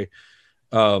Blu-ray,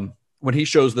 when he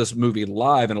shows this movie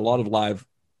live, and a lot of live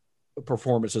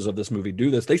performances of this movie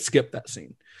do this. They skip that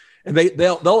scene, and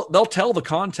they'll tell the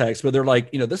context, but they're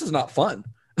like, this is not fun.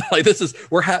 Like this is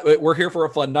we're here for a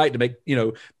fun night to make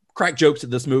crack jokes at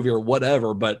this movie or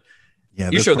whatever. But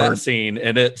you show that scene,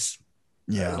 and it's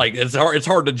like it's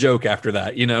hard to joke after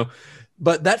that,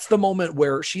 But that's the moment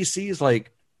where she sees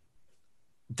like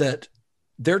that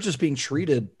they're just being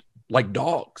treated like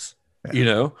dogs,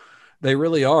 they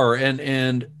really are.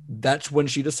 And that's when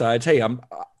she decides, hey,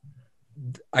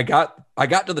 I got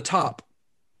to the top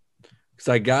because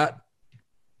I got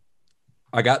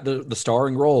the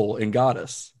starring role in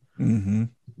Goddess,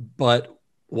 but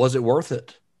was it worth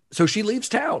it? So she leaves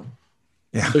town.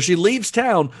 Yeah. So she leaves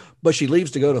town, but she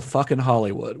leaves to go to fucking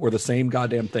Hollywood where the same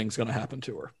goddamn thing's going to happen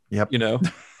to her. Yep.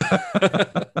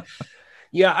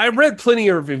 Yeah, I read plenty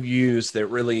of reviews that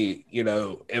really,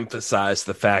 emphasize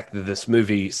the fact that this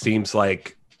movie seems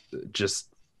like just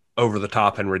over the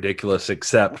top and ridiculous,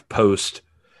 except post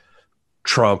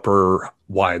Trump or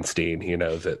Weinstein,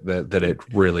 that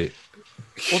it really.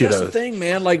 Well, that's the thing,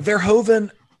 man. Like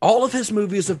Verhoeven, all of his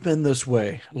movies have been this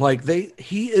way. Like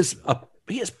he is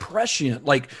prescient.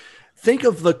 Like think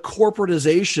of the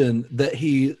corporatization that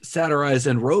he satirized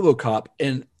in RoboCop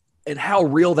and how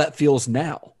real that feels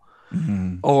now.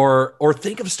 Or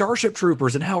think of Starship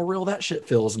Troopers and how real that shit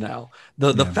feels now.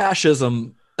 The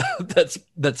fascism that's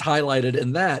highlighted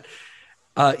in that.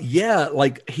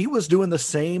 Like he was doing the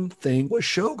same thing with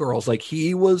Showgirls. Like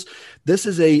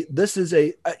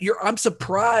I'm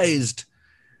surprised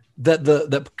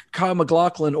that Kyle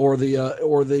MacLachlan or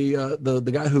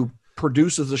the guy who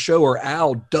produces the show, or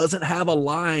Al, doesn't have a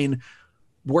line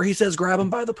where he says grab him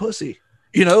by the pussy.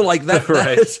 Like that.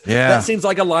 Right. That seems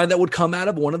like a line that would come out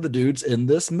of one of the dudes in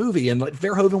this movie. And like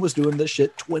Verhoeven was doing this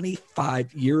shit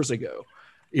 25 years ago,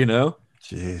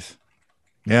 Jeez.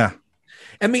 Yeah.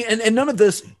 I mean, and none of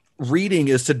this reading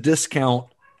is to discount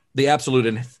the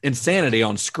absolute insanity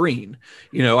on screen.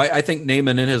 I think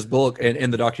Naiman in his book and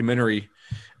in the documentary,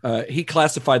 he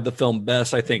classified the film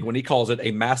best, I think, when he calls it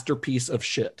a masterpiece of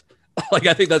shit. Like,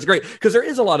 I think that's great because there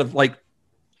is a lot of like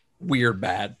weird,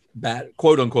 bad,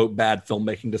 quote unquote, bad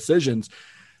filmmaking decisions.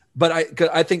 But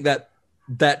I think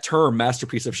that term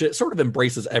masterpiece of shit sort of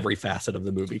embraces every facet of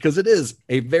the movie because it is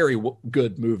a very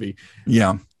good movie.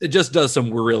 Yeah. It just does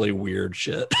some really weird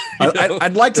shit.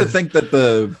 I'd like to think that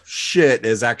the shit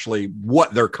is actually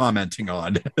what they're commenting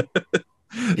on.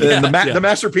 The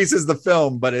masterpiece is the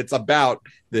film, but it's about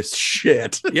this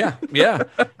shit. Yeah.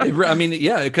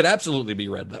 It could absolutely be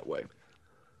read that way.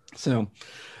 So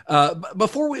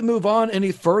before we move on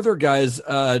any further, guys,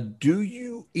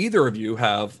 do either of you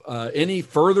have any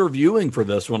further viewing for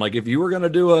this one? Like if you were going to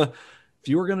do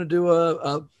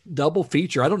a double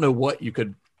feature, I don't know what you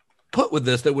could put with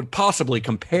this that would possibly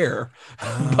compare,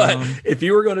 but if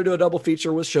you were going to do a double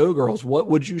feature with Showgirls, what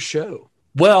would you show?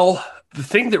 Well, the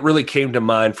thing that really came to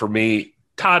mind for me,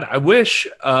 Todd, I wish,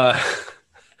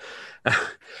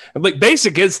 like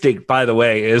Basic Instinct, by the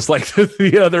way, is like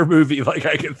the other movie like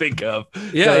I can think of.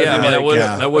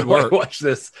 That would work. Watch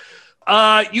this.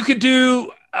 You could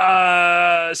do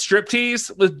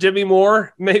Striptease with Demi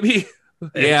Moore, maybe.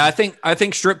 Yeah, I think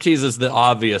Striptease is the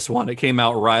obvious one. It came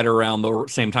out right around the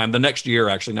same time, the next year,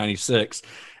 actually, 96.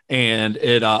 And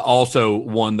it also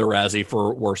won the Razzie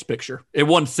for Worst Picture. It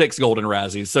won 6 Golden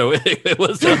Razzies, so it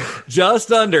was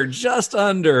just under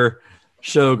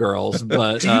Showgirls.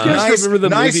 But do you guys remember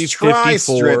the movie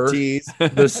 54?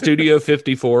 The Studio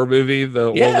 54 movie,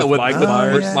 the one with Michael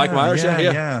Myers. Mike Myers,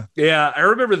 yeah. I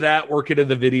remember that working in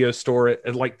the video store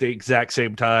at like the exact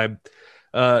same time.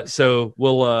 So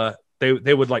we'll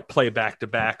they would like play back to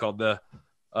back on the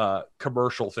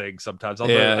commercial thing sometimes.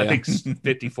 Although I think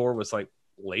 54 was like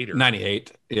later,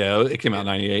 98. Yeah, it came out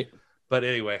 98. But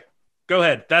anyway, go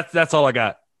ahead. That's all I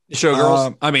got.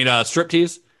 Showgirls.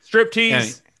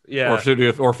 Striptease. Yeah.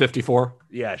 Or 54.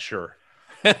 Yeah, sure.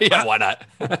 Yeah, why not?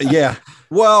 Yeah.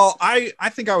 Well, I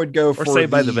think I would go for Saved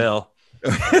by the Bell.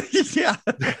 Yeah.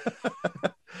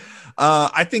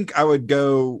 I think I would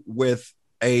go with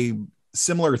a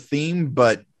similar theme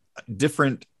but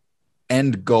different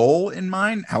end goal in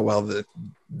mind. How well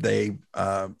they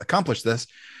accomplish this.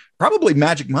 Probably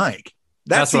Magic Mike.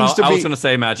 I was going to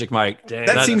say Magic Mike. Dang,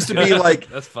 that seems to be like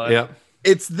that's fun. Yeah.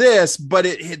 It's this, but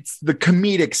it's the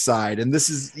comedic side, and this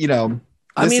is it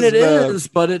is,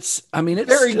 but it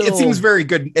seems very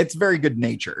good. It's very good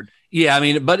natured.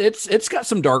 Yeah, but it's got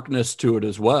some darkness to it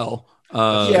as well.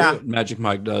 Magic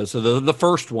Mike does. So the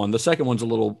first one, the second one's a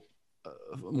little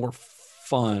more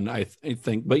fun, I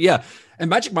think. But yeah, and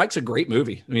Magic Mike's a great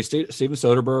movie. I mean, Steven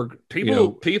Soderbergh.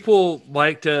 People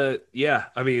like to. Yeah,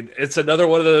 it's another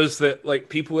one of those that like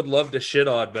people would love to shit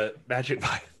on, but Magic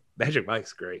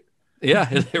Mike's great. Yeah,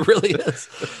 it really is.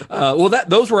 Well,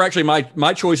 those were actually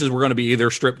my choices were going to be either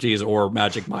striptease or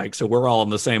Magic Mike. So we're all on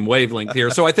the same wavelength here.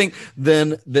 So I think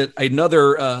then that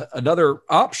another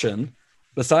option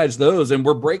besides those, and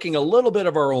we're breaking a little bit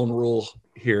of our own rule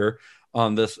here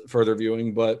on this further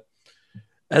viewing, but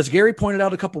as Gary pointed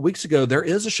out a couple weeks ago, there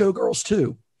is a Showgirls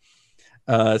 2.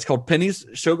 It's called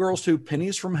Showgirls 2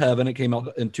 Pennies from Heaven. It came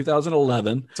out in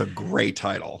 2011. It's a great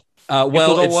title. People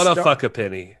don't want to fuck a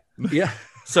penny. Yeah.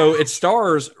 So it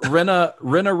stars Rena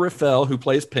Riffel, who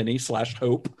plays Penny /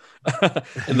 Hope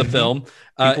in the film.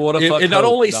 It not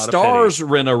only stars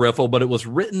Rena Riffel, but it was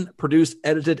written, produced,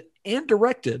 edited, and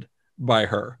directed by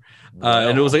her.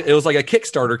 And it was like a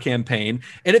Kickstarter campaign,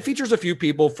 and it features a few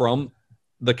people from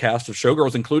the cast of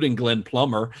Showgirls, including Glenn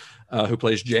Plummer, who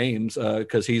plays James,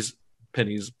 because he's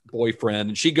Penny's boyfriend,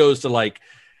 and she goes to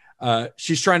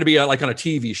she's trying to be like on a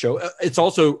TV show. It's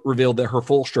also revealed that her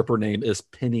full stripper name is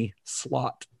Penny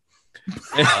Slot.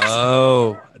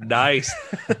 Oh, nice.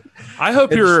 I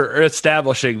hope you're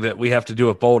establishing that we have to do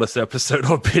a bonus episode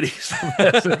on Pennies from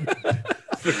Heaven.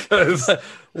 Because,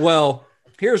 well,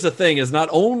 here's the thing: is not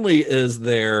only is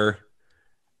there.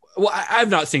 Well, I've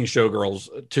not seen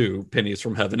Showgirls 2 Pennies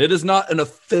from Heaven. It is not an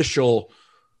official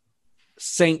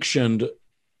sanctioned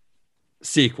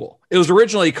sequel. It was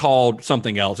originally called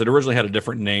something else. It originally had a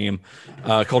different name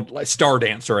called Star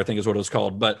Dancer, I think is what it was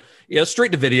called. But yeah,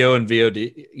 straight to video and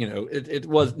VOD,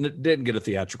 it didn't get a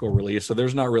theatrical release. So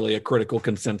there's not really a critical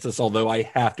consensus, although I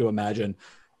have to imagine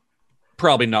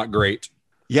probably not great.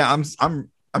 Yeah,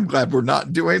 I'm glad we're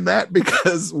not doing that,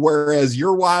 because whereas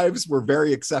your wives were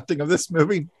very accepting of this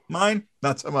movie, mine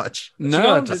not so much.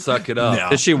 No, have to suck it up. No,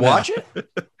 did she watch it?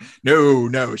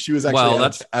 No, she was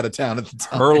actually out of town at the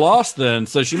time. Her loss then.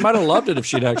 So she might have loved it if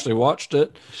she'd actually watched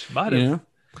it. She might have.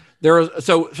 There was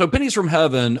so Pennies from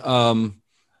Heaven.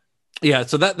 Yeah,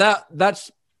 so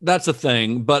that's a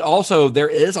thing, but also there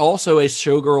is also a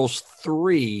Showgirls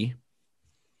 3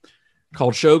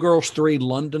 called Showgirls 3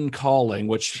 London Calling,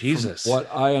 which, Jesus, from what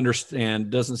I understand,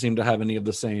 doesn't seem to have any of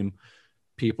the same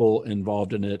people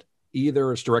involved in it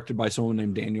either. It's directed by someone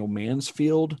named Daniel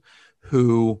Mansfield,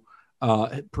 who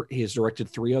he has directed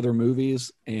 3 other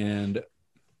movies, and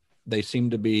they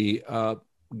seem to be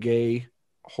gay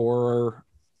horror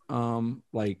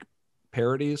like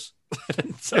parodies.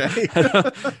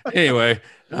 Anyway,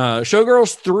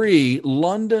 Showgirls 3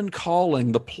 London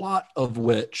Calling, the plot of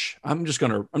which I'm just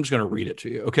gonna read it to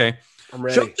you. Okay.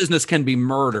 Show business can be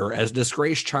murder, as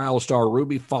disgraced child star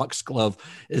Ruby Foxglove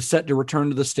is set to return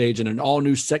to the stage in an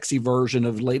all-new sexy version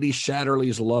of Lady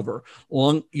Shatterley's lover.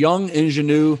 Young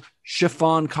ingenue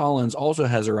Chiffon Collins also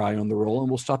has her eye on the role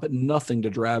and will stop at nothing to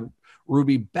drag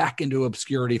Ruby back into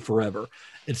obscurity forever.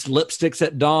 It's lipsticks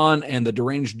at dawn, and the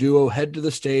deranged duo head to the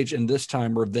stage, and this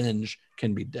time revenge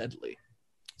can be deadly.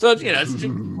 So it's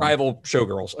rival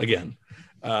Showgirls again.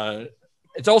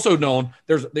 It's also known,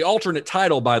 there's the alternate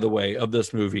title, by the way, of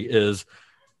this movie is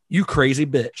You Crazy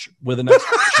Bitch, with an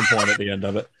exclamation point at the end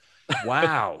of it.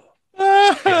 Wow.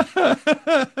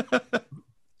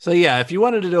 So yeah, if you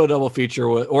wanted to do a double feature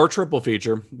or triple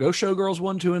feature, go Showgirls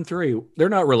 1, 2, and 3. They're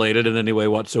not related in any way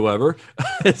whatsoever,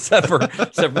 except for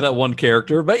that one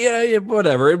character. But yeah,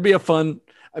 whatever. It'd be a fun.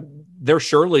 They're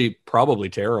surely probably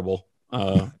terrible,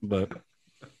 but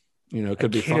it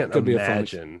could be fun. Could be a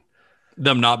fun.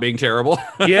 Them not being terrible.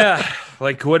 Yeah,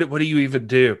 like what do you even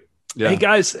do? Yeah. Hey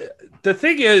guys, the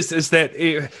thing is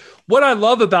that what I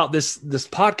love about this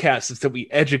podcast is that we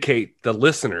educate the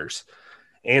listeners.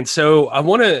 And so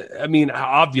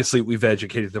obviously we've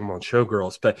educated them on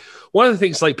Showgirls, but one of the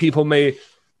things, like, people may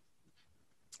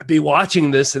be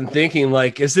watching this and thinking,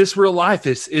 like, is this real life?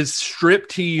 Is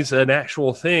striptease an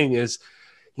actual thing? Is,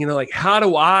 like, how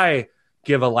do I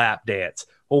give a lap dance?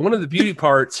 Well, one of the beauty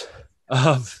parts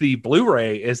of the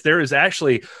Blu-ray is there is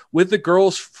actually, with the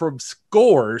girls from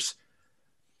Scores,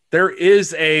 there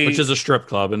is which is a strip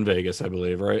club in Vegas, I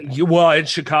believe, right? In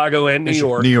Chicago and New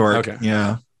York. New York, okay.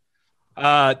 Yeah.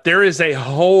 There is a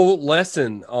whole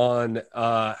lesson on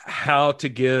how to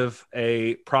give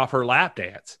a proper lap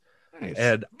dance. Nice.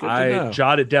 And I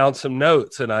jotted down some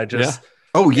notes, and I just... Yeah.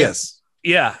 Oh, yes.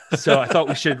 Yeah. So I thought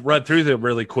we should run through them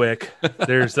really quick.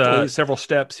 There's several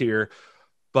steps here.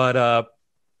 But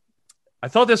I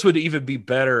thought this would even be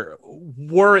better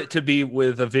were it to be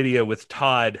with a video with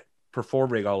Todd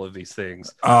performing all of these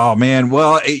things. Oh, man.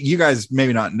 Well, you guys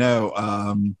maybe not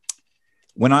know...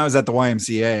 when I was at the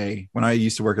YMCA, when I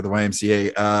used to work at the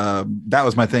YMCA, that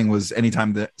was my thing, was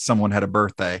anytime that someone had a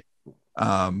birthday,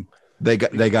 they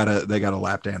got a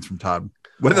lap dance from Todd.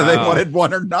 whether they wanted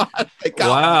one or not.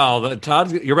 Wow,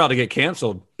 Todd, you're about to get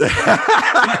canceled.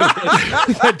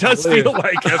 That does feel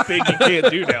like a thing you can't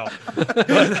do now.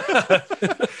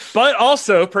 But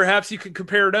also, perhaps you could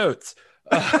compare notes.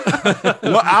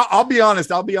 Well, I'll be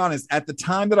honest. At the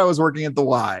time that I was working at the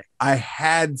Y, I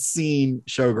had seen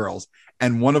Showgirls,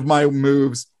 and one of my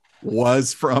moves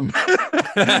was from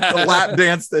the lap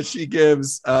dance that she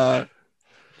gives. Kyle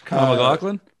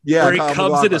MacLachlan? Yeah, where he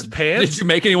comes in his pants. Did you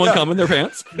make anyone come in their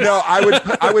pants? No, I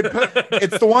would put.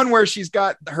 It's the one where she's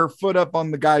got her foot up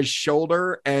on the guy's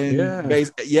shoulder, and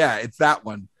it's that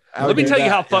one. Let me tell you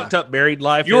how fucked up married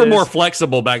life. You were more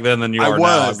flexible back then than you are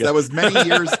now. That was many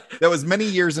years. That was many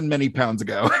years and many pounds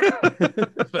ago.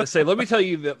 Let me tell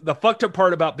you the fucked up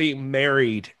part about being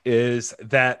married is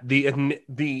that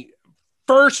the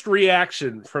first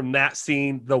reaction from that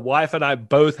scene the wife and I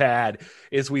both had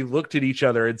is we looked at each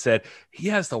other and said, he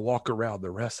has to walk around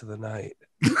the rest of the night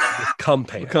with cum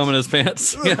pants. Cum in his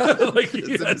pants. Yeah,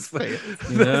 that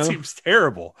seems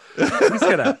terrible.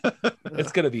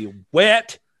 It's gonna be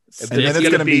wet. And then it's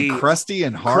going to be crusty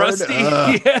and hard.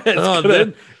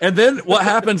 And then what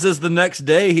happens is the next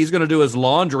day he's going to do his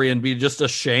laundry and be just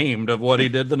ashamed of what he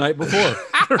did the night before.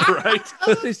 Right?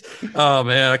 Oh,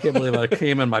 man, I can't believe I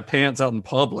came in my pants out in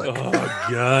public. Oh,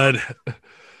 God.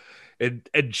 And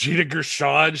Gina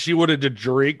Gershon, she wanted to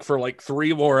drink for like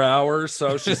 3 more hours.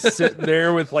 So she's sitting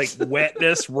there with like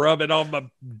wetness rubbing on my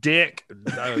dick.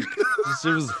 It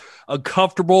was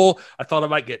uncomfortable. I thought I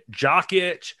might get jock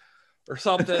itch or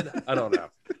something. I don't know.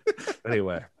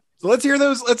 Anyway, so let's hear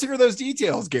those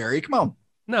details, Gary. Come on.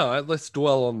 No, let's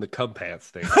dwell on the cum pants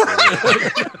thing.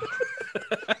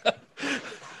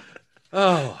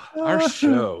 Oh, our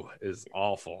show is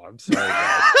awful. I'm sorry,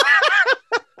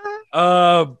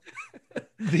 guys.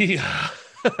 The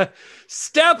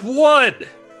step 1: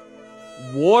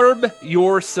 warm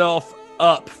yourself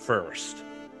up first.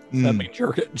 That means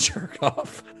jerk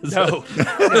off. No,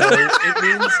 it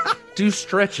means do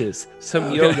stretches,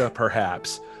 some yoga,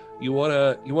 perhaps. You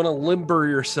wanna limber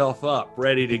yourself up,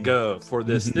 ready to go for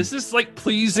this. This is like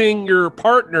pleasing your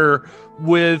partner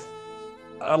with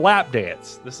a lap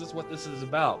dance. This is what this is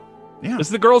about. Yeah, this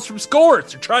is the girls from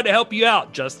Scores. They're trying to help you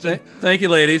out, Justin. Thank you,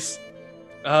 ladies.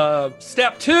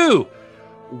 Step 2: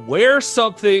 wear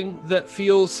something that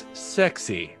feels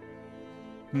sexy.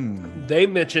 They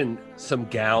mentioned some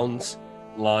gowns,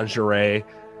 lingerie.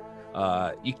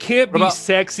 You can't be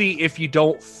sexy if you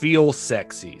don't feel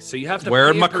sexy. So you have to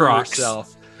wear my pamper Crocs.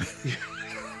 yourself.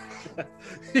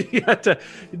 You have to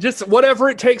just whatever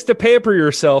it takes to pamper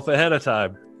yourself ahead of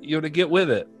time. You have to get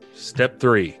with it. Step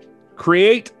 3: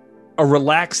 create a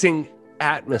relaxing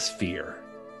atmosphere.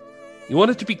 You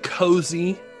want it to be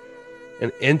cozy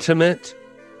and intimate.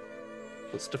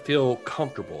 It's to feel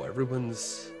comfortable.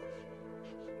 Everyone's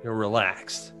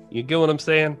relaxed. You get what I'm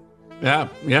saying? Yeah.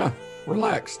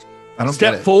 Relaxed. I don't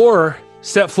Step get it. 4.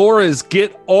 Step 4 is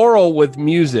get oral with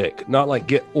music, not like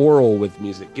get oral with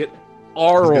music. Get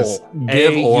oral.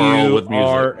 Give oral with music.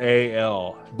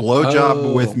 AURAL.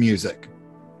 Blowjob with music.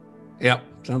 Yep.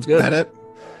 Sounds good. Is that it?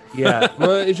 Yeah.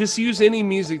 Well, just use any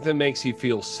music that makes you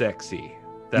feel sexy.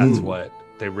 That's what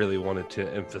they really wanted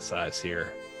to emphasize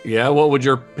here. Yeah. What would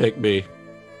your pick be?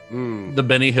 The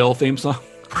Benny Hill theme song?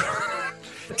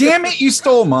 Damn it, you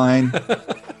stole mine.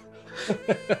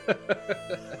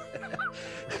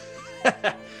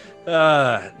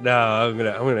 No, I'm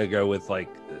gonna go with like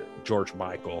George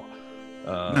Michael.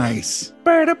 Nice.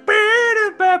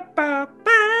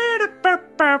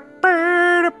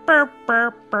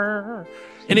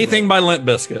 Anything by Limp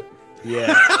Bizkit.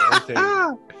 Yeah.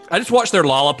 I just watched their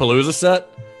Lollapalooza set.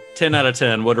 10 out of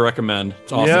 10 would recommend.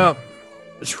 It's awesome. Yeah.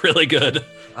 It's really good.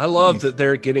 I love that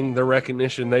they're getting the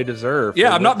recognition they deserve.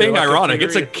 Yeah, I'm not being ironic.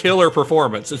 It's a killer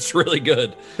performance. It's really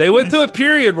good. They went through a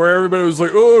period where everybody was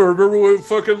like, oh, remember when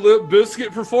fucking Limp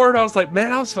Bizkit performed? I was like,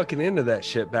 man, I was fucking into that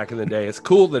shit back in the day. It's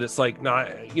cool that it's like, not,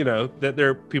 that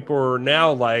there people are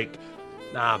now like,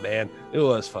 nah, man, it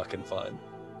was fucking fun.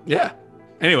 Yeah.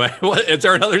 Anyway, is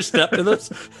there another step to this?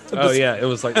 Oh, yeah. It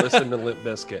was like, listen to Limp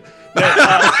Bizkit.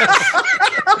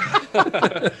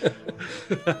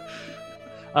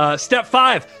 Step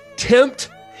 5, tempt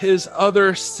his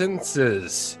other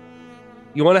senses.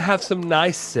 You want to have some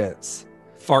nice sense.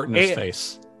 Fart in his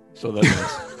face. So that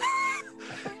is.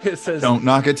 It says, don't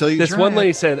knock it till you This try one it.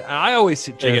 lady said, I always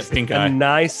suggest pink a eye.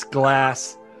 nice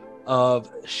glass of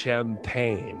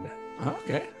champagne.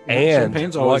 Okay. And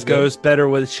Champagne's always what goes better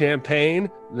with champagne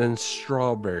than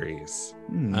strawberries?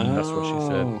 That's what she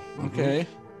said. Okay.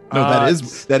 No,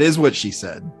 that is what she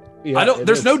said. Yeah,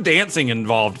 There's no dancing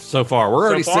involved so far. We're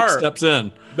already 6 steps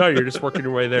in. No, you're just working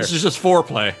your way there. This is just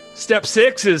foreplay. Step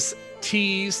 6 is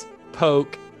tease,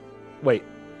 poke. Wait.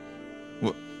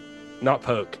 What? Not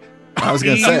poke. I was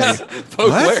going to say. Poke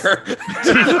What? where?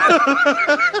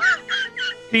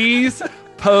 Tease,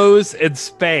 pose, and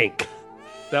spank.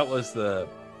 That was the.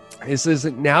 It says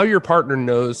that now your partner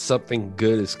knows something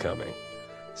good is coming.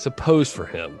 So pose for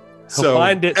him. He'll So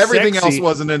find it everything sexy. else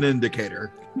wasn't an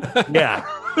indicator. Yeah.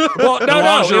 Well, no,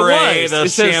 lingerie, it the was. It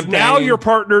says champagne. now your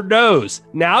partner knows.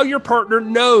 Now your partner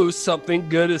knows something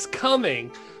good is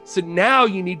coming. So now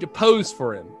you need to pose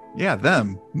for him. Yeah,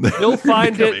 them. He'll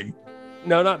find it. Becoming.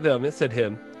 No, not them. It said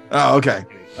him. Oh, okay.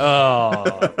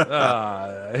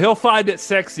 He'll find it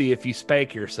sexy if you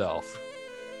spank yourself.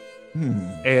 Hmm.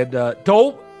 And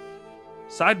don't.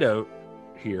 Side note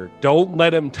here: don't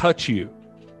let him touch you.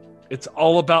 It's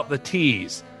all about the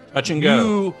tease. Touch and go.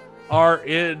 You are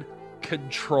in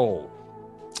control.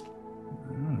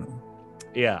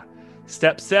 Yeah.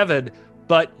 Step 7,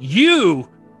 but you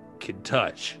can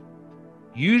touch.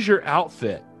 Use your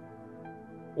outfit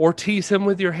or tease him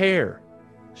with your hair.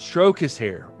 Stroke his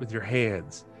hair with your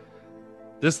hands.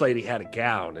 This lady had a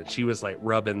gown and she was like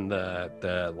rubbing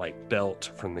the like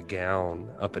belt from the gown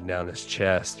up and down his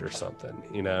chest or something,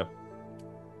 you know.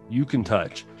 You can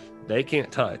touch. They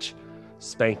can't touch.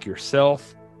 Spank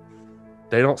yourself.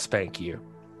 They don't spank you,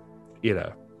 you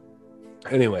know.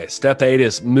 Anyway, step 8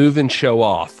 is move and show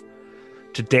off.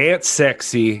 To dance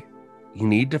sexy, you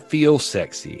need to feel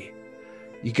sexy.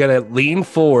 You got to lean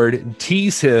forward and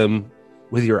tease him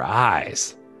with your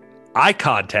eyes. Eye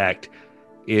contact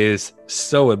is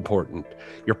so important.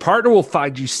 Your partner will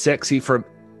find you sexy from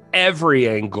every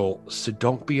angle, so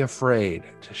don't be afraid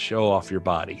to show off your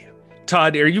body.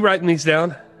 Todd, are you writing these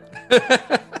down?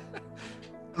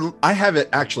 I have it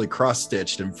actually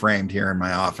cross-stitched and framed here in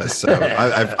my office, so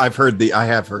I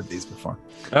have heard these before.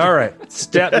 All right.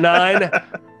 Step 9,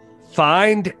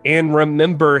 find and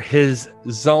remember his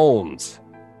zones.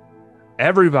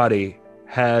 Everybody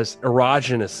has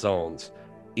erogenous zones.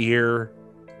 Ear,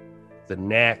 the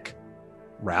neck,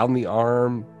 round the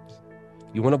arm.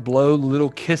 You want to blow little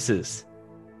kisses.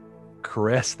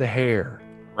 Caress the hair.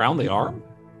 Around the arm?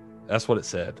 That's what it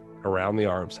said. Around the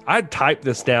arms. I typed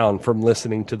this down from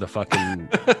listening to the fucking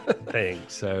thing.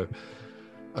 So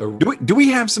Do we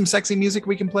have some sexy music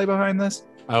we can play behind this?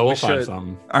 Oh, we'll We find should.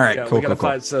 some. All right, yeah, cool, we gotta cool, cool.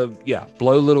 find some. Yeah,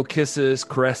 blow little kisses,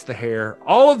 caress the hair,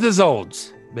 all of the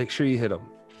zones. Make sure you hit them.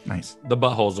 Nice. The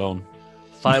butthole zone.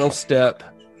 Final step.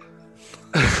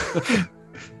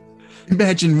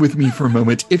 Imagine with me for a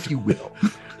moment, if you will,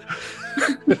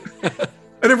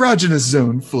 an erogenous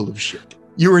zone full of shit.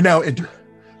 You are now entering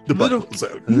the butthole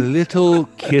zone. Little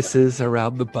kisses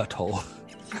around the butthole.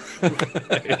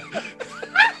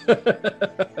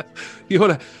 You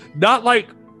want to not like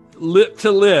lip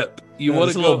to lip. You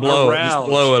want to just a go little blow. around. Just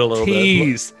blow it a little bit.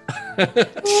 Tease.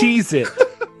 Tease it.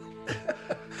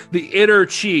 The inner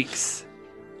cheeks,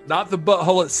 not the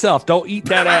butthole itself. Don't eat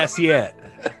that ass yet.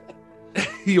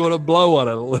 You want to blow on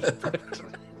it a little bit.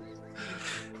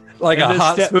 Like And a then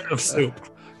hot step- spoon of soup.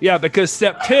 Yeah, because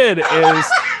step 10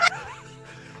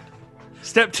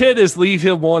 is leave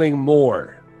him wanting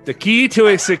more. The key to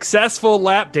a successful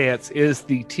lap dance is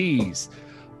the tease.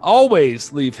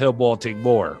 Always leave him wanting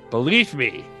more. Believe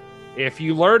me, if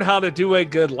you learn how to do a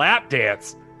good lap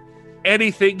dance,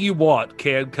 anything you want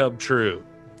can come true.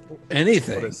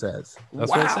 Anything. That's what it says.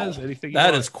 That's Wow. what it says. Anything you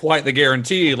That want. is quite the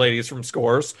guarantee, ladies from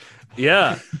Scores.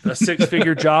 Yeah, a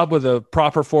 6-figure job with a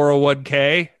proper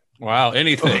 401k. Wow,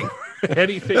 anything.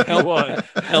 Anything you want.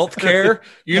 Healthcare,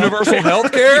 universal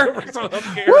healthcare. Universal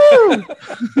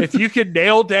healthcare. If you can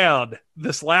nail down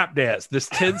this lap dance, this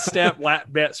 10-step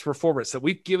lap dance performance that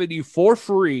we've given you for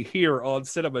free here on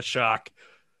Cinema Shock,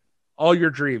 all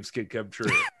your dreams can come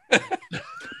true.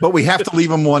 But we have to leave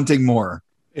them wanting more.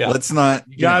 Yeah. Let's not.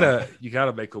 You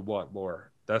gotta make them want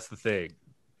more. That's the thing.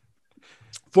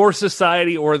 For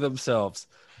society or themselves,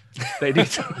 they need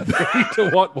to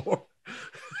want more.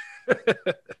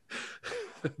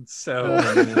 So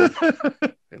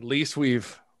at least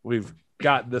we've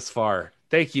gotten this far.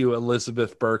 Thank you,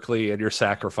 Elizabeth Berkley, and your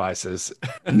sacrifices.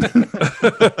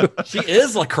 She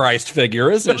is a Christ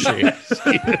figure, isn't she?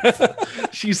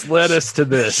 She's led us to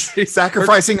this.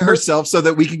 Sacrificing herself so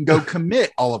that we can go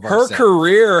commit all of our Her sins.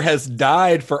 career has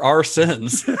died for our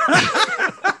sins.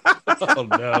 Oh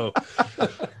no.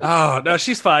 Oh no,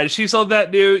 she's fine. She's on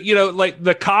that new, like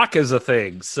the cock is a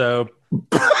thing. So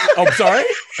I'm sorry.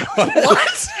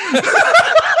 What?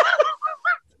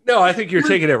 no, I think you're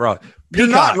taking it wrong. You're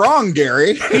not wrong,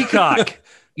 Gary. Peacock.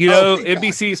 Peacock.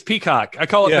 NBC's Peacock. I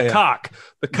call it Yeah, the yeah. cock.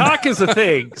 The cock is a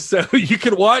thing. So you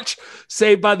can watch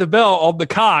Saved by the Bell on the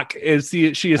cock and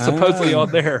see she is supposedly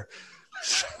on there.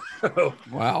 So,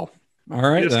 Wow. All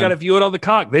right. You just got to view it on the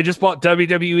cock. They just bought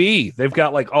WWE. They've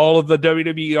got like all of the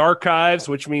WWE archives,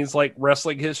 which means like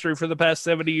wrestling history for the past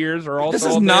 70 years are also. This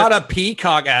is not a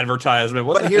Peacock advertisement.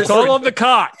 But It's all on the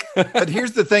cock. But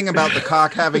here's the thing about the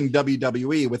cock having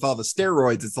WWE with all the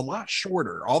steroids, it's a lot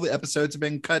shorter. All the episodes have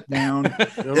been cut down.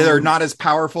 They're not as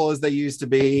powerful as they used to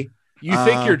be. You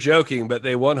think you're joking, but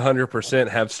they 100%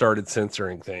 have started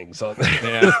censoring things on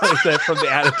there. From the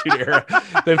Attitude Era.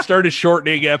 They've started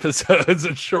shortening episodes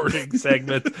and shortening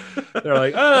segments. They're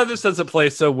like, oh, this doesn't play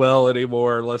so well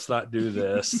anymore. Let's not do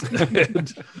this.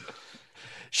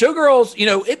 Showgirls,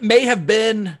 it may have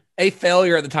been a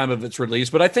failure at the time of its release,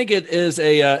 but I think it is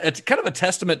it's kind of a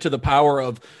testament to the power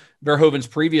of Verhoeven's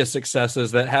previous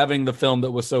successes that having the film that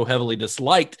was so heavily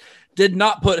disliked did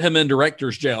not put him in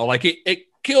director's jail. Like it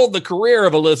killed the career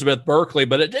of Elizabeth Berkley,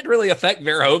 but it didn't really affect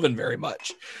Verhoeven very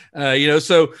much. But he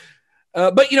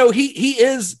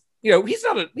is,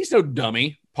 he's no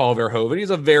dummy, Paul Verhoeven.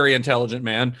 He's a very intelligent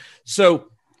man.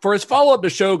 So for his follow-up to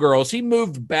Showgirls, he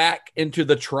moved back into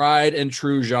the tried and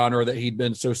true genre that he'd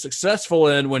been so successful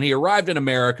in when he arrived in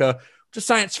America, to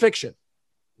science fiction.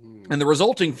 And the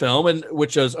resulting film, and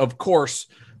which is, of course,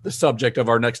 the subject of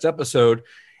our next episode,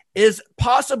 is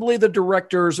possibly the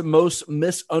director's most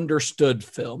misunderstood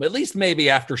film, at least maybe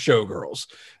after Showgirls,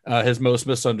 his most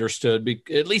misunderstood,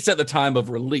 at least at the time of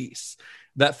release.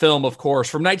 That film, of course,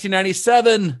 from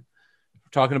 1997, we're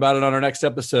talking about it on our next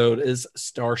episode, is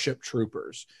Starship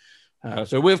Troopers.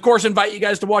 So we, of course, invite you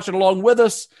guys to watch it along with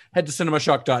us. Head to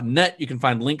cinemashock.net. You can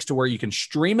find links to where you can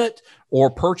stream it or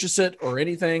purchase it or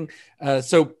anything.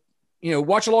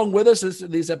 Watch along with us.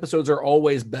 These episodes are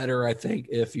always better, I think,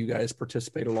 if you guys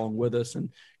participate along with us, and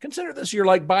consider this your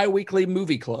like bi-weekly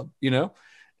movie club.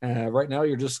 Right now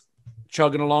you're just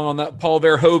chugging along on that Paul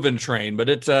Verhoeven train, but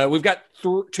we've got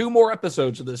 2 more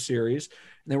episodes of this series,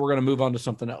 and then we're going to move on to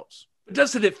something else.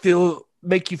 Doesn't it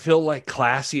make you feel like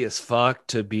classy as fuck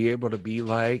to be able to be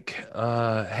like,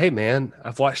 hey man,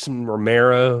 I've watched some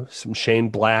Romero, some Shane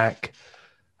Black.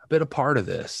 I've been a part of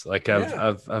this. Like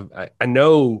I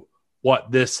know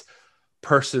what this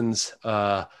person's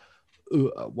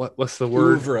what's the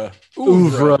word?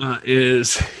 Oeuvre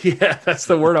is. Yeah, that's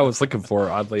the word I was looking for,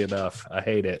 oddly enough. I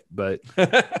hate it, but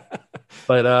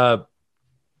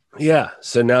yeah.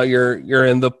 So now you're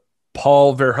in the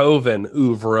Paul Verhoeven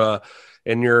oeuvre,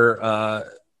 and you're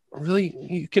really,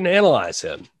 you can analyze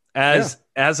him as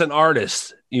an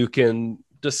artist. You can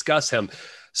discuss him.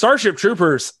 Starship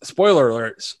Troopers, spoiler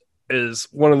alerts, is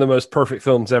one of the most perfect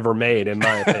films ever made, in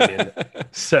my opinion.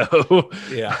 So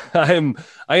yeah, I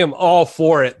am all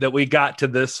for it that we got to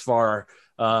this far.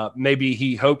 Maybe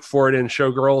he hoped for it in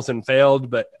Showgirls and failed,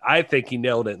 but I think he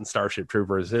nailed it in Starship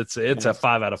Troopers. It's a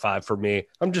 5 out of 5 for me.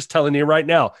 I'm just telling you right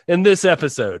now in this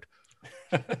episode.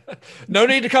 No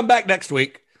need to come back next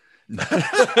week. I'm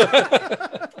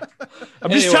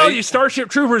just telling you, Starship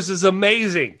Troopers is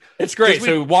amazing. It's great.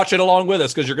 So watch it along with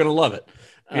us because you're going to love it.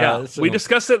 Yeah, we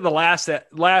discussed it in the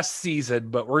last season,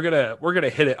 but we're gonna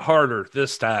hit it harder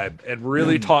this time and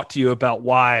really talk to you about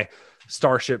why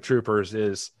Starship Troopers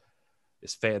is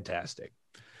fantastic.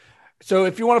 So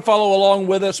if you want to follow along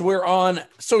with us, we're on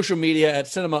social media at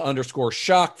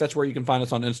cinema_shock. That's where you can find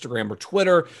us on Instagram or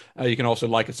Twitter. You can also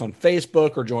like us on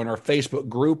Facebook or join our Facebook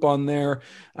group on there.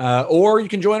 Or you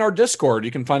can join our Discord.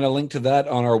 You can find a link to that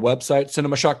on our website,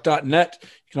 cinemashock.net.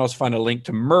 You can also find a link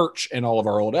to merch and all of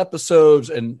our old episodes.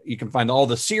 And you can find all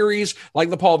the series, like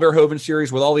the Paul Verhoeven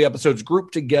series, with all the episodes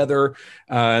grouped together.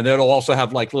 And it'll also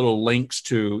have like little links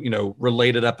to,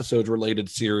 related episodes, related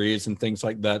series, and things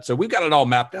like that. So we've got it all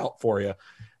mapped out for you.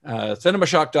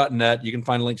 Cinemashock.net. You can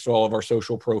find links to all of our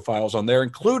social profiles on there,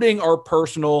 including our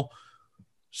personal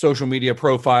social media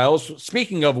profiles.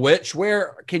 Speaking of which,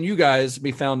 where can you guys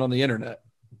be found on the internet?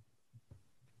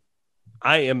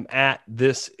 I am at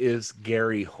This Is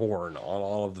Gary Horn on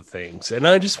all of the things. And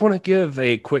I just want to give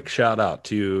a quick shout out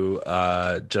to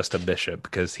Justin Bishop,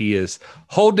 because he is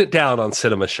holding it down on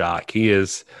Cinema Shock. He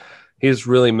is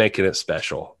really making it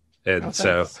special. And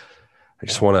so I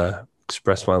just want to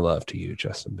express my love to you,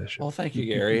 Justin Bishop. Well, thank you,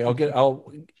 Gary. You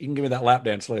can give me that lap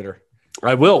dance later.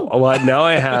 I will. Well, now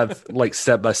I have like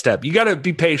step by step. You got to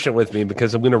be patient with me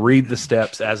because I'm going to read the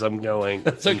steps as I'm going.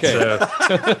 That's okay.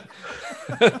 So,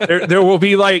 there will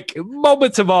be like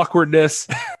moments of awkwardness,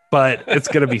 but it's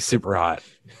going to be super hot.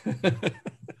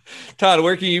 Todd,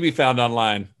 where can you be found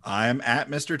online? I'm at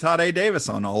Mr. Todd A. Davis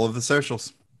on all of the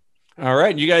socials. All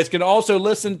right. You guys can also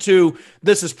listen to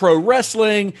This Is Pro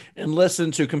Wrestling and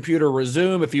listen to Computer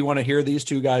Resume if you want to hear these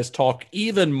two guys talk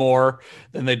even more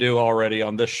than they do already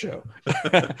on this show.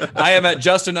 I am at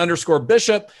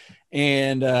Justin_Bishop,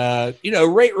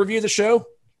 and, rate, review the show.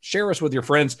 share us with your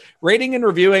friends. Rating and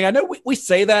reviewing. I know we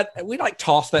say that, we like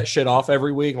toss that shit off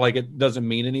every week. Like it doesn't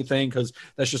mean anything because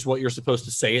that's just what you're supposed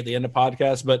to say at the end of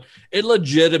podcasts, but it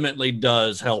legitimately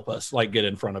does help us like get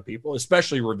in front of people,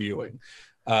 especially reviewing.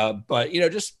 But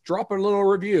just drop a little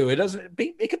review.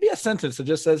 It could be a sentence that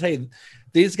just says, hey,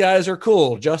 these guys are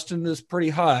cool. Justin is pretty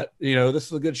hot. This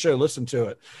is a good show. Listen to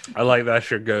it. I like that's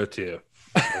your go-to.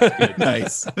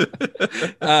 Nice.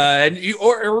 And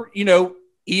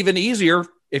even easier,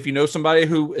 if you know somebody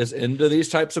who is into these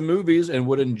types of movies and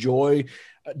would enjoy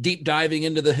deep diving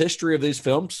into the history of these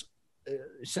films,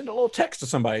 send a little text to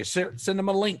somebody, send them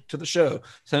a link to the show,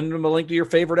 send them a link to your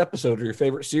favorite episode or your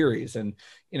favorite series, and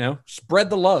spread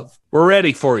the love. We're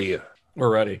ready for you.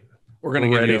 We're ready. We're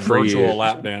going to give you a virtual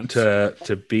lap dance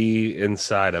to be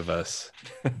inside of us.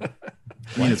 I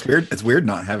mean, it's weird. It's weird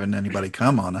not having anybody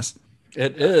come on us.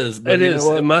 It is. But it is.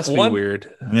 It must be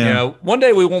weird. Yeah. One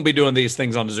day we won't be doing these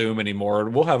things on Zoom anymore.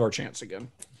 We'll have our chance again.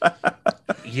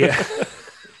 Yeah.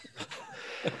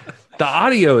 The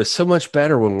audio is so much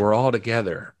better when we're all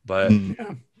together, but it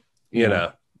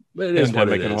is what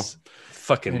it is.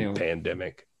 Fucking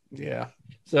pandemic. Yeah.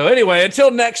 So anyway,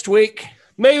 until next week,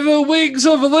 may the wings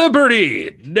of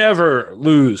liberty never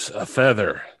lose a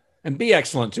feather, and be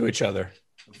excellent to each other.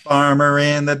 Farmer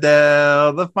in the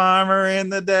Dell, the farmer in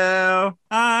the Dell.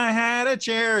 I had a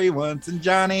cherry once, and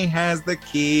Johnny has the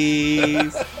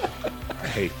keys. I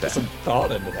hate that. Some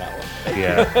thought into that one.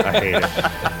 Yeah, I hate it.